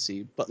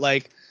Odyssey, but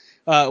like,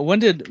 when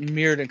did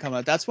Mirrodin come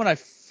out? That's when I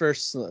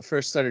first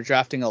started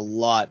drafting a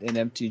lot in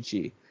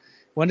MTG.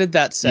 When did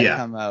that set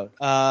come out?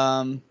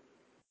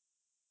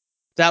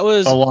 That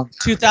was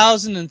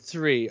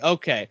 2003.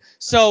 Okay,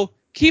 so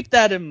keep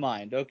that in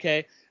mind.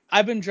 Okay,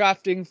 I've been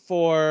drafting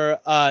for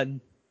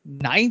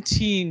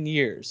 19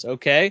 years.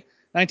 Okay,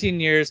 19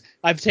 years.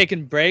 I've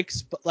taken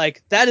breaks, but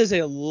like that is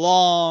a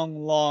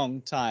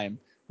long time,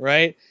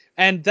 right?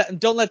 And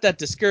don't let that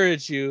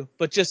discourage you,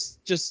 but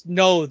just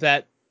know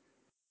that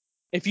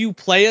if you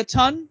play a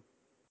ton,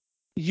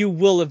 you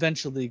will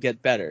eventually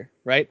get better,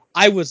 right?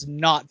 I was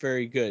not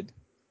very good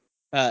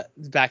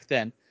back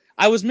then.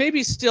 I was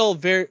maybe still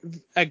very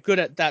good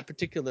at that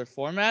particular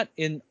format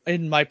in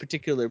my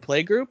particular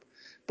play group,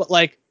 but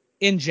like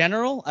in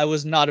general, I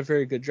was not a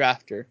very good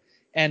drafter,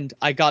 and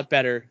I got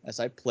better as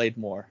I played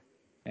more,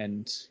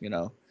 and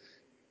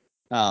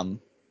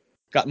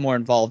got more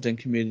involved in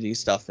community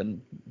stuff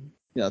and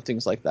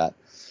things like that.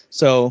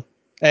 So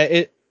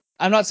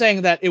I'm not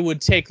saying that it would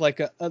take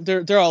like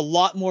there are a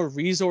lot more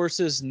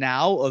resources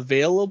now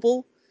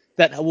available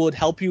that would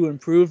help you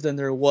improve than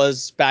there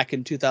was back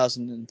in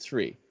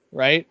 2003,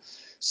 right?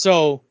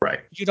 So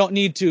Right. you don't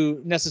need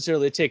to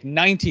necessarily take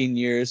 19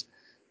 years,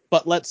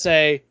 but let's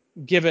say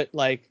give it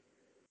like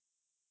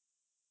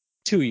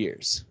 2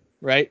 years,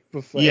 right?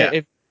 Before Yeah.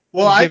 if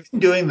Well, give I've been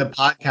doing the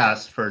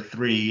podcast for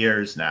 3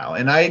 years now,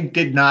 and I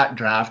did not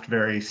draft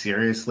very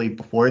seriously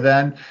before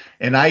then,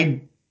 and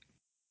I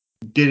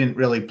didn't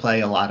really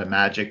play a lot of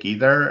Magic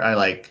either. I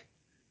like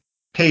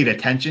paid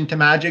attention to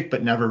Magic,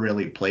 but never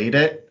really played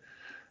it.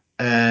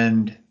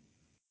 And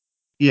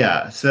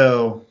yeah,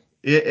 so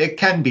it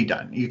can be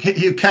done. You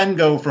can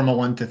go from a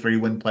 1 to 3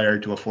 win player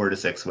to a 4 to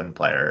 6 win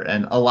player,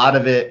 and a lot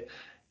of it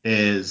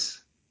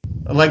is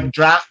like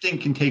drafting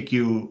can take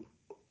you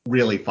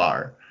really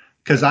far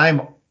because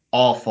I'm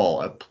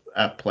awful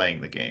at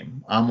playing the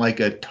game. I'm like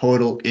a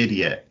total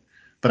idiot,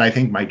 but I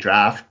think my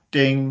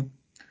drafting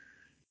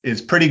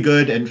is pretty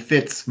good and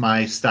fits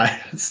my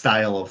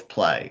style of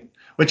play,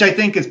 which I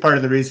think is part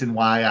of the reason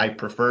why I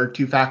prefer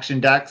two faction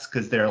decks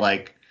because they're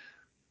like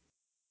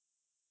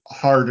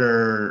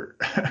harder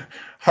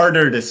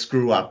harder to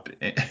screw up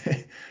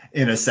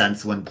in a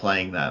sense when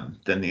playing them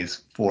than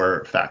these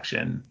four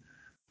faction.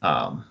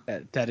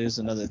 that is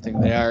another thing.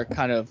 They are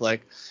kind of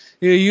like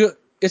you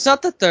it's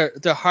not that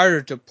they're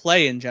harder to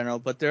play in general,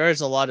 but there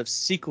is a lot of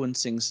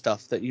sequencing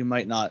stuff that you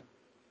might not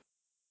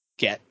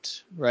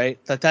get,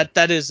 right?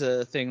 That is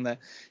a thing that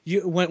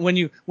you when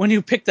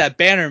you pick that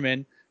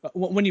Bannerman,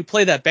 when you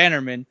play that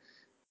Bannerman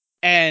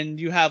and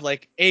you have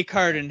like a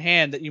card in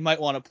hand that you might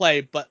want to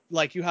play, but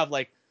like you have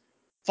like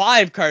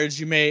 5 cards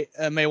you may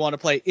want to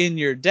play in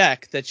your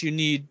deck that you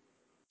need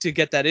to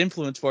get that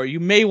influence for. You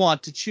may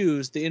want to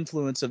choose the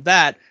influence of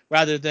that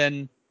rather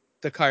than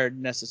the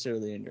card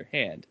necessarily in your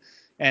hand,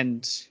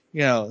 and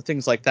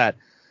things like that.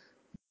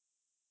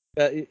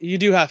 You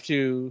do have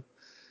to.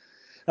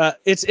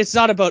 It's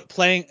not about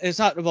playing. It's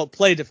not about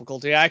play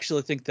difficulty. I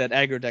actually think that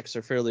aggro decks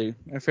are fairly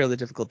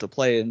difficult to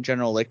play in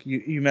general. Like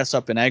you mess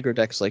up in aggro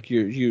decks, like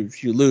you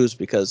lose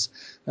because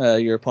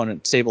your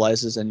opponent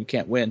stabilizes and you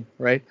can't win,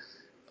 right?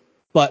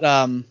 But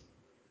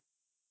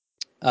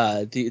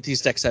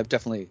these decks have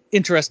definitely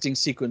interesting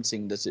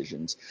sequencing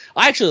decisions.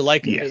 I actually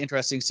like Yeah,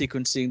 interesting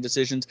sequencing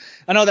decisions.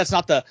 I know that's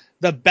not the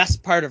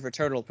best part of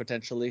Returnal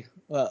potentially,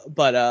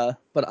 but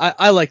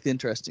I like the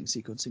interesting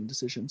sequencing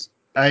decisions.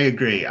 I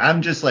agree.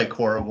 I'm just like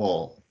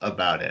horrible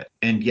about it.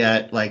 And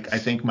yet, like, I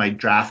think my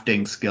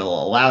drafting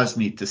skill allows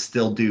me to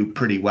still do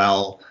pretty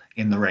well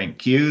in the ranked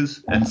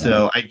queues. And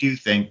so I do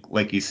think,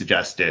 like you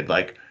suggested,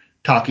 like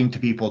talking to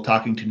people,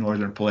 talking to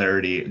Northern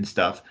Polarity and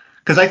stuff,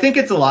 because I think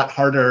it's a lot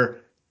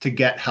harder to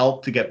get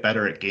help to get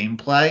better at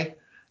gameplay.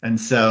 And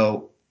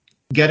so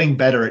getting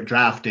better at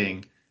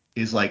drafting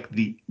is like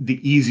the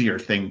easier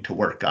thing to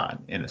work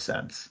on in a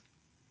sense.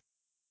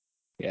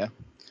 Yeah,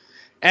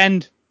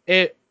 and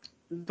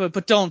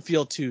but don't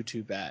feel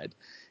too bad.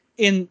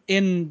 In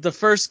the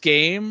first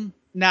game,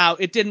 now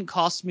it didn't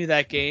cost me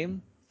that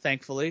game,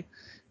 thankfully,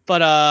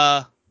 but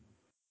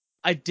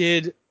I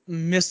did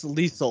miss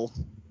lethal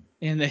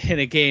in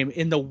a game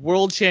in the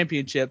World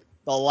Championship,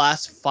 the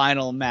last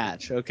final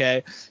match.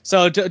 Okay,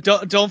 so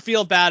don't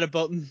feel bad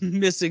about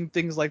missing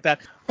things like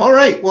that. All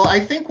right. Well, I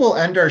think we'll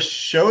end our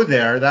show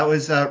there. That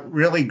was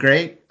really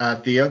great,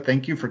 Theo.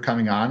 Thank you for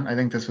coming on. I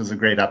think this was a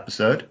great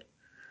episode.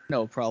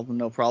 No problem,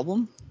 no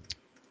problem.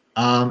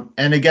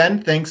 And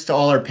again, thanks to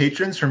all our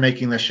patrons for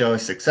making the show a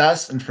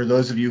success. And for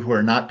those of you who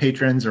are not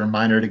patrons, a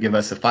reminder to give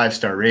us a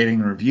 5-star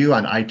rating and review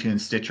on iTunes,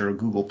 Stitcher, or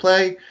Google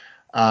Play,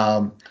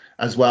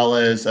 as well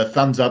as a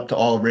thumbs up to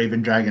all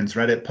Raven Dragons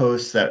Reddit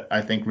posts that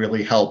I think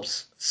really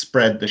helps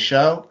spread the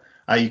show.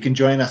 You can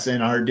join us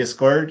in our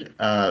Discord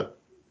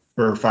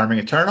for Farming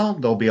Eternal.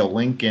 There'll be a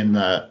link in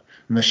the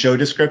show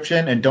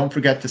description. And don't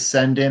forget to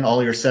send in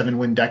all your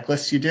 7-win deck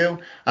lists you do.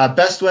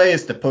 Best way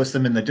is to post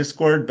them in the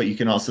Discord, but you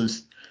can also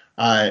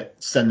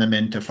send them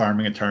in to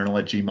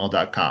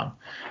farmingeternal@gmail.com.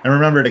 And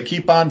remember to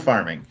keep on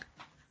farming.